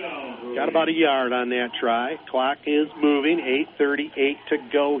again. Got about a yard on that try. Clock is moving. 8:38 to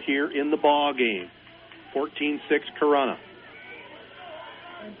go here in the ball game. 14-6 Corunna.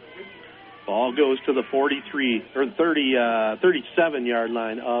 Ball goes to the 43 or 37-yard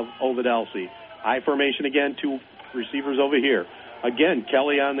line of Ovid Elsie. I formation again. 2 receivers over here. Again,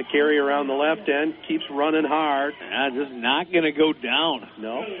 Kelly on the carry around the left end. Keeps running hard. Just not going to go down.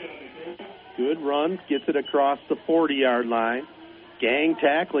 No. Good run. Gets it across the 40-yard line. Gang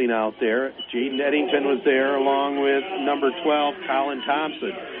tackling out there. Jaden Eddington was there along with number 12, Colin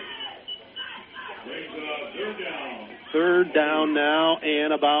Thompson. 3rd down now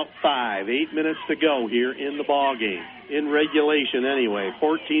and about 5. 8 minutes to go here in the ball game. In regulation anyway.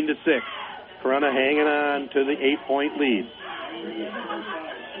 14-6. Corunna hanging on to the 8-point lead.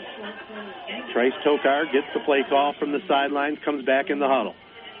 Trice Tokar gets the play call from the sidelines, comes back in the huddle.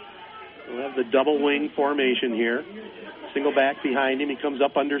 We'll have the double wing formation here. Single back behind him. He comes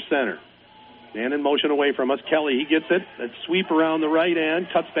up under center. Man in motion away from us. Kelly, he gets it. That sweep around the right end.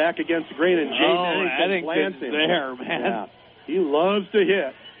 Cuts back against the grain. And Jay Eddington's there, man. Yeah. He loves to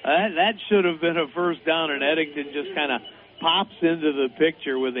hit. That should have been a first down, and Eddington just kind of pops into the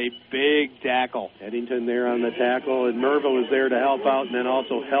picture with a big tackle. Eddington there on the tackle, and Merva was there to help out and then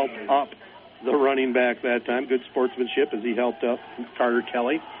also help up the running back that time. Good sportsmanship as he helped up Carter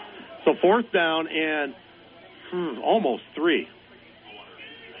Kelly. So fourth down and almost 3.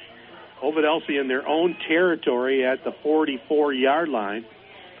 Ovid Elsie in their own territory at the 44-yard line.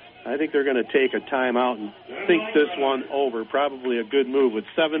 I think they're going to take a timeout and think this one over. Probably a good move with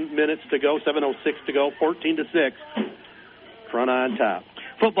 7 minutes to go, 7:06 to go, 14-6. Front on top.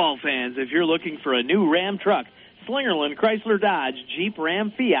 Football fans, if you're looking for a new Ram truck, Slingerland Chrysler Dodge Jeep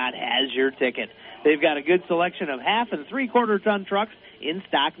Ram Fiat has your ticket. They've got a good selection of 1/2 and 3/4 ton trucks in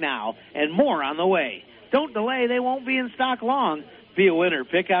stock now, and more on the way. Don't delay, they won't be in stock long. Be a winner.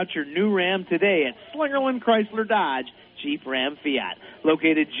 Pick out your new Ram today at Slingerland Chrysler Dodge Jeep Ram Fiat,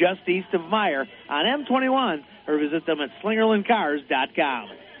 located just east of Meyer on M21, or visit them at SlingerlandCars.com.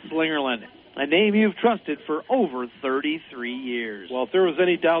 Slingerland, a name you've trusted for over 33 years. Well, if there was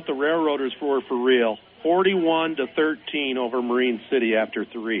any doubt, the Railroaders were for real. 41-13 over Marine City after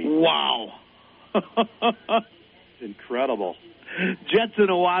 3. Wow. Incredible. Jets in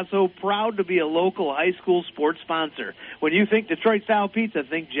Owasso, proud to be a local high school sports sponsor. When you think Detroit-style pizza,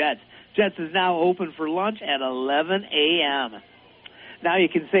 think Jets. Jets is now open for lunch at 11 a.m. Now you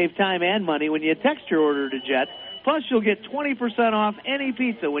can save time and money when you text your order to Jets. Plus, you'll get 20% off any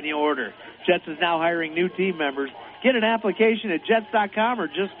pizza when you order. Jets is now hiring new team members. Get an application at Jets.com or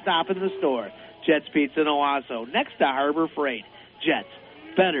just stop in the store. Jets Pizza in Owasso, next to Harbor Freight. Jets,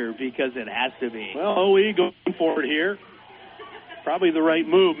 better because it has to be. Well, OE going for it here. Probably the right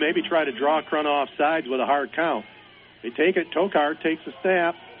move. Maybe try to draw Crun off sides with a hard count. They take it. Tokar takes a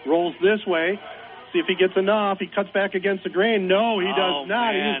snap, rolls this way. See if he gets enough. He cuts back against the grain. No, he does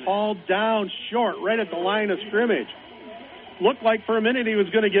not. Man. He was hauled down short, right at the line of scrimmage. Looked like for a minute he was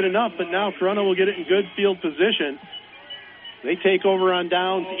going to get enough, but now Corunna will get it in good field position. They take over on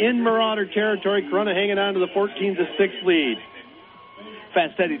downs in Marauder territory. Corunna hanging on to the 14-6 lead.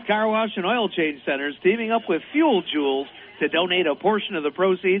 Fast Eddie's Car Wash and Oil Change Centers teaming up with Fuel Jewels to donate a portion of the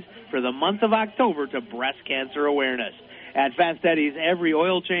proceeds for the month of October to breast cancer awareness. At Fast Eddie's, every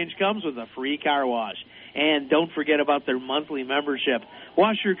oil change comes with a free car wash. And don't forget about their monthly membership.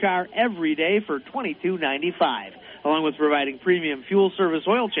 Wash your car every day for $22.95. Along with providing premium fuel service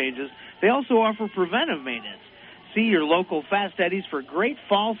oil changes, they also offer preventive maintenance. See your local Fast Eddie's for great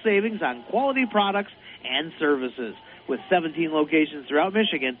fall savings on quality products and services. With 17 locations throughout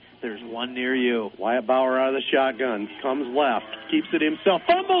Michigan, there's one near you. Wyatt Bauer out of the shotgun. Comes left. Keeps it himself.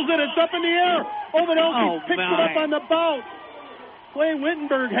 Fumbles it. It's up in the air. Ovid Elsie picks it up on the bounce. Clay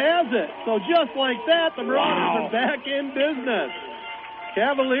Wittenberg has it. So just like that, the Marauders are back in business.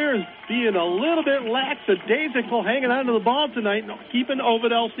 Cavaliers being a little bit lackadaisical, hanging on to the ball tonight, keeping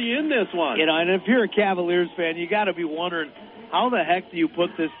Ovid Elsie in this one. You know, and if you're a Cavaliers fan, you got to be wondering, how the heck do you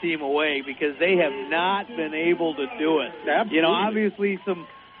put this team away? Because they have not been able to do it. Absolutely. You know, obviously some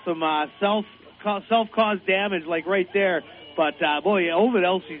self-caused damage, like right there. But, boy, Ovid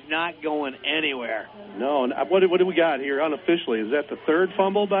Elsie's not going anywhere. No. What do we got here unofficially? Is that the third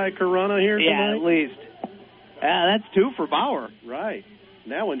fumble by Corunna here tonight? Yeah, at least. That's 2 for Bauer. Right.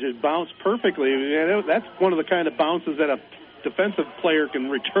 And that one just bounced perfectly. That's one of the kind of bounces that a defensive player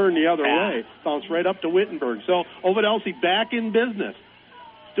can return the other way. Bounce right up to Wittenberg. So Ovid Elsie back in business.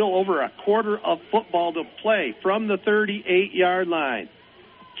 Still over a quarter of football to play from the 38-yard line.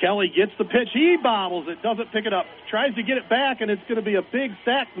 Kelly gets the pitch. He bobbles it, doesn't pick it up. Tries to get it back, and it's going to be a big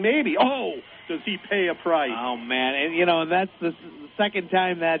sack maybe. Oh, does he pay a price? Oh, man. And, you know, that's the second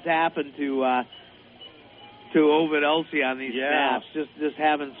time that's happened to Ovid Elsie on these snaps, just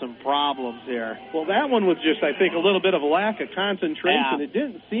having some problems here. Well, that one was just, I think, a little bit of a lack of concentration. Yeah. It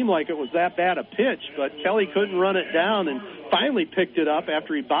didn't seem like it was that bad a pitch, but Kelly couldn't run it down and finally picked it up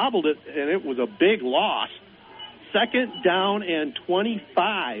after he bobbled it, and it was a big loss. 2nd down and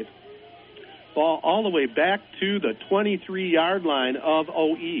 25. Ball all the way back to the 23-yard line of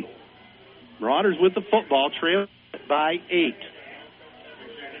OE. Marauders with the football, trail by 8.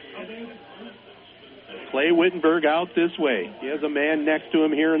 Clay Wittenberg out this way. He has a man next to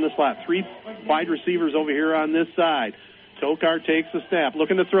him here in the slot. 3 wide receivers over here on this side. Tokar takes the snap.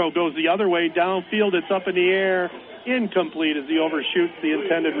 Looking to throw. Goes the other way. Downfield. It's up in the air. Incomplete as he overshoots the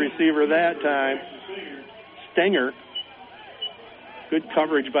intended receiver that time. Stenger Good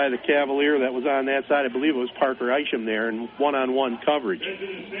coverage by the Cavalier that was on that side. I believe it was Parker Isham there, and one-on-one coverage.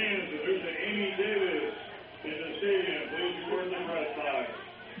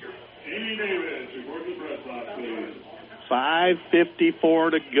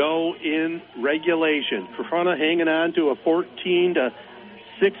 5:54 to go in regulation. Corunna hanging on to a 14-6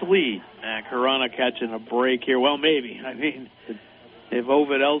 lead. Corunna catching a break here. Well, maybe. I mean, if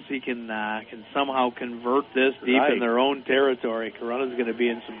Ovid Elsie can somehow convert this deep in their own territory, Corunna's going to be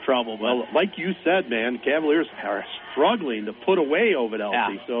in some trouble. But well, like you said, man, Cavaliers are struggling to put away Ovid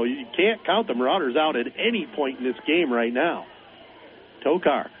Elsie, so you can't count the Marauders out at any point in this game right now.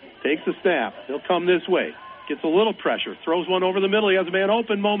 Tokar takes the snap. He'll come this way. Gets a little pressure. Throws one over the middle. He has a man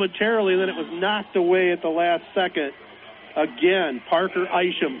open momentarily, and then it was knocked away at the last second. Again, Parker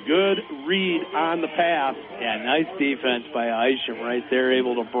Isham, good read on the pass. Yeah, nice defense by Isham right there,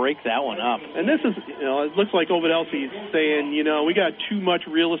 able to break that one up. And this is, it looks like Ovid Elsie's saying, we got too much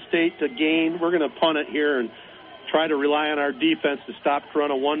real estate to gain. We're going to punt it here and try to rely on our defense to stop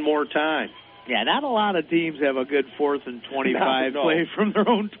Corunna one more time. Yeah, not a lot of teams have a good 4th and 25 play from their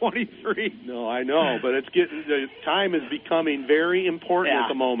own 23. No, I know, but the time is becoming very important at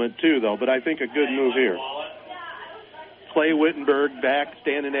the moment too, though. But I think a good move here. Clay Wittenberg back,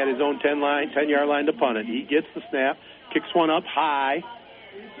 standing at his own 10-yard line to punt it. He gets the snap, kicks one up high.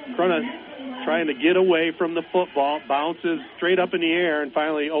 Corunna trying to get away from the football, bounces straight up in the air, and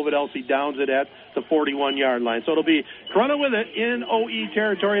finally Ovid Elsie downs it at the 41-yard line. So it'll be Corunna with it in OE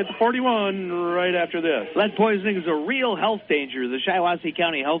territory at the 41 right after this. Lead poisoning is a real health danger. The Shiawassee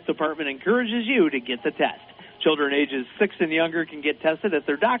County Health Department encourages you to get the test. Children ages 6 and younger can get tested at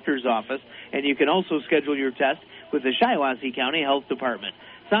their doctor's office, and you can also schedule your test with the Shiawassee County Health Department.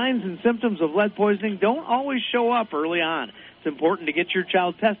 Signs and symptoms of lead poisoning don't always show up early on. It's important to get your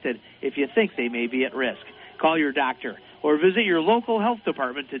child tested if you think they may be at risk. Call your doctor or visit your local health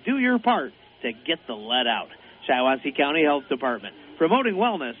department to do your part to get the lead out. Shiawassee County Health Department, promoting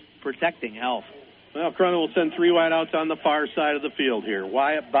wellness, protecting health. Well, Corunna will send 3 wideouts on the far side of the field here.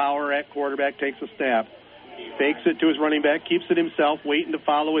 Wyatt Bauer at quarterback takes a snap. Fakes it to his running back, keeps it himself, waiting to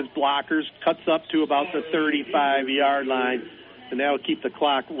follow his blockers, cuts up to about the 35-yard line, and that will keep the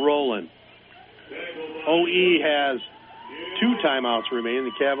clock rolling. OE has 2 timeouts remaining.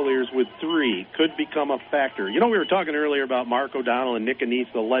 The Cavaliers with 3 could become a factor. We were talking earlier about Mark O'Donnell and Nick Anise,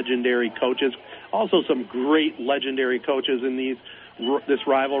 the legendary coaches. Also some great legendary coaches in this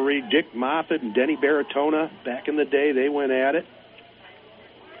rivalry. Dick Moffitt and Denny Baratona, back in the day, they went at it.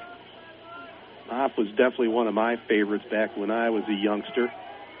 Moff was definitely one of my favorites back when I was a youngster.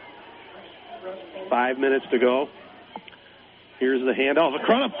 5 minutes to go. Here's the handoff.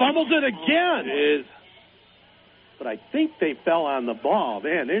 Corunna fumbles it again. But I think they fell on the ball.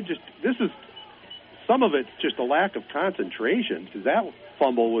 Man, some of it's just a lack of concentration, because that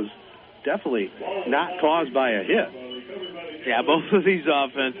fumble was definitely not caused by a hit. Yeah, both of these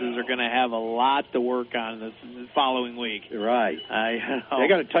offenses are going to have a lot to work on this following week. Right. They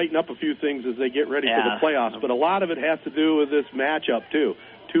got to tighten up a few things as they get ready for the playoffs, but a lot of it has to do with this matchup, too.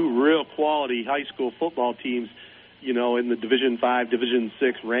 2 real quality high school football teams, in the Division 5, Division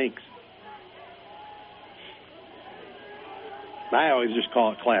 6 ranks. I always just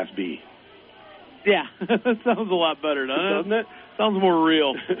call it Class B. Yeah, that sounds a lot better, doesn't it? Sounds more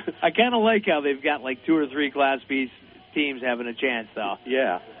real. I kind of like how they've got like 2 or 3 Class B teams having a chance, though.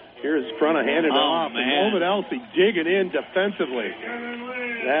 Yeah. Here's Corunna handing it off. Man. And Ovid Elsie digging in defensively.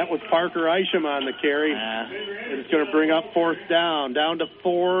 That was Parker Isham on the carry. And it's going to bring up 4th down to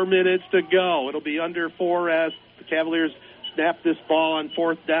 4 minutes to go. It'll be under 4 as the Cavaliers snap this ball on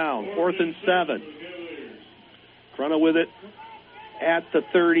 4th down. 4th and 7. Corunna with it at the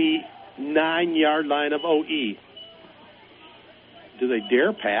 39-yard line of OE. Do they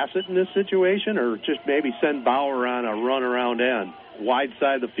dare pass it in this situation, or just maybe send Bauer on a run-around end? Wide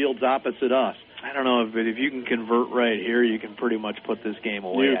side of the field's opposite us. I don't know, but if you can convert right here, you can pretty much put this game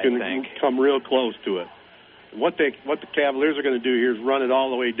away, I think. Come real close to it. What the Cavaliers are going to do here is run it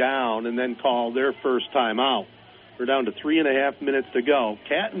all the way down and then call their first timeout. We're down to 3.5 minutes to go.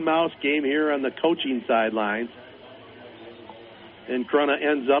 Cat and mouse game here on the coaching sidelines. And Corunna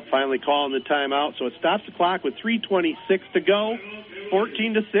ends up finally calling the timeout, so it stops the clock with 3:26 to go.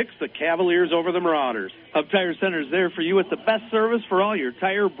 14-6, the Cavaliers over the Marauders. Hub Tire Center is there for you with the best service for all your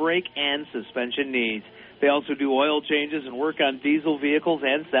tire, brake, and suspension needs. They also do oil changes and work on diesel vehicles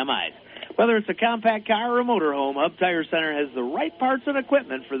and semis. Whether it's a compact car or a motorhome, Hub Tire Center has the right parts and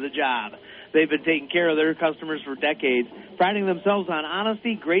equipment for the job. They've been taking care of their customers for decades, priding themselves on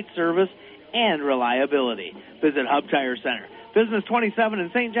honesty, great service, and reliability. Visit Hub Tire Center. Business 27 in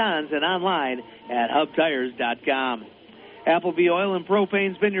St. John's and online at hubtires.com. Appleby Oil and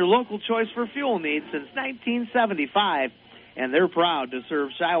Propane's been your local choice for fuel needs since 1975, and they're proud to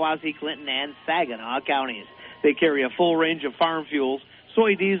serve Shiawassee, Clinton, and Saginaw counties. They carry a full range of farm fuels,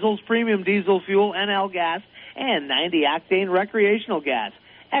 soy diesels, premium diesel fuel, NL gas, and 90-octane recreational gas.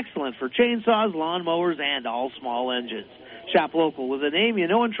 Excellent for chainsaws, lawnmowers, and all small engines. Shop local with a name you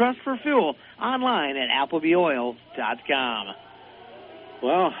know and trust for fuel online at ApplebyOil.com.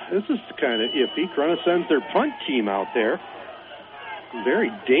 Well, this is kind of iffy. Corunna sends their punt team out there.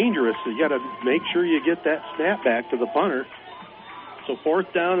 Very dangerous. You got to make sure you get that snap back to the punter. So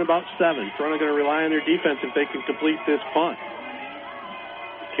 4th down, about 7. Corunna going to rely on their defense if they can complete this punt.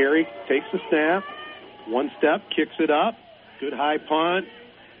 Carey takes the snap, one step, kicks it up. Good high punt.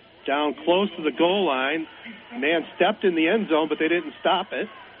 Down close to the goal line. Man stepped in the end zone, but they didn't stop it.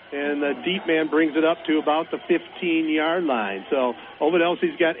 And the deep man brings it up to about the 15-yard line. So Ovid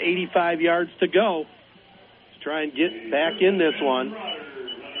Elsie's got 85 yards to go to try and get back in this one.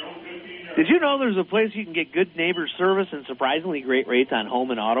 Did you know there's a place you can get good neighbor service and surprisingly great rates on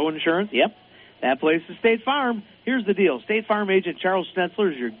home and auto insurance? Yep. That place is State Farm. Here's the deal. State Farm agent Charles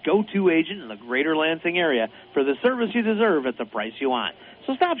Schnetzler is your go-to agent in the greater Lansing area for the service you deserve at the price you want.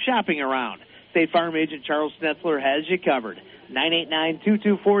 So stop shopping around. State Farm agent Charles Schnetzler has you covered.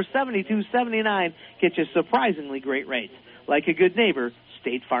 989-224-7279. Get you surprisingly great rates. Like a good neighbor,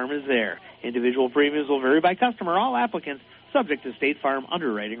 State Farm is there. Individual premiums will vary by customer. All applicants subject to State Farm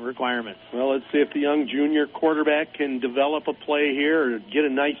underwriting requirements. Well, let's see if the young junior quarterback can develop a play here or get a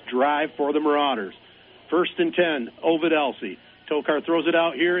nice drive for the Marauders. 1st and 10, Ovid Elsie. Tokar throws it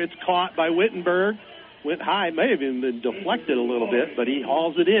out here. It's caught by Wittenberg. Went high, may have even been deflected a little bit, but he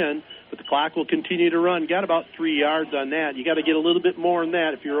hauls it in. But the clock will continue to run. Got about 3 yards on that. You got to get a little bit more than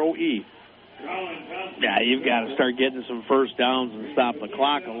that if you're OE. Yeah, you've got to start getting some first downs and stop the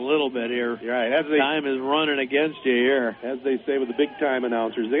clock a little bit here. Right. Time is running against you here. As they say with the big-time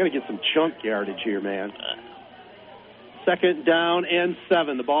announcers, they got to get some chunk yardage here, man. 2nd down and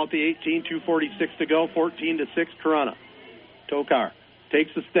 7. The ball at the 18, 2:46 to go, 14-6 Corunna. Tokar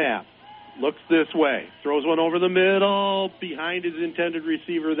takes the snap. Looks this way. Throws one over the middle. Behind his intended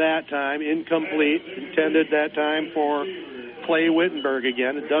receiver that time. Incomplete. Intended that time for Clay Wittenberg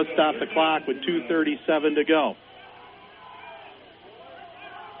again. It does stop the clock with 2:37 to go.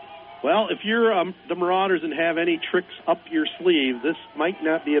 Well, if you're the Marauders and have any tricks up your sleeve, this might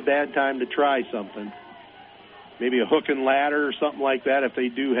not be a bad time to try something. Maybe a hook and ladder or something like that if they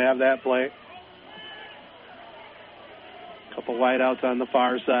do have that play. Couple wideouts on the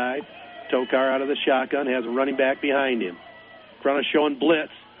far side. Tokar out of the shotgun, has a running back behind him. Corunna showing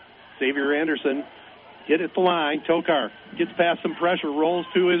blitz. Xavier Anderson hit at the line. Tokar gets past some pressure, rolls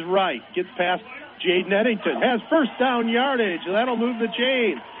to his right, gets past Jaden Eddington, has first down yardage. That'll move the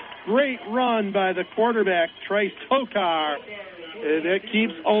chain. Great run by the quarterback, Trace Tokar, and it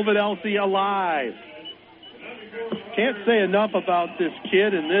keeps Ovid Elsie alive. Can't say enough about this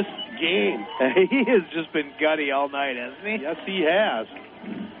kid in this game. He has just been gutty all night, hasn't he? Yes, he has.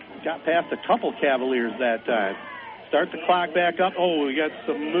 Got past a couple Cavaliers that time. Start the clock back up. Oh, we got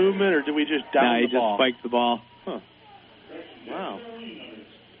some movement, or did we just down the ball? No, he just spiked the ball. Huh. Wow.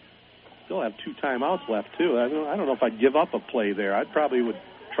 Still have 2 timeouts left, too. I don't know if I'd give up a play there. I probably would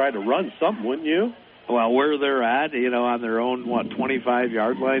try to run something, wouldn't you? Well, where they're at, on their own,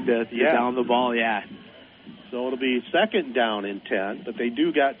 25-yard line to down the ball, yeah. So it'll be 2nd down and 10, but they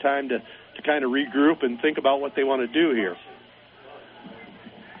do got time to kind of regroup and think about what they want to do here.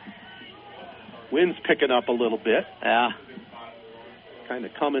 Wind's picking up a little bit. Yeah. Kind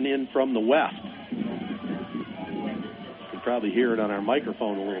of coming in from the west. You can probably hear it on our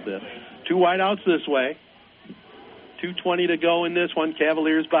microphone a little bit. 2 wideouts this way. 2:20 to go in this one.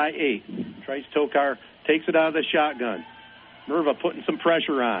 Cavaliers by 8. Trice Tokar takes it out of the shotgun. Merva putting some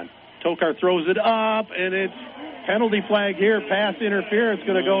pressure on. Tokar throws it up, and it's penalty flag here. Pass interference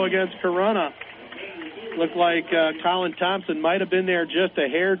going to go against Corunna. Looked like Colin Thompson might have been there just a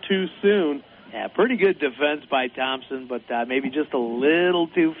hair too soon. Yeah, pretty good defense by Thompson, but maybe just a little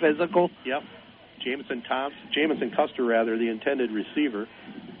too physical. Yep. Jamison Custer, the intended receiver.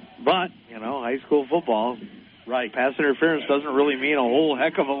 But, high school football. Right. Pass interference doesn't really mean a whole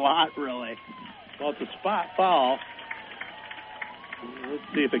heck of a lot, really. Well, it's a spot foul. Let's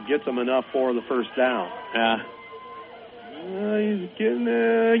see if it gets them enough for the first down. Yeah. He's getting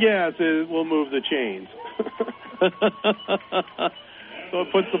yes, we'll move the chains. So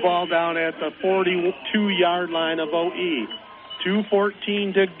it puts the ball down at the 42-yard line of OE.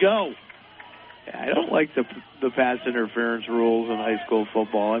 2:14 to go. Yeah, I don't like the pass interference rules in high school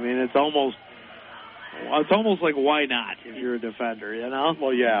football. I mean, it's almost Well, it's almost like, why not, if you're a defender, you know?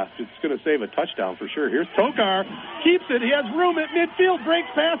 Well, yeah, it's going to save a touchdown for sure. Here's Tokar. Keeps it. He has room at midfield. Breaks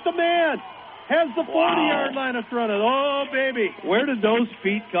past a man. Has the 40-yard line in front of it. Oh, baby. Where did those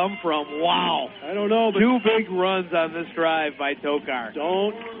feet come from? Wow. I don't know. But 2 big runs on this drive by Tokar.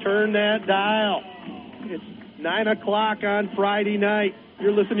 Don't turn that dial. It's 9 o'clock on Friday night.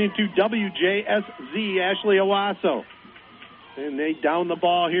 You're listening to WJSZ, Ashley Owasso. And they down the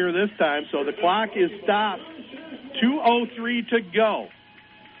ball here this time, so the clock is stopped. 2:03 to go.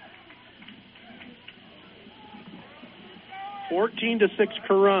 14-6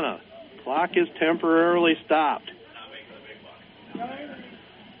 Corunna. Clock is temporarily stopped.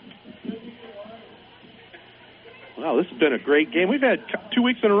 Wow, this has been a great game. We've had 2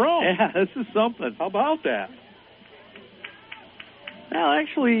 weeks in a row. Yeah, this is something. How about that? Well,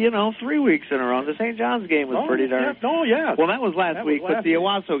 actually, 3 weeks in a row. The St. John's game was pretty darn. Yeah. Well, that was last week, but the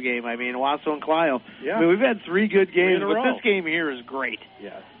Owasso game, Owasso and Clio. Yeah. I mean, we've had 3 good games, but row. this game here is great.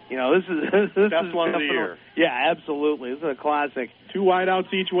 Yeah. This is best one of the year. Yeah, absolutely. This is a classic. 2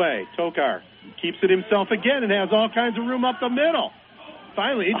 wideouts each way. Tokar keeps it himself again and has all kinds of room up the middle.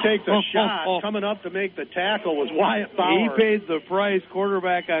 Finally, he takes a shot. Coming up to make the tackle was Wyatt Bauer. He paid the price,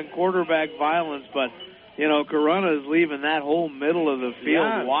 quarterback on quarterback violence, but Corunna is leaving that whole middle of the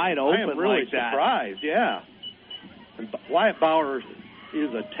field wide open. I am really like that. surprised, yeah. And Wyatt Bauer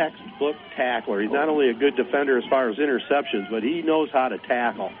is a textbook tackler. He's not only a good defender as far as interceptions, but he knows how to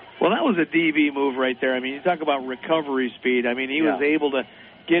tackle. Well, that was a DB move right there. I mean, you talk about recovery speed. I mean, he was able to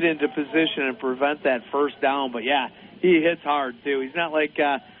get into position and prevent that first down. But, yeah, he hits hard, too. He's not like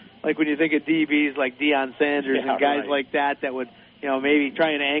when you think of DBs like Deion Sanders and guys like that would, maybe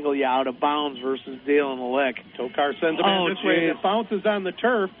try and angle you out of bounds versus dealing a lick. Tokar sends him in this way. It bounces on the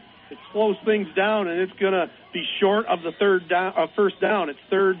turf. It slows things down, and it's going to be short of the first down. It's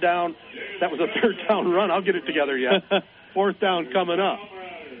third down. That was a third down run. I'll get it together yet. Fourth down coming up.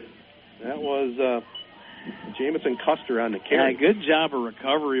 That was Jamison Custer on the carry. Yeah, good job of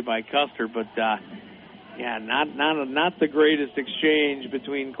recovery by Custer, but not the greatest exchange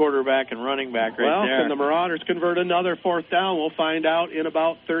between quarterback and running back right there. Well, can the Marauders convert another fourth down? We'll find out in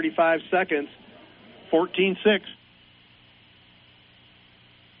about 35 seconds. 14-6.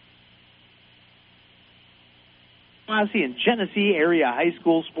 In Genesee area high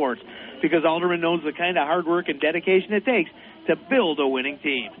school sports, because Alderman knows the kind of hard work and dedication it takes to build a winning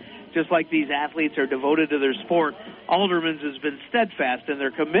team. Just like these athletes are devoted to their sport, Alderman's has been steadfast in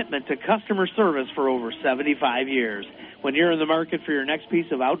their commitment to customer service for over 75 years. When you're in the market for your next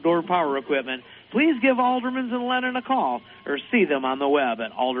piece of outdoor power equipment, please give Alderman's and Lennon a call or see them on the web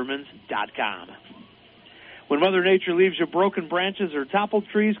at aldermans.com. When Mother Nature leaves you broken branches or toppled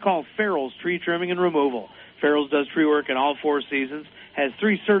trees, call Farrell's Tree Trimming and Removal. Farrell's does tree work in all 4 seasons, has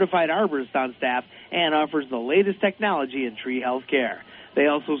 3 certified arborists on staff, and offers the latest technology in tree health care. They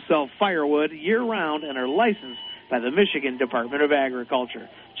also sell firewood year-round and are licensed by the Michigan Department of Agriculture.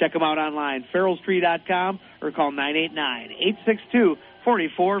 Check them out online, farrellstree.com, or call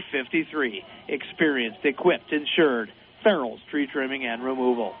 989-862-4453. Experienced, equipped, insured. Farrell's Tree Trimming and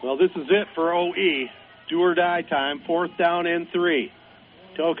Removal. Well, this is it for OE. Do or die time, 4th down and 3.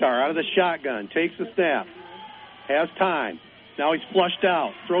 Tokar out of the shotgun, takes the snap, has time. Now he's flushed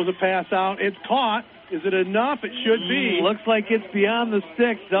out, throws a pass out. It's caught. Is it enough? It should be. Looks like it's beyond the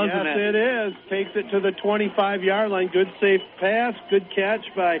sticks, doesn't it? Yes, it is. Takes it to the 25-yard line. Good safe pass. Good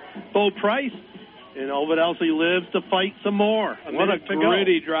catch by Bo Price. And Ovid Elsie lives to fight some more. What a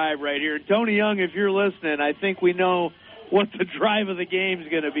gritty drive right here. Tony Young, if you're listening, I think we know what the drive of the game is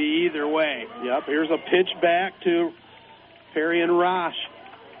going to be either way. Yep, here's a pitch back to Perry and Rash,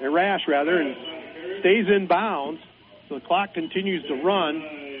 and stays in bounds. So the clock continues to run.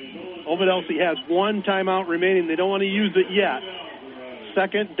 Ovid Elsie has 1 timeout remaining. They don't want to use it yet.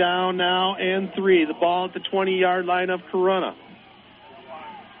 2nd down now and 3. The ball at the 20-yard line of Corunna.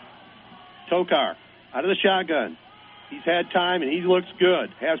 Tokar out of the shotgun. He's had time, and he looks good.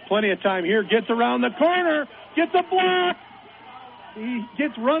 Has plenty of time here. Gets around the corner. Gets a block. He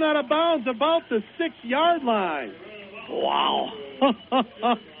gets run out of bounds about the 6-yard line. Wow.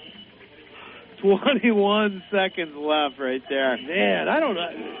 21 seconds left right there. Man, I don't know.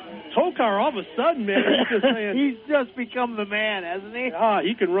 Tokar, all of a sudden, man, he's just saying. He's just become the man, hasn't he?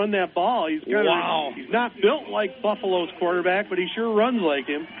 He can run that ball. He's not built like Buffalo's quarterback, but he sure runs like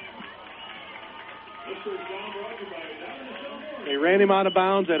him. They ran him out of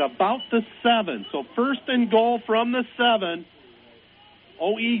bounds at about the 7. So 1st and goal from the 7.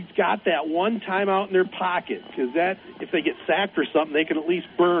 OE's got that 1 timeout in their pocket, because that, if they get sacked or something, they can at least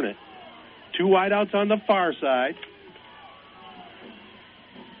burn it. 2 wideouts on the far side.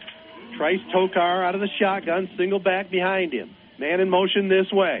 Trice Tokar out of the shotgun, single back behind him. Man in motion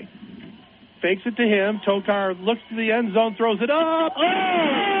this way. Fakes it to him. Tokar looks to the end zone, throws it up.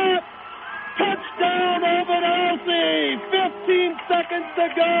 Oh! Touchdown, Ovid Elsie! 15 seconds to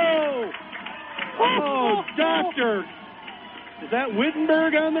go. Oh, doctor. Is that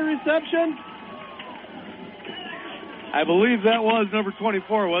Wittenberg on the reception? I believe that was number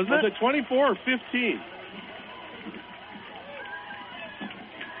 24, wasn't it? Was it 24 or 15?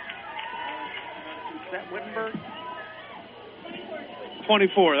 Is that Wittenberg?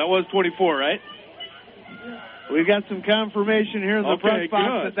 24. That was 24, right? We've got some confirmation here in the press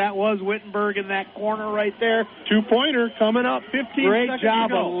box that was Wittenberg in that corner right there. 2-pointer coming up, 15 Great seconds job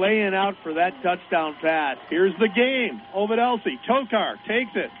to go. of laying out for that touchdown pass. Here's the game. Ovid Elsie, Tokar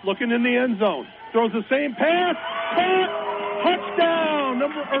takes it, looking in the end zone. Throws the same pass. Touchdown!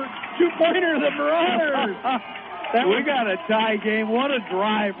 2-pointer, the Marauders. We got a tie game. What a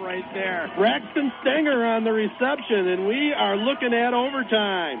drive right there. Braxton Stenger on the reception, and we are looking at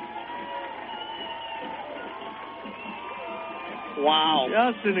overtime. Wow.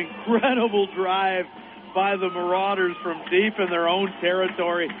 Just an incredible drive by the Marauders from deep in their own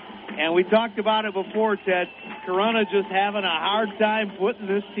territory. And we talked about it before, Ted. Corunna just having a hard time putting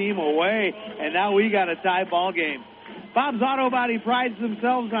this team away, and now we got a tie ball game. Bob's Auto Body prides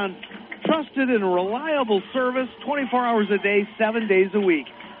themselves on trusted and reliable service 24 hours a day, 7 days a week.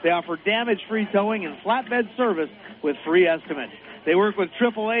 They offer damage-free towing and flatbed service with free estimates. They work with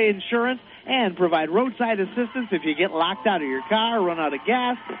AAA insurance and provide roadside assistance if you get locked out of your car, run out of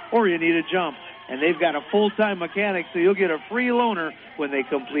gas, or you need a jump. And they've got a full-time mechanic, so you'll get a free loaner when they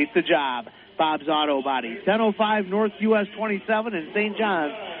complete the job. Bob's Auto Body, 1005 North US 27 in St.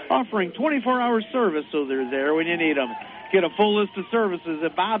 John's, offering 24-hour service, so they're there when you need them. Get a full list of services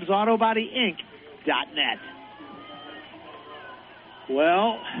at bobsautobodyinc.net.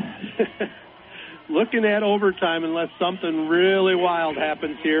 Well, looking at overtime, unless something really wild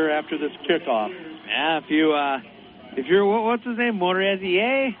happens here after this kickoff. Yeah, if you're what's his name,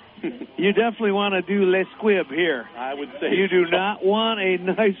 Morizier, you definitely want to do Les Squib here. I would say you do not want a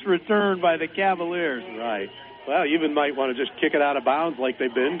nice return by the Cavaliers. Right. Well, you even might want to just kick it out of bounds like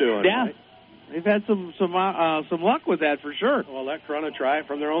they've been doing. Yeah. Right? They've had some luck with that for sure. Well, let Corunna try it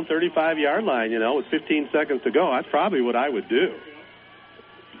from their own 35-yard line, with 15 seconds to go. That's probably what I would do.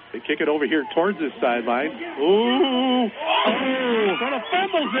 They kick it over here towards this sideline. Ooh! Corunna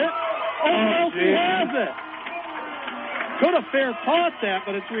fumbles it. Elsie has it. Could have fair caught that,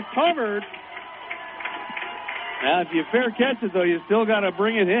 but it's recovered. Now, if you fair catch it, though, you still got to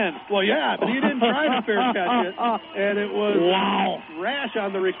bring it in. Well, yeah, but he didn't try to fair catch it, and it was rash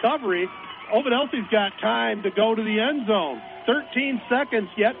on the recovery. Ovid Elsie's got time to go to the end zone. 13 seconds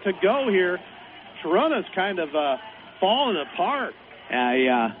yet to go here. Corunna's kind of falling apart.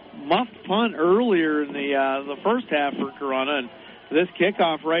 A muffed punt earlier in the first half for Corunna, and this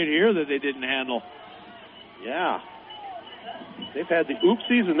kickoff right here that they didn't handle. Yeah. They've had the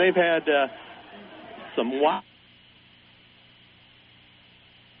oopsies, and they've had some wild.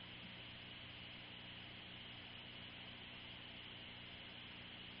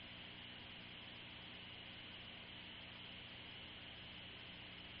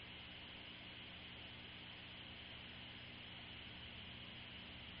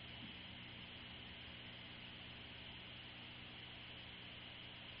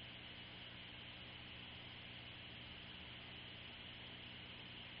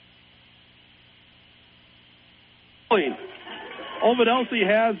 Ovid Elsie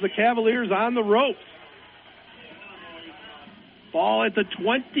has the Cavaliers on the ropes. Ball at the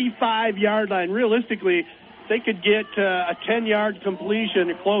 25-yard line. Realistically, they could get a 10-yard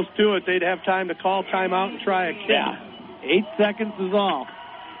completion close to it. They'd have time to call timeout and try a kick. Yeah, 8 seconds is all.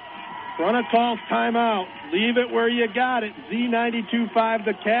 Corunna calls timeout. Leave it where you got it. Z92.5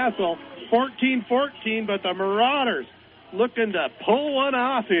 the Castle. 14-14, but the Marauders looking to pull one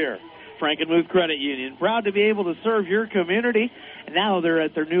off here. Frankenmuth Credit Union, proud to be able to serve your community. And now they're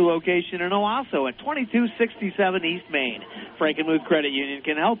at their new location in Owasso at 2267 East Main. Frankenmuth Credit Union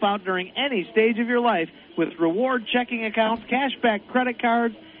can help out during any stage of your life with reward checking accounts, cashback credit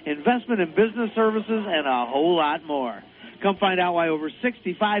cards, investment and business services, and a whole lot more. Come find out why over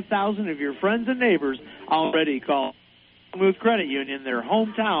 65,000 of your friends and neighbors already call Frankenmuth Credit Union their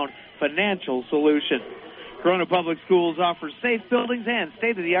hometown financial solution. Corunna Public Schools offers safe buildings and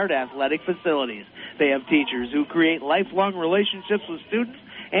state-of-the-art athletic facilities. They have teachers who create lifelong relationships with students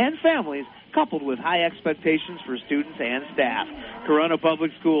and families coupled with high expectations for students and staff. Corunna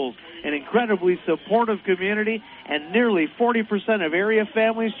Public Schools, an incredibly supportive community, and nearly 40% of area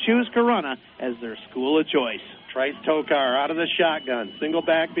families choose Corunna as their school of choice. Trice Tokar out of the shotgun. Single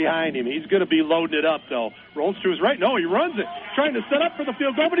back behind him. He's going to be loading it up, though. Rolls to his right. No, he runs it. Trying to set up for the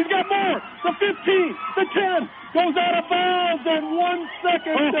field goal, but he's got more. The 15, the 10, goes out of bounds, and 1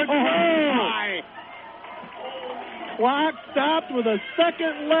 second to go. Clock stopped with a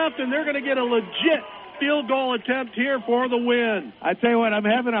second left, and they're going to get a legit field goal attempt here for the win. I tell you what, I'm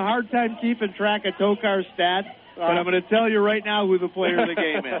having a hard time keeping track of Tokar's stats, but I'm going to tell you right now who the player of the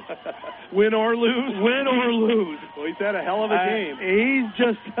game is. Win or lose? Win or lose. Well, he's had a hell of a game. He's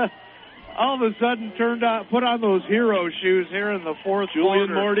just all of a sudden put on those hero shoes here in the fourth Julian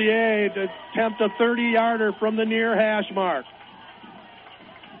quarter. Mortier to attempt a 30-yarder from the near hash mark.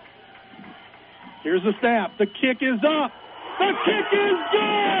 Here's the snap. The kick is up. The kick is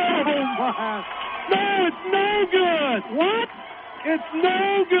good! Oh, my. No, it's no good. What? It's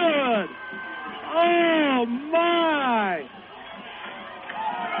no good. Oh, my.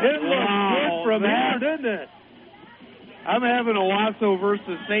 It looks good from here, didn't it? I'm having a Owasso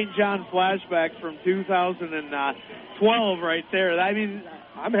versus St. John flashback from 2012 right there. I mean,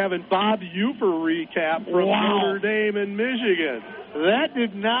 I'm having Bob Ufer recap from Notre Dame in Michigan. That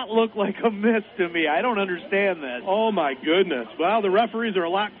did not look like a miss to me. I don't understand this. Oh, my goodness. Well, the referees are a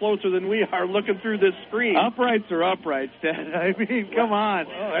lot closer than we are looking through this screen. Uprights are uprights, Ted. I mean, come on.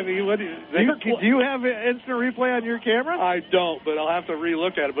 Oh, I mean, do you have instant replay on your camera? I don't, but I'll have to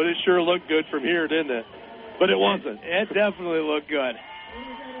relook at it. But it sure looked good from here, didn't it? But it wasn't. It definitely looked good.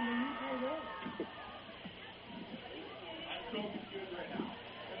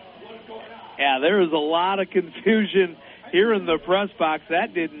 Yeah, there was a lot of confusion here in the press box.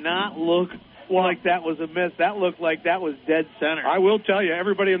 That did not look like that was a miss. That looked like that was dead center. I will tell you,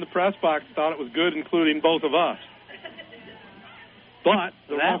 everybody in the press box thought it was good, including both of us. But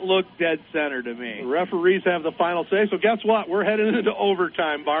that looked dead center to me. The referees have the final say. So guess what? We're heading into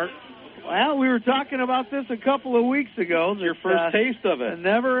overtime, Bart. Well, we were talking about this a couple of weeks ago. Your first taste of it.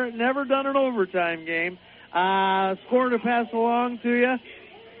 Never done an overtime game. Score to pass along to you.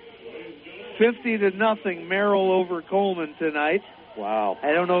 50-0 Merrill over Coleman tonight. Wow.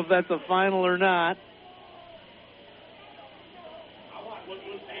 I don't know if that's a final or not.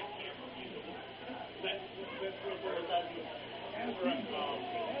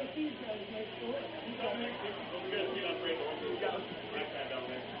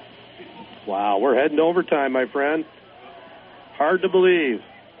 Wow, we're heading to overtime, my friend. Hard to believe.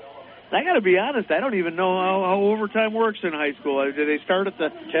 I got to be honest, I don't even know how overtime works in high school. Do they start at the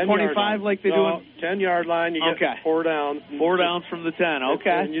 25 like they do? 10-yard line. You get 4 downs. 4 downs from the 10. Okay.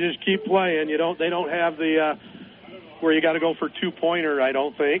 And you just keep playing. They don't have the where you got to go for 2-pointer, I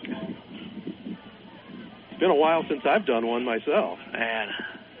don't think. It's been a while since I've done one myself. Man.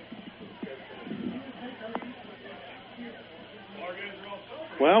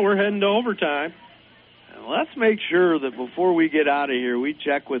 Well, we're heading to overtime. Let's make sure that before we get out of here, we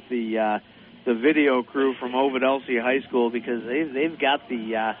check with the video crew from Ovid Elsie High School, because they've got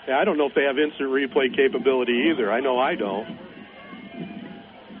the. I don't know if they have instant replay capability either. I know I don't.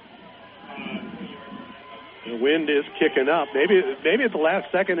 The wind is kicking up. Maybe at the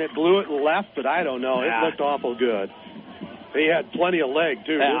last second it blew it and left, but I don't know. Yeah. It looked awful good. He had plenty of leg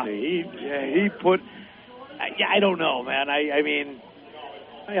too, didn't he? He put. I don't know, man. I mean.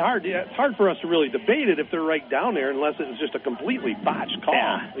 It's hard for us to really debate it if they're right down there, unless it was just a completely botched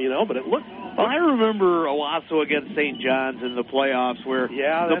call, But it looked. Well, I remember Owasso against St. John's in the playoffs where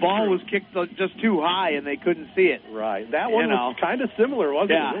the ball was kicked just too high and they couldn't see it. Right. That one was kind of similar,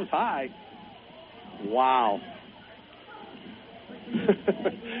 wasn't it? It was high. Wow.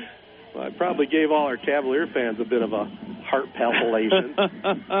 Well, I probably gave all our Cavalier fans a bit of a heart palpitation.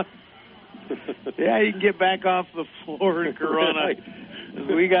 Yeah, you can get back off the floor in Corunna.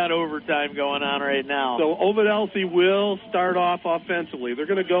 We got overtime going on right now. So Ovid Elsie will start off offensively. They're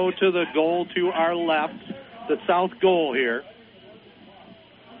going to go to the goal to our left, the south goal here.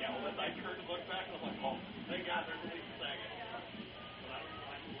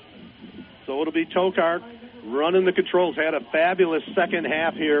 So it'll be Tokar running the controls. Had a fabulous second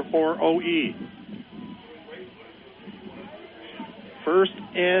half here for OE. First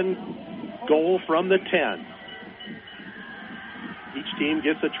and goal from the 10. Each team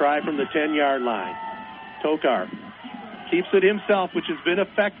gets a try from the 10-yard line. Tokar keeps it himself, which has been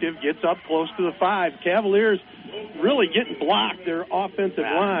effective, gets up close to the 5. Cavaliers really getting blocked, their offensive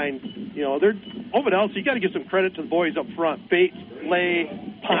line. They're Ovid Elsie. You got to give some credit to the boys up front. Bates, Lay,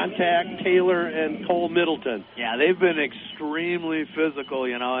 contact Taylor and Cole Middleton. Yeah, they've been extremely physical,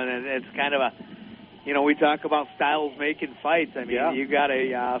 and it's kind of a, we talk about styles making fights. I mean, you got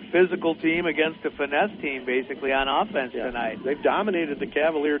a physical team against a finesse team basically on offense tonight. They've dominated the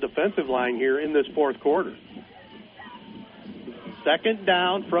Cavalier defensive line here in this fourth quarter. Second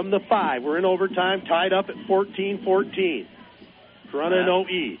down from the 5. We're in overtime, tied up at 14-14. Corunna and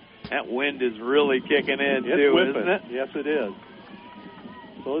OE. That wind is really kicking in, too, whipping. Isn't it? Yes, it is.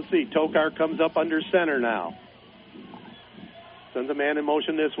 So let's see. Tokar comes up under center now. Sends a man in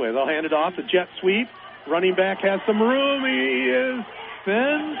motion this way. They'll hand it off. The jet sweep. Running back has some room. He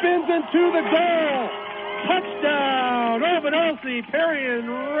spins into the goal. Touchdown. Ovid Elsie, Perry and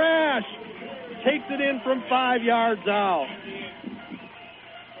Rash takes it in from 5 yards out.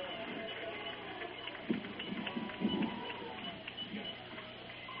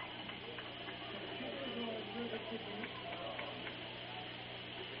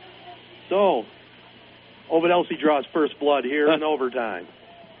 So, Ovid Elsie draws first blood here in overtime.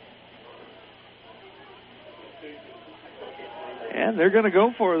 And they're going to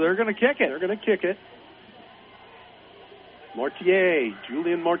go for it. They're going to kick it. They're going to kick it. Mortier,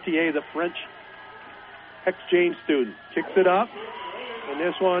 Julien Mortier, the French exchange student, kicks it up, and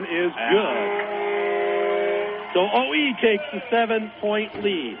this one is good. So OE takes the 7-point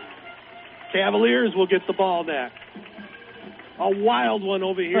lead. Cavaliers will get the ball next. A wild one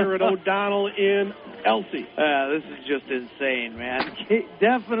over here at O'Donnell in Elsie. This is just insane, man.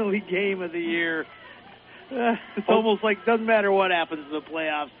 Definitely game of the year. It's almost like doesn't matter what happens in the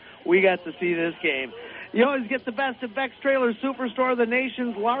playoffs. We got to see this game. You always get the best at Beck's Trailer Superstore, the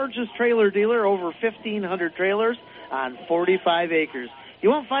nation's largest trailer dealer, over 1,500 trailers on 45 acres. You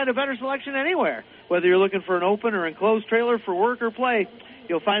won't find a better selection anywhere. Whether you're looking for an open or enclosed trailer for work or play,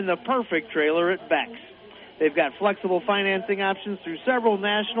 you'll find the perfect trailer at Beck's. They've got flexible financing options through several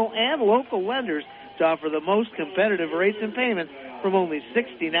national and local lenders to offer the most competitive rates and payments from only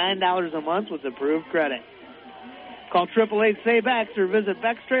 $69 a month with approved credit. Call 888-SAY-BECKS or visit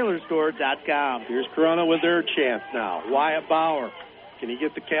BecksTrailerStore.com. Here's Corunna with their chance now. Wyatt Bauer. Can he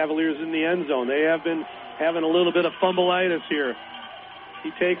get the Cavaliers in the end zone? They have been having a little bit of fumbleitis here. He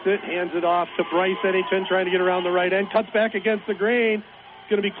takes it, hands it off to Bryce Eddington, trying to get around the right end. Cuts back against the grain.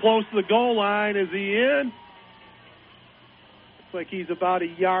 Going to be close to the goal line. Is he in? Looks like he's about a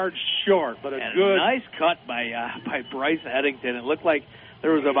yard short, but a nice cut by Bryce Eddington. It looked like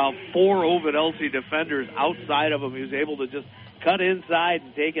there was about 4 Ovid Elsie defenders outside of him. He was able to just cut inside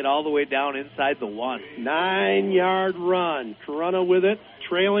and take it all the way down inside the 1. 9-yard run. Corunna with it,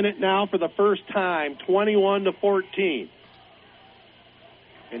 trailing it now for the first time, 21-14.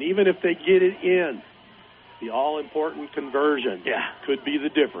 And even if they get it in, the all-important conversion could be the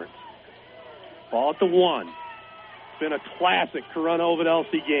difference. Ball at the 1. It's been a classic Corunna Ovid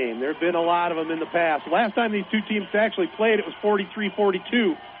Elsie game. There have been a lot of them in the past. Last time these two teams actually played, it was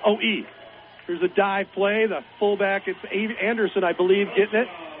 43-42 OE. Here's a dive play. The fullback, it's Anderson, I believe, getting it.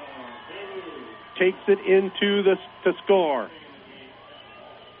 Takes it into the score.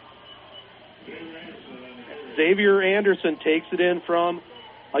 Xavier Anderson takes it in from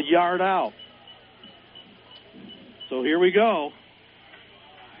a yard out. So here we go.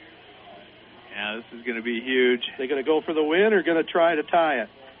 Yeah, this is going to be huge. They going to go for the win or going to try to tie it?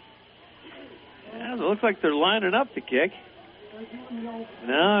 Yeah, it looks like they're lining up to kick.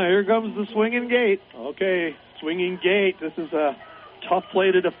 Now, here comes the swinging gate. Okay, swinging gate. This is a tough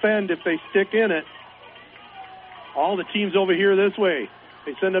play to defend if they stick in it. All the teams over here this way.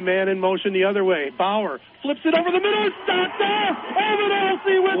 They send a man in motion the other way. Bauer flips it over the middle. Stopped there. Ovid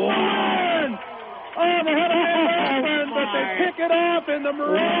Elsie with the win. Oh, the head of but they pick it up, and the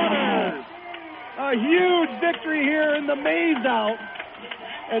Marauders. A huge victory here in the maze out.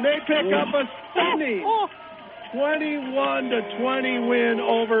 And they pick up a stunning 21-20 win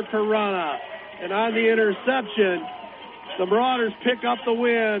over Corunna. And on the interception, the Marauders pick up the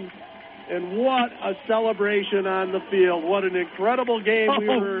win. And what a celebration on the field. What an incredible game we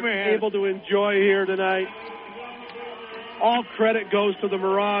were able to enjoy here tonight. All credit goes to the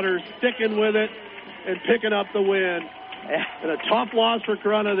Marauders sticking with it and picking up the win. And a tough loss for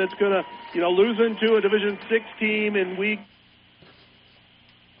Corunna that's going to, losing to a Division VI team in week.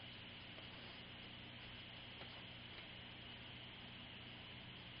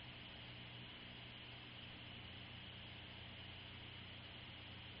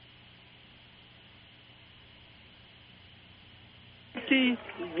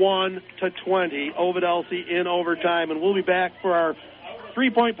 21-20, Ovid Elsie in overtime, and we'll be back for our 3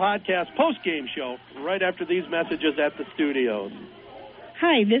 Point Podcast post-game show right after these messages at the studios.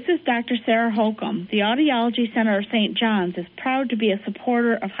 Hi, this is Dr. Sarah Holcomb. The Audiology Center of St. John's is proud to be a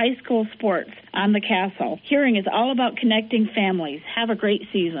supporter of high school sports on the Castle. Hearing is all about connecting families. Have a great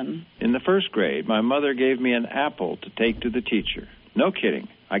season. In the first grade, my mother gave me an apple to take to the teacher. No kidding.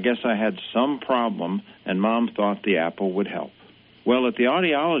 I guess I had some problem, and Mom thought the apple would help. Well, at the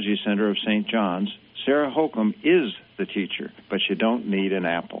Audiology Center of St. John's, Sarah Holcomb is the teacher, but you don't need an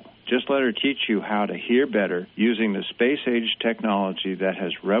apple. Just let her teach you how to hear better using the space-age technology that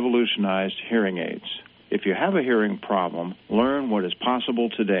has revolutionized hearing aids. If you have a hearing problem, learn what is possible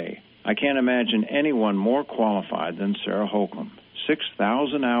today. I can't imagine anyone more qualified than Sarah Holcomb.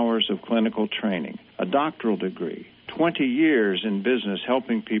 6,000 hours of clinical training, a doctoral degree, 20 years in business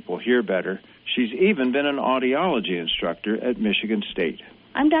helping people hear better. She's even been an audiology instructor at Michigan State.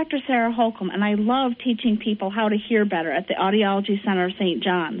 I'm Dr. Sarah Holcomb, and I love teaching people how to hear better at the Audiology Center of St.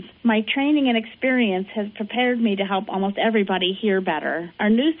 John's. My training and experience has prepared me to help almost everybody hear better. Our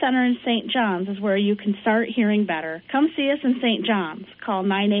new center in St. John's is where you can start hearing better. Come see us in St. John's. Call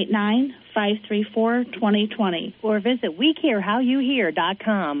 989-534-2020. Or visit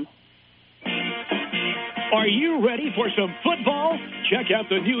WeCareHowYouHear.com. Are you ready for some football? Check out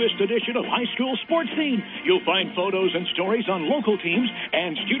the newest edition of High School Sports Scene. You'll find photos and stories on local teams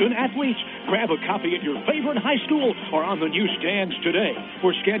and student athletes. Grab a copy at your favorite high school or on the newsstands today.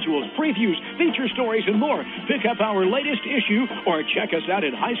 For schedules, previews, feature stories, and more, pick up our latest issue or check us out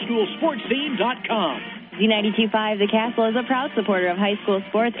at highschoolsportscene.com. Z92.5 The Castle is a proud supporter of high school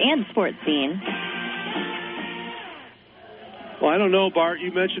sports and Sports Scene. Well, I don't know, Bart.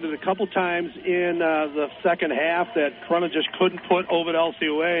 You mentioned it a couple times in the second half that Corunna just couldn't put Ovid Elsie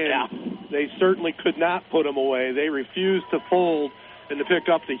away, and they certainly could not put them away. They refused to fold and to pick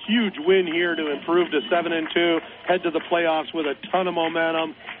up the huge win here to improve to 7-2, head to the playoffs with a ton of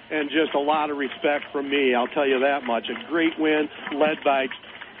momentum and just a lot of respect from me. I'll tell you that much. A great win led by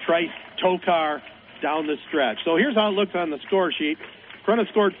Trice Tokar down the stretch. So here's how it looks on the score sheet. Corunna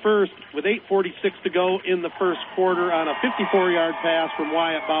scored first with 8:46 to go in the first quarter on a 54-yard pass from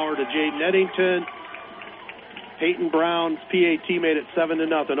Wyatt Bauer to Jaden Eddington. Peyton Brown's PAT made it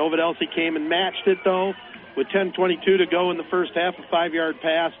 7-0. Ovid Elsie came and matched it, though, with 10:22 to go in the first half, a 5-yard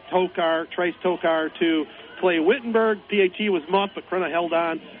pass. Trice Tokar to Clay Wittenberg. PAT was muffed, but Corunna held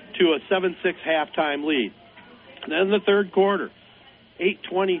on to a 7-6 halftime lead. Then the third quarter,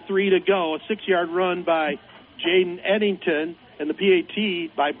 8:23 to go, a 6-yard run by Jaden Eddington, and the PAT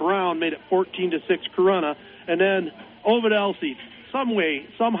by Brown made it 14-6 Corunna. And then Ovid Elsie,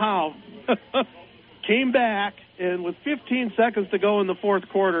 somehow, came back, and with 15 seconds to go in the fourth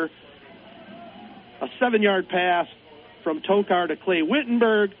quarter, a 7-yard pass from Tokar to Clay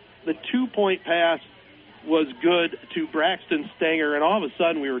Wittenberg. The 2-point pass was good to Braxton Stanger, and all of a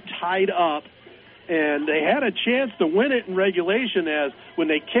sudden we were tied up, and they had a chance to win it in regulation as when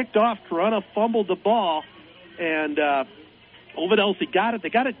they kicked off, Corunna fumbled the ball, and Ovid Elsie got it. They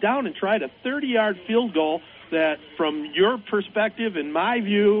got it down and tried a 30-yard field goal that, from your perspective and my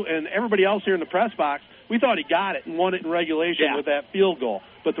view and everybody else here in the press box, we thought he got it and won it in regulation with that field goal.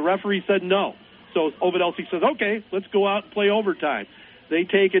 But the referee said no. So Ovid Elsie says, okay, let's go out and play overtime. They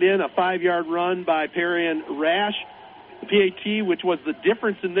take it in, a 5-yard run by Perrion Rash. The PAT, which was the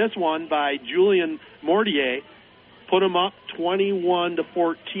difference in this one, by Julian Mortier, put them up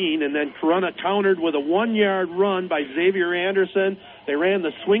 21-14, and then Corunna countered with a 1-yard run by Xavier Anderson. They ran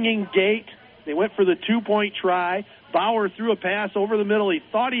the swinging gate. They went for the 2-point try. Bauer threw a pass over the middle. He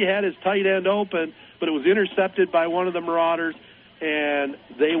thought he had his tight end open, but it was intercepted by one of the Marauders, and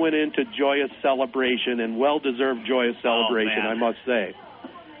they went into joyous celebration, and well-deserved joyous celebration, I must say.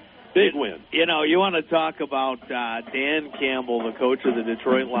 Big win. You know, you want to talk about Dan Campbell, the coach of the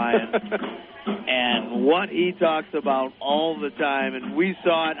Detroit Lions, and what he talks about all the time, and we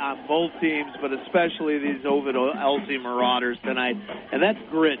saw it on both teams, but especially these Ovid Elsie Marauders tonight, and that's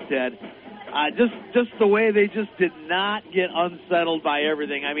grit, Ted. Just the way they just did not get unsettled by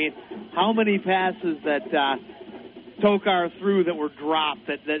everything. I mean, how many passes that Tokar threw that were dropped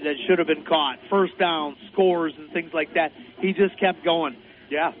that should have been caught, first down, scores, and things like that. He just kept going.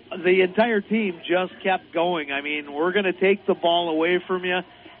 Yeah, the entire team just kept going. I mean, we're going to take the ball away from you.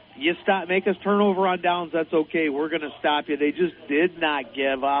 You make us turn over on downs, that's okay. We're going to stop you. They just did not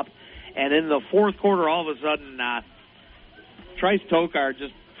give up. And in the fourth quarter, all of a sudden, Trice Tokar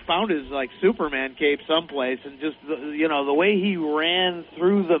just found his Superman cape someplace, and just the way he ran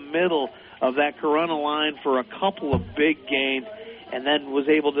through the middle of that Corunna line for a couple of big gains, and then was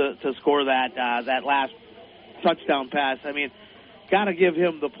able to score that last touchdown pass. I mean, got to give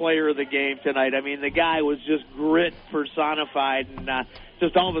him the player of the game tonight. I mean, the guy was just grit personified, and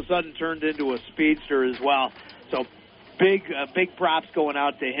just all of a sudden turned into a speedster as well. So big props going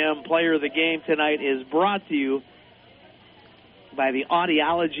out to him. Player of the game tonight is brought to you by the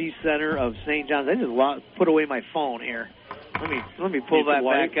Audiology Center of St. John's. I just put away my phone here. Let me pull that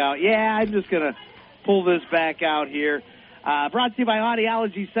back out. Yeah, I'm just going to pull this back out here. Brought to you by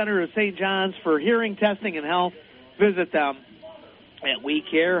Audiology Center of St. John's for hearing testing and health. Visit them at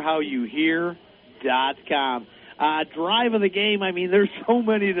WeCareHowYouHear.com. Drive of the game, I mean, there's so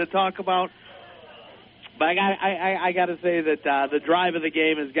many to talk about. But I got to say that the drive of the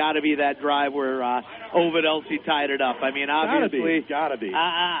game has got to be that drive where Ovid Elsie tied it up. I mean, obviously, gotta be.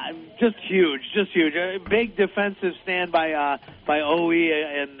 Just huge. A big defensive stand by OE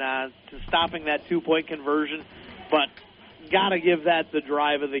and stopping that 2-point conversion. But got to give that the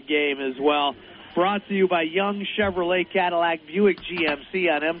drive of the game as well. Brought to you by Young Chevrolet Cadillac Buick GMC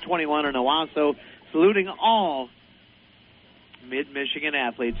on M21 in Owasso, saluting all Mid-Michigan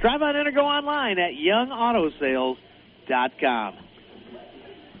athletes. Drive on in or go online at YoungAutoSales.com.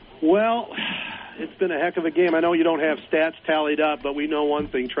 Well, it's been a heck of a game. I know you don't have stats tallied up, but we know one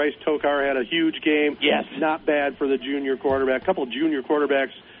thing. Trace Tokar had a huge game. Yes. Not bad for the junior quarterback. A couple of junior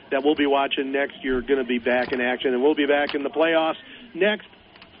quarterbacks that we'll be watching next year are going to be back in action, and we'll be back in the playoffs next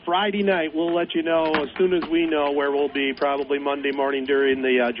Friday night. We'll let you know as soon as we know where we'll be, probably Monday morning during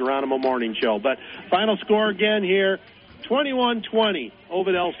the Geronimo Morning Show. But final score again here, 21-20.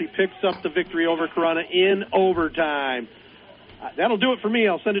 Ovid Elsie picks up the victory over Corunna in overtime. That'll do it for me.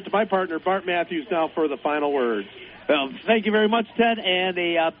 I'll send it to my partner, Bart Matthews, now for the final words. Well, thank you very much, Ted, and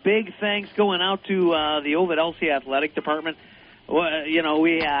a big thanks going out to the Ovid Elsie Athletic Department. Well, you know,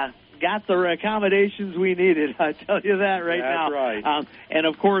 we got the accommodations we needed. I tell you that now. That's right. And,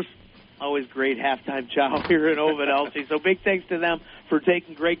 of course, always great halftime chow here in Ovid Elsie. So big thanks to them for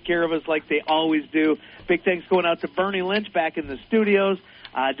taking great care of us like they always do. Big thanks going out to Bernie Lynch back in the studios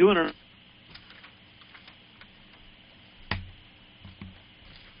doing a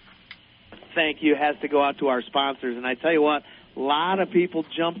thank you has to go out to our sponsors. And I tell you what, a lot of people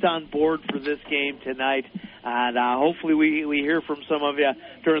jumped on board for this game tonight. And hopefully we hear from some of you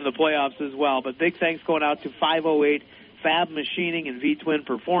during the playoffs as well. But big thanks going out to 508 Fab Machining and V-Twin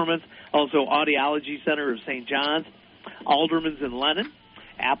Performance. Also Audiology Center of St. John's, Alderman's in Lennon,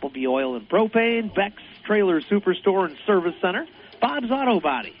 Appleby Oil and Propane, Beck's Trailer Superstore and Service Center, Bob's Auto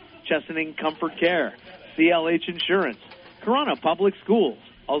Body, Chesaning Comfort Care, CLH Insurance, Corunna Public Schools,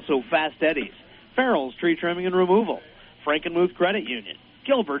 also Fast Eddie's, Farrell's Tree Trimming and Removal, Frankenmuth Credit Union,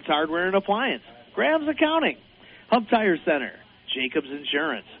 Gilbert's Hardware and Appliance, Graham's Accounting, Hub Tire Center, Jacobs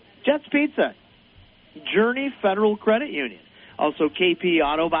Insurance, Jets Pizza, Journey Federal Credit Union, also KP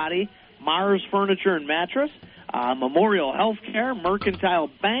Auto Body, Mars Furniture and Mattress, Memorial Healthcare, Mercantile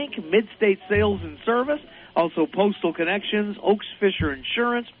Bank, Midstate Sales and Service, also Postal Connections, Oaks Fisher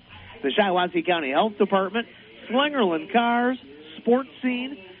Insurance, the Shiawassee County Health Department, Slingerland Cars, Sports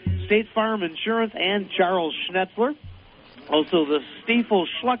Scene, State Farm Insurance, and Charles Schnetzler. Also the Stiefel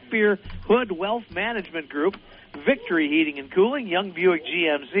Schluckbier Hood Wealth Management Group, Victory Heating and Cooling, Young Buick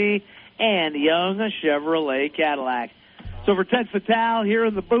GMC, and Young Chevrolet Cadillac. So for Ted Fatale here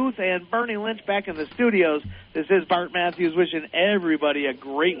in the booth and Bernie Lynch back in the studios, this is Bart Matthews wishing everybody a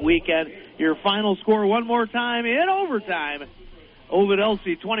great weekend. Your final score one more time in overtime, Ovid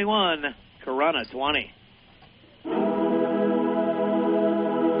Elsie 21, Corunna 20.